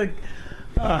was just a.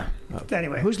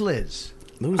 Anyway, Who's Liz?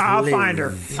 I'll Liz? find her.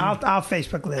 I'll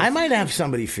Facebook Liz. I might have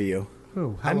somebody for you.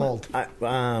 Who? How old?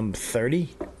 30.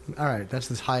 All right, that's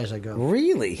as high as I go.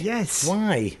 Really? Yes.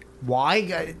 Why?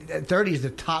 Why? 30 is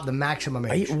the maximum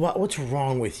age. What's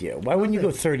wrong with you? Why wouldn't you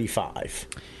go 35?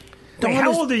 Wait,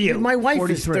 how old are you? My wife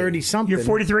 43. is 30 something. You're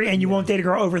 43 and you won't date a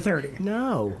girl over 30.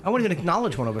 No, I wouldn't even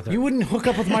acknowledge one over 30. You wouldn't hook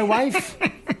up with my wife?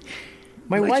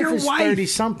 My What's wife your is wife? 30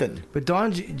 something. But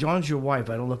Dawn's your wife.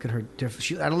 I don't look at her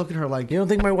different. I don't look at her like. You don't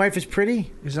think my wife is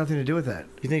pretty? There's nothing to do with that.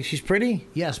 You think she's pretty?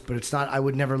 Yes, but it's not. I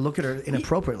would never look at her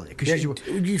inappropriately because she's your.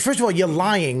 First of all, you're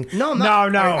lying. No, I'm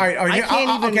not. No. All right, I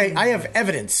can't even. Okay, I have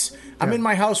evidence. I'm in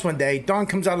my house one day. Don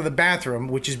comes out of the bathroom,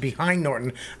 which is behind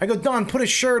Norton. I go, Don, put a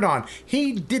shirt on.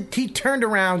 He turned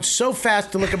around so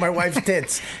fast to look at my wife's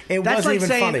tits. It That's wasn't like even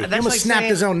saying, funny. He that's almost like snapped saying-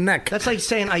 his own neck. That's like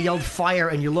saying I yelled fire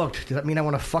and you looked. Does that mean I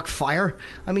want to fuck fire?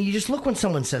 I mean, you just look when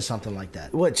someone says something like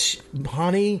that.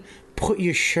 Honey, put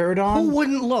your shirt on? Who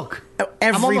wouldn't look?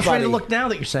 Everybody. I'm almost ready to look now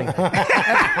that you're saying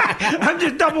that. I'm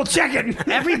just double checking.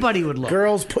 Everybody would look.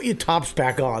 Girls, put your tops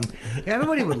back on.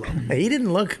 Everybody would look He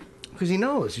didn't look. because he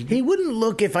knows. He wouldn't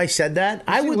look if I said that.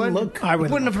 I wouldn't look. I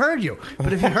wouldn't have heard you,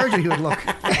 but if he heard you, he would look.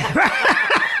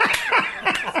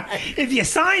 If you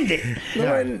signed it.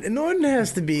 Norton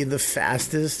has to be the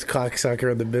fastest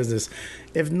cocksucker in the business.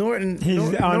 If Norton, He's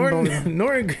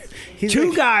Norton, he's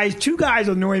Two like, guys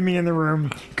annoy me in the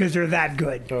room because they're that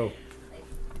good. Oh,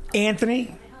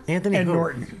 Anthony and who?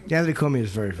 Norton. Anthony Comey is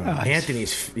very funny.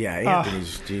 Anthony's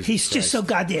Jesus He's just Christ. so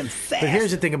goddamn fast. But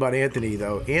here's the thing about Anthony,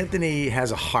 though. Anthony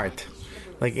has a heart.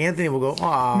 Like Anthony will go,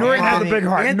 oh. Norton has a big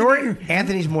heart.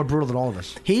 Anthony's more brutal than all of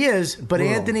us. He is, but Brutal.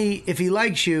 Anthony, if he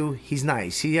likes you, he's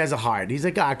nice. He has a heart. He's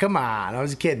like, come on, I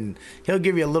was kidding. He'll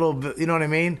give you a little bit, you know what I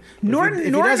mean? But Norton if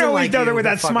he always doesn't like does you, it with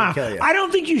he'll that fucking smile. kill you. I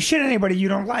don't think you shit anybody you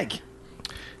don't like.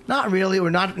 Not really. We're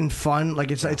not in fun.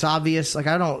 Like it's obvious. Like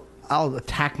I'll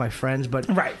attack my friends, but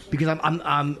Right. because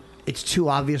I'm it's too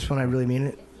obvious when I really mean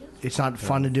it. It's not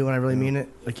fun to do when I really mean it.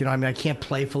 Like, you know, I mean, I can't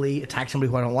playfully attack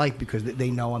somebody who I don't like because they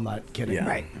know I'm not kidding. Yeah.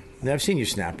 Right. I've seen you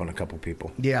snap on a couple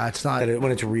people. Yeah, it's not.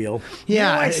 When it's real. You know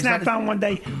Yeah, who I it's snapped not- on one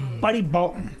day? Buddy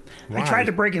Bolton. Why? I tried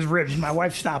to break his ribs. My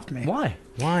wife stopped me. Why?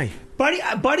 Why?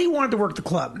 Buddy wanted to work the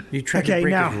club. You tried to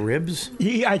break his ribs?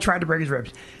 I tried to break his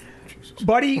ribs.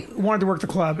 Buddy wanted to work the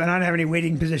club, and I didn't have any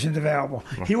waiting positions available.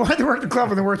 He wanted to work the club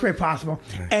in the worst way possible.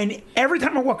 And every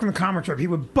time I walked in the comic strip, he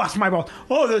would bust my balls.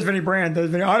 Oh, there's Vinnie Brand. There's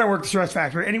Vinnie. I don't work the Stress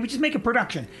Factory. And he would just make a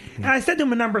production. And I said to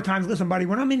him a number of times, listen, buddy,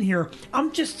 when I'm in here,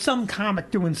 I'm just some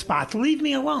comic doing spots. Leave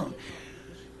me alone.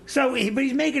 But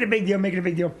he's making a big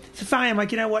deal, So finally, I'm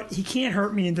like, you know what? He can't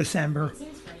hurt me in December.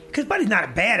 Because Buddy's not a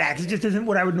bad actor. He just isn't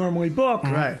what I would normally book.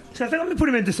 Right. So I said, let me put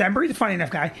him in December. He's a funny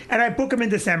enough guy. And I book him in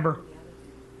December.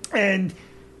 And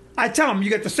I tell him, you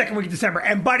get the second week of December.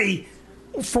 And Buddy,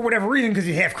 for whatever reason, because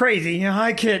he's half crazy,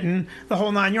 hi, kitten, the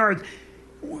whole 9 yards,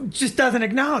 just doesn't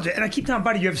acknowledge it. And I keep telling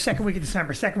Buddy, you have second week of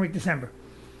December.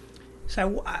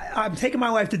 So I'm taking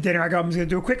my wife to dinner. I go, I'm just going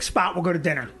to do a quick spot. We'll go to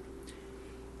dinner.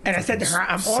 And I said to her,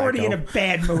 I'm already in a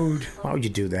bad mood. Why would you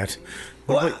do that?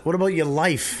 What about your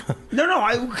life? No,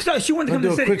 she wanted to come to do the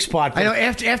a city. quick spot. I know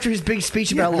after his big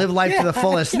speech about live life to the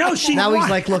fullest. No, she now won. he's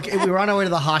like, look, we were on our way to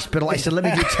the hospital. I said, let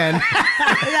me do 10.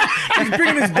 He's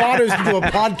bringing his daughters to do a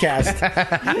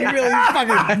podcast. He really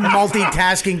fucking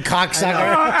multitasking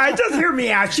cocksucker. Just hear me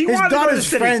out. She His wanted to go to the daughter's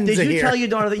city. friends Did are you here. tell your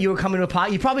daughter that you were coming to a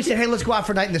pot? You probably said, hey, let's go out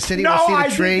for a night in the city. No, we'll see I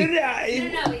the tree.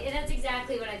 didn't. No, that's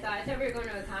exactly what I thought. I thought we were going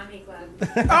to a comedy club.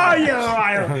 Oh, you're a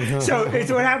liar. So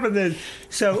what happened is,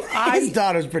 His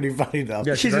daughter's pretty funny though.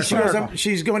 Yeah, she's She goes,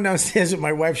 she's going downstairs with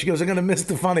my wife. She goes, I'm going to miss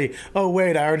the funny. Oh,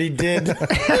 wait, I already did.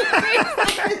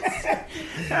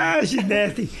 she's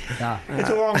nasty. It's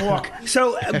a long walk.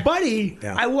 So, Buddy,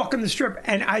 I walk on the strip,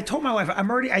 and I told my wife,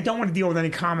 I don't want to deal with any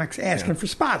comics asking for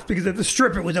spots, because at the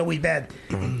strip, it was always bad.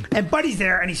 And Buddy's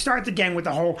there, and he starts again with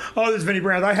the whole, oh, there's Vinnie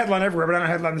Brand. I headline everywhere, but I don't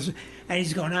headline this. And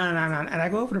he's going, no. And I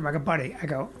go over to him, I go, Buddy,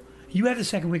 you have the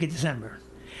second week of December.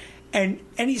 And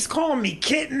he's calling me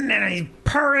kitten, and he's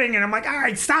purring, and I'm like, all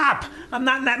right, stop. I'm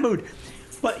not in that mood.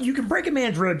 But you can break a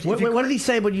man's ribs. What did he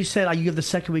say when you said you give the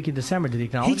second week in December? Did he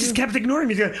acknowledge He just kept ignoring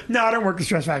me. He's going, no, I don't work the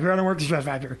stress factor. I don't work the stress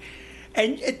factor.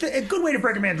 And a good way to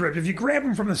break a man's ribs, if you grab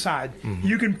him from the side,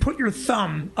 you can put your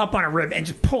thumb up on a rib and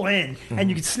just pull in, and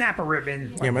you can snap a rib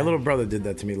in. Yeah, my little brother did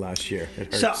that to me last year.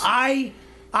 It hurts. So I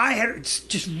had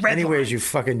just red Anyways, line. you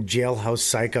fucking jailhouse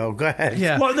psycho. Go ahead.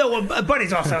 Yeah. Well, no,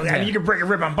 Buddy's also. I mean, you can break a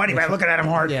rib on Buddy by looking at him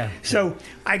hard. Yeah. So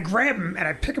I grab him and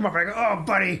I pick him up and I go, "Oh,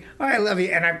 Buddy, I love you,"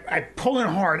 and I pull in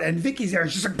hard, and Vicky's there,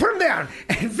 and she's like, "Put him down,"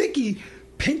 and Vicky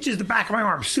pinches the back of my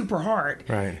arm super hard.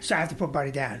 Right. So I have to put Buddy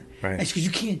down. Right. And she goes,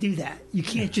 "You can't do that. You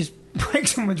can't just break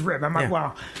someone's rib." I'm like, Yeah.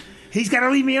 "Well, he's got to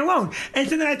leave me alone." And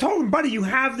so then I told him, "Buddy, you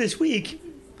have this week."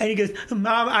 And he goes,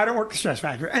 "Mom, I don't work the stress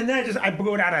factor." And then I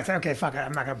blew it out. I said, "Okay, fuck it.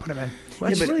 I'm not going to put him in."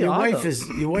 Well, Yeah, but really your odd, wife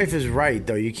though. your wife is right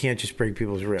though. You can't just break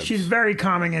people's ribs. She's very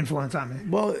calming influence on me.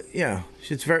 well, yeah,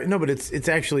 it's very no, but it's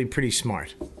actually pretty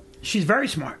smart. She's very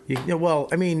smart. Well,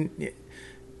 I mean,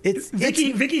 it's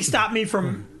Vicky stopped me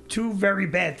from two very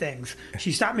bad things.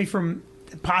 She stopped me from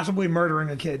possibly murdering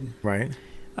a kid. right.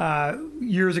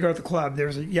 Years ago at the club, there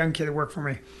was a young kid that worked for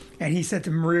me, and he said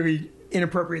some really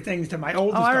inappropriate things to my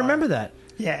oldest Oh, I daughter. remember that.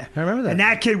 Yeah, I remember that. And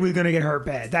that kid was going to get hurt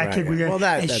bad. That Right, kid was right. going. Well,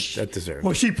 that deserves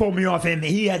Well, it. she pulled me off him.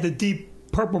 He had the deep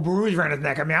purple bruise around his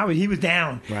neck. I mean, he was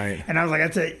down. Right. And I was like,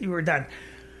 "That's it. You were done."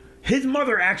 His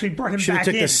mother actually brought him Should have back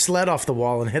took in. the sled off the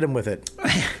wall and hit him with it.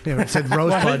 Yeah, it said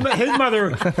Rosebud.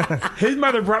 His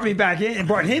mother brought me back in and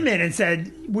brought him in and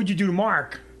said, "What'd you do to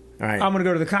Mark?" All right. I'm going to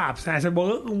go to the cops. And I said,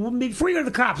 "Well, before you go to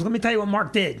the cops, let me tell you what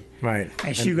Mark did." Right.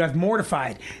 And she got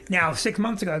mortified. Now, 6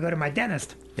 months ago, I go to my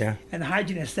dentist. Yeah. And the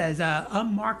hygienist says,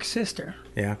 "I'm Mark's sister."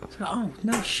 Yeah. So, "Oh,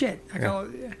 no shit." I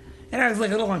go, and I was like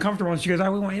a little uncomfortable. And she goes, "I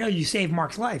want you to know you saved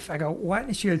Mark's life." I go, "What?"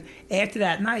 And she goes, "After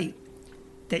that night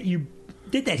that you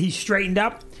did that, he straightened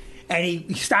up and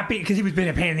he stopped being, because he was being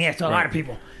a pain in the ass to a lot of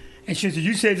people." And she said,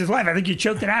 "You saved his life. I think you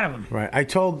choked it out of him." Right. I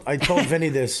told Vinny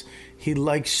this. He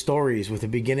likes stories with a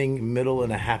beginning, middle,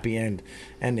 and a happy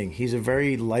ending. He's a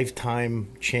very Lifetime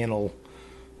channel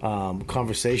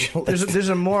conversationalist. There's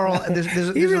a moral. There's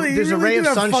He really a ray did of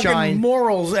have fucking sunshine.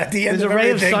 morals at the end. There's a of ray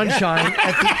of everything. sunshine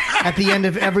at the end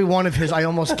of every one of his "I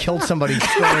almost killed somebody"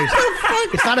 stories.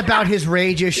 It's not about his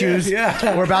rage issues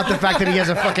Yeah. or about the fact that he has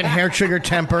a fucking hair trigger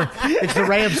temper. It's the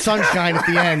ray of sunshine at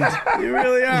the end. You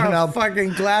really are. You know,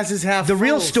 Fucking glasses half. The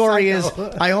real full, story psycho.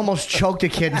 is I almost choked a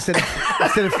kid instead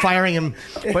of firing him,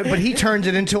 but he turns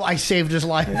it into I saved his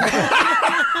life.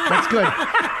 That's good.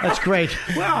 That's great.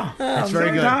 Wow. That's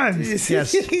very good. Sometimes.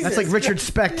 Yes, that's like Richard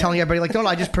Speck telling everybody, like, "No,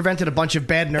 I just prevented a bunch of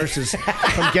bad nurses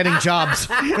from getting jobs."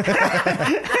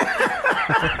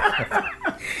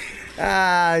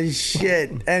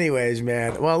 Shit. Anyways,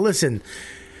 man. Well, listen.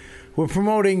 We're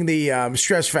promoting the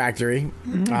Stress Factory.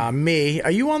 Me.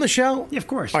 Are you on the show? Yeah, of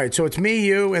course. All right, so it's me,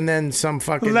 you, and then some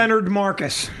fucking... Leonard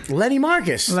Marcus. Lenny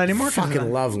Marcus. Lenny Marcus.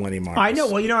 Fucking love Lenny Marcus. I know.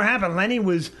 Well, you know what happened? Lenny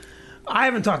was... I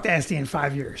haven't talked to Esty in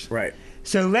 5 years. Right.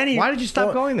 So Lenny... Why did you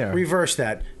stop going there? Reverse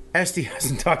that. Esty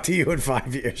hasn't talked to you in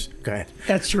 5 years. Go ahead.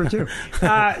 That's true, too.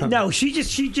 No, she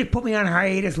just put me on a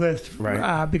hiatus list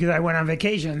Right. because I went on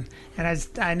vacation, and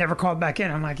I never called back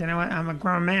in. I'm like, you know what? I'm a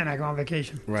grown man. I go on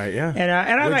vacation. Right, yeah. And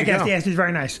I Where'd like you go? Esty. Esty's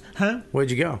very nice. Huh? Where'd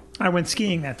you go? I went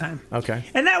skiing that time. Okay.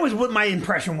 And that was what my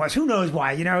impression was. Who knows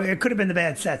why? You know, it could have been the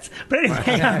bad sets. But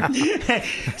anyway,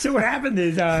 so what happened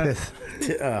is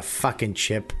Fucking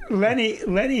Chip. Lenny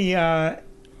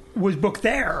was booked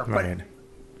there, but Right.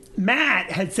 Matt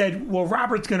had said, "Well,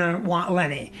 Robert's going to want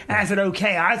Lenny." And I said,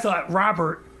 "Okay." I thought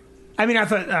Matt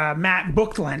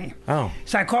booked Lenny. Oh.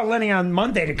 So I called Lenny on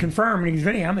Monday to confirm, and he goes,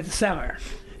 "Vinny, I'm at the cellar."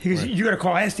 He goes, "You got to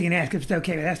call Esty and ask if it's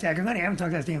okay with Esty." I go, "Lenny, I haven't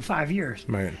talked to Esty in 5 years."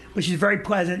 Right. But she's very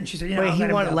pleasant. And she said, "You know, Wait, I'll let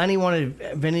him go." Lenny wanted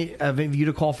Vinny, you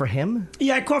to call for him?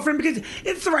 Yeah, I called for him because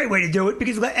it's the right way to do it.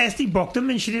 Because Esty booked him,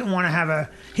 and she didn't want to have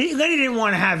Lenny didn't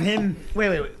want to have him.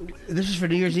 Wait. This is for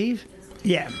New Year's Eve?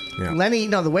 Yeah. Yeah. Lenny,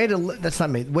 no, that's not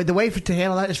me. The way to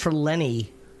handle that is for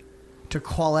Lenny to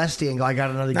call Esty and go, "I got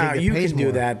another gig No, that you pays can do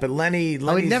more." that, but I would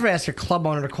Lenny's never ask a club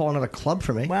owner to call another club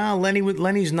for me.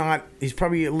 Lenny's not. He's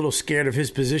probably a little scared of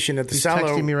his position at the He's cellar.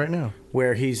 texting me right now.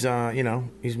 Where he's,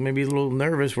 he's maybe a little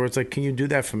nervous. Where it's like, can you do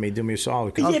that for me? Do me a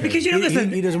solid. Yeah, because you know,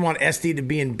 listen, he doesn't want Esty to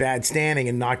be in bad standing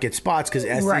and not get spots because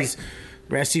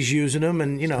Esty's using them,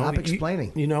 and Stop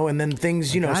explaining. and then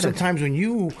things, got it. sometimes when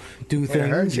you do I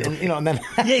heard things, you. and then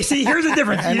yeah. See, here's the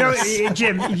difference. You know,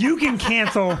 Jim, you can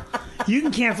cancel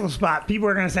a spot. People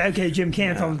are going to say, "Okay, Jim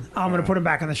canceled. I'm going to put him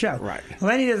back on the show." Right.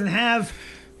 Lenny doesn't have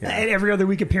every other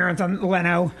week appearance on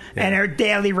Leno and her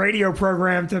daily radio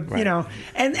program to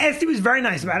and Esty was very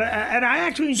nice about it, and I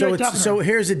actually enjoyed talking to her. So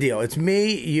here's the deal: it's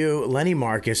me, you, Lenny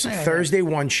Marcus. Thursday,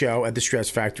 one show at the Stress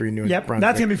Factory in New Brunswick.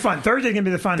 That's gonna be fun. Thursday's gonna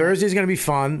be the fun. Thursday's gonna be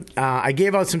fun. I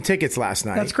gave out some tickets last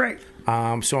night. That's great. So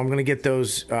I'm going to get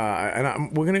those,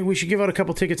 and we should give out a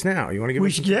couple tickets now. You want to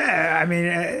give? Yeah, I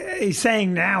mean, he's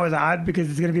saying now is odd because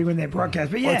it's going to be when they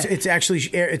broadcast. But yeah, it's actually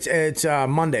it's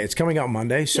Monday. It's coming out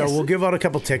Monday, so we'll give out a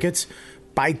couple tickets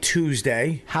by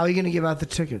Tuesday. How are you going to give out the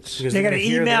tickets? They got to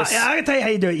email. I can tell you how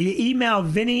you do it. You email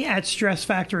Vinnie at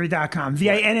stressfactory.com.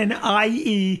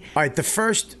 VINNIE. All right, the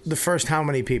first how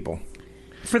many people?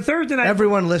 For Thursday night,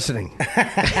 everyone listening.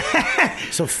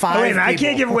 So 5 wait a minute, people. I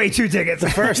can't give away 2 tickets. The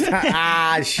first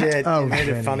shit. You made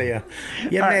it funnier.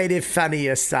 You made it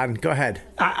funnier, son. Go ahead.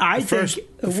 I think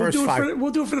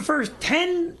we'll do it for the first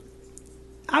 10.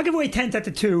 I'll give away 10 at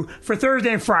the 2 for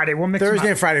Thursday and Friday. We'll mix Thursday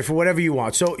and Friday for whatever you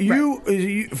want. So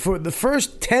you for the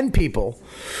first 10 people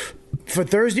for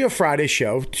Thursday or Friday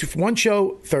show, 1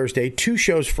 show Thursday, 2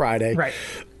 shows Friday. Right.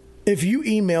 If you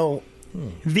email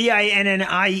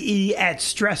VINNIE at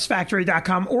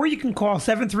stressfactory.com, or you can call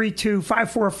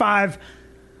 732-545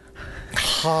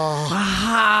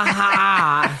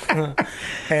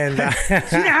 and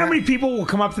do you know how many people will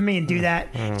come up to me and do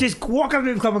that? Just walk up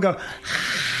to the club and go, all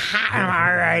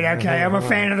right, okay, I'm a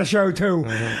fan of the show too.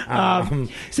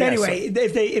 So anyway,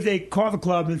 if they call the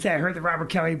club and say, I heard the Robert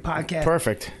Kelly podcast.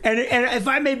 Perfect. And if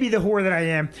I may be the whore that I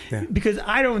am, because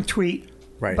I don't tweet,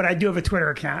 right, but I do have a Twitter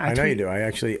account. I know you do. I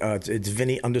actually, it's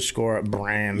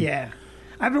Vinnie_brand. Yeah.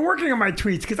 I've been working on my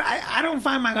tweets because I don't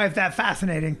find my life that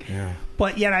fascinating. Yeah.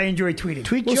 But yet I enjoy tweeting.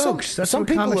 Tweet jokes. That's what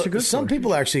comics are good for. Some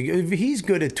people actually, he's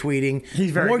good at tweeting. He's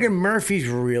very Morgan good. Murphy's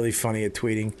really funny at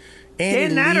tweeting.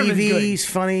 Andy Dan Levy's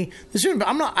funny. Listen,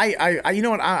 I'm not. You know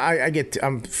what?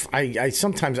 I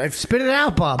sometimes I've spit it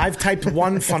out, Bob. I've typed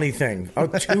one funny thing,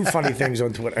 2 funny things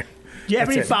on Twitter. Do you have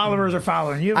any followers are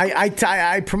following you?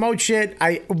 I promote shit.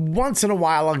 Once in a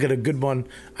while I'll get a good one.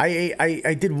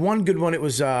 I did one good one. It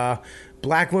was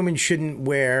black women shouldn't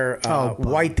wear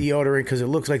white deodorant because it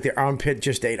looks like their armpit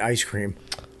just ate ice cream.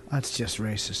 That's just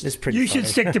racist. It's pretty. You funny. should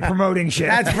stick to promoting shit.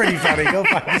 That's pretty funny. Go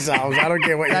fuck yourselves. I don't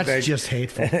care what you think. That's just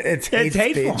hateful. It's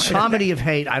hateful. Speech. Comedy of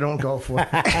hate. I don't go for.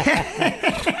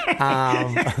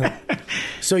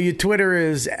 So your Twitter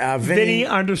is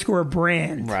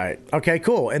Vinnie_brand. Right. Okay,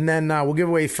 cool. And then we'll give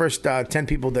away first 10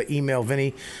 people to email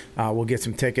Vinnie. We'll get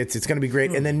some tickets. It's going to be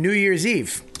great. And then New Year's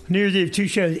Eve. New Year's Eve, 2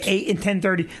 shows, 8 and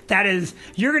 10:30. That is,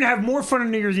 you're going to have more fun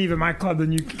on New Year's Eve at my club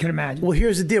than you can imagine. Well,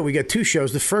 here's the deal. We got 2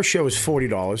 shows. The first show is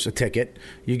 $40 a ticket.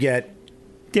 You get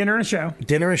dinner and a show.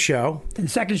 And the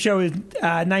second show is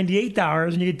 $98,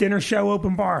 and you get dinner, show,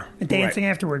 open bar, and dancing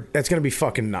afterward. That's going to be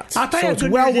fucking nuts. I'll tell you, it's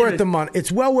well worth the money.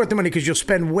 It's well worth the money because you'll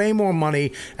spend way more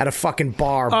money at a fucking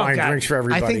bar buying drinks for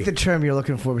everybody. I think the term you're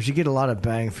looking for is you get a lot of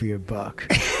bang for your buck.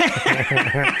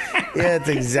 Yeah, that's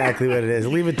exactly what it is.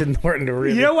 Leave it to Norton to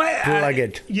really plug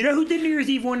it. You know who did New Year's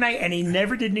Eve one night, and he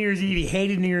never did New Year's Eve. He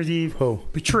hated New Year's Eve. Who?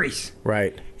 Patrice.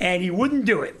 Right. And he wouldn't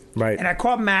do it. Right. And I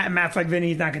called Matt, and Matt's like, Vinny,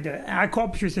 he's not going to do it. And I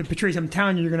called Patrice and said, Patrice, I'm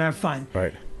telling you, you're going to have fun.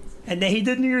 Right. And then he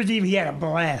did New Year's Eve. He had a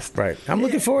blast. Right. I'm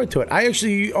looking forward to it. I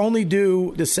actually only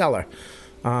do the Cellar.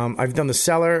 I've done the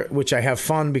Cellar, which I have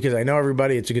fun because I know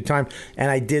everybody. It's a good time.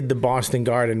 And I did the Boston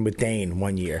Garden with Dane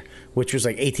one year, which was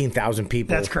like 18,000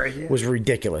 people. That's crazy. It was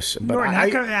ridiculous. But Norton,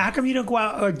 how come you don't go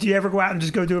out? Or do you ever go out and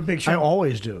just go do a big show? I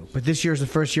always do. But this year's the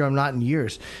first year I'm not in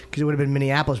years because it would have been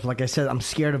Minneapolis. But like I said, I'm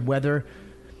scared of weather.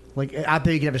 Like out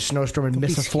there, you could have a snowstorm and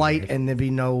miss a flight, and there'd be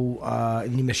no,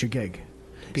 and you miss your gig.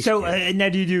 So now,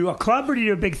 do you do a club or do you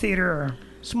do a big theater? Or?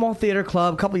 Small theater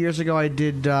club. A couple years ago, I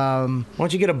did. Why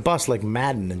don't you get a bus like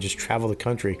Madden and just travel the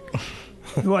country?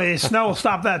 Well, snow will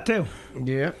stop that too.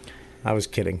 Yeah. I was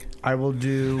kidding. I will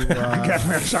do.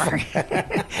 I'm sorry.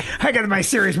 I got my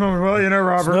serious moment. Well, you know,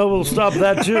 Robert. Snow will stop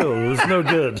that too. It's no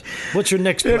good. What's your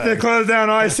next plan? If they close down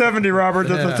I-70, Robert,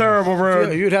 that's a terrible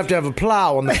road. You'd have to have a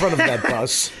plow on the front of that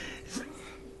bus.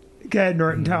 Go ahead,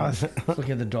 Norton, tell us.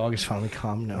 Looking at the dog is finally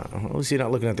calm now. At least you're not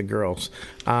looking at the girls.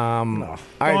 No. All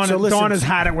right, so listen. Dawn has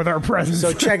had it with our presence.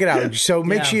 So check it out. So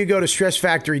make sure you go to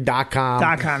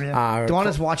stressfactory.com. .com, yeah. Dawn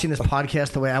is watching this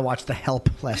podcast the way I watched The Help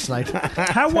last night.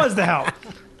 How was The Help?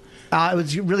 It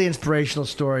was a really inspirational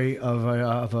story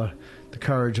of the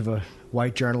courage of a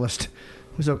white journalist.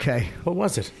 It was okay. What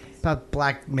was it? About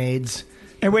black maids.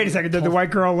 And wait a second, did the white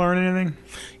girl learn anything?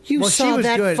 You saw was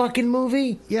that good. fucking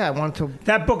movie? Yeah, I wanted to.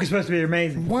 That book is supposed to be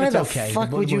amazing. Why It's the okay. fuck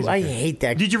The would you? movie's I okay. hate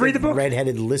that. Did you read the book?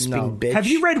 Redheaded lisping bitch. Have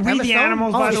you read We Emma the Stone?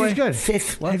 Animals, Oh, by the she's way? good.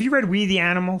 Fifth. Have you read We the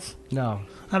Animals? No.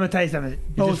 I'm going to tell you something.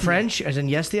 Is it French? As in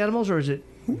yes, the animals, or is it?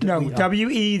 No,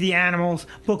 W.E. The Animals.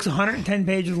 Book's 110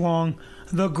 pages long.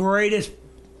 The greatest.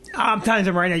 I'm telling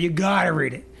you right now, you gotta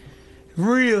read it.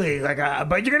 Really,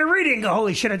 but you're gonna read it and go,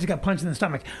 "Holy shit! I just got punched in the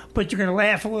stomach." But you're gonna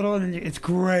laugh a little, and it's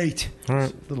great. All right.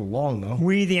 A little long though.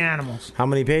 We the Animals. How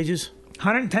many pages?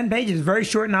 110 pages. Very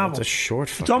short novel. It's a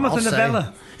short. It's almost a I'll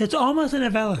novella. It's almost a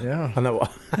novella. Yeah. I know.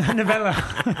 A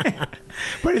novella.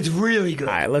 But it's really good.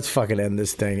 All right, let's fucking end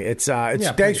this thing. It's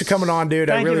thanks please. for coming on, dude.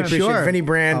 I Thank really you. appreciate Sure. it. Vinnie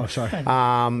Brand. Oh,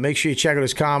 sorry. Make sure you check out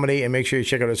his comedy and make sure you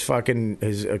check out his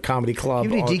comedy club.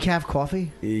 You have any decaf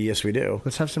coffee? Yes, we do.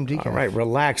 Let's have some decaf. All right,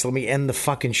 relax. Let me end the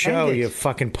fucking show, End it. you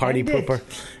fucking party End it. pooper.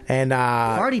 And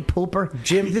Party pooper.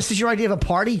 Jim- This is your idea of a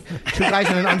party? Two guys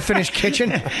in an unfinished kitchen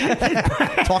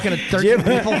talking to 13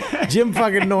 people. Jim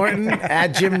fucking Norton at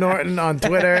Jim Norton on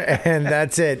Twitter, and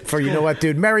that's it for you know what,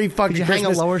 dude. Merry fucking Did you hang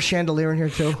Christmas. a lower chandelier in here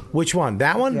too? Which one?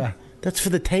 That one? Yeah. That's for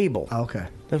the table. Oh, okay.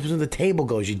 That's where the table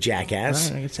goes, you jackass.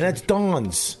 All right, I And guess that's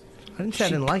Dawn's. I didn't say I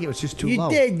didn't like it. It was just too You low.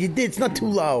 did. It's not too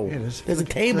low. It is. There's a Like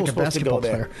table a supposed to go basketball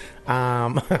there.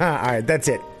 All right, that's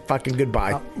it. Fucking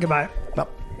goodbye. Goodbye. Well,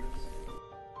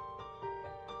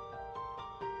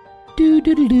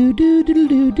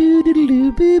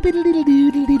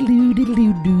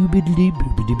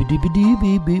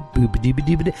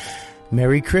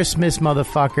 Merry Christmas,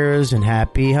 motherfuckers, and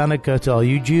Happy Hanukkah to all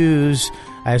you Jews.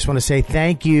 I just want to say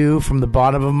thank you from the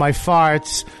bottom of my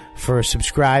farts for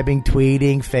subscribing,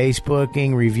 tweeting,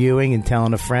 Facebooking, reviewing, and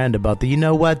telling a friend about the You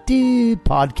Know What Dude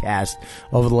podcast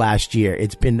over the last year.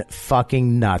 It's been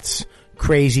fucking nuts.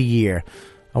 Crazy year.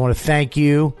 I want to thank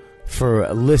you for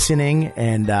listening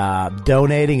and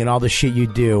donating and all the shit you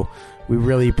do. We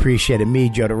really appreciate it. Me,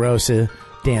 Joe DeRosa,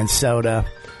 Dan Soda,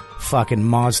 fucking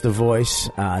Monster Voice,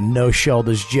 No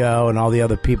Shoulders Joe, and all the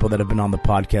other people that have been on the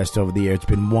podcast over the year. It's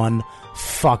been one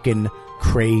fucking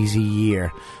crazy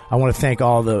year. I want to thank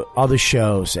all the other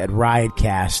shows at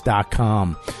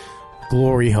riotcast.com,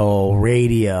 Glory Hole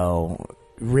Radio,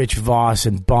 Rich Voss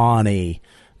and Bonnie,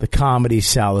 the Comedy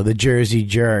Cellar, the Jersey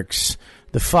Jerks,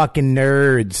 the fucking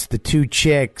Nerds, the Two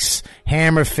Chicks,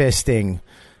 Hammer Fisting.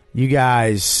 You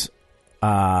guys,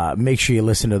 make sure you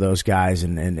listen to those guys,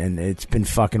 and it's been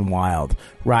fucking wild.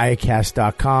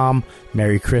 Riotcast.com.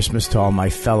 Merry Christmas to all my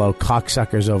fellow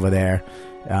cocksuckers over there.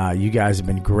 You guys have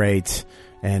been great.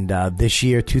 And this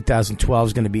year, 2012,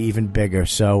 is going to be even bigger.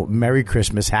 So, Merry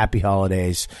Christmas, Happy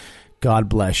Holidays. God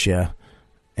bless you.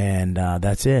 And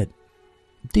that's it.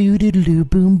 Do do do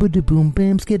boom ba da boom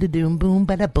bam skid a doom boom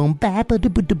ba da boom ba ba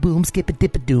da boom skip a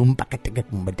dip a doom ba ka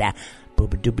boom ba da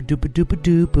boop a doop a doop a doop a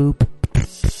doop boop.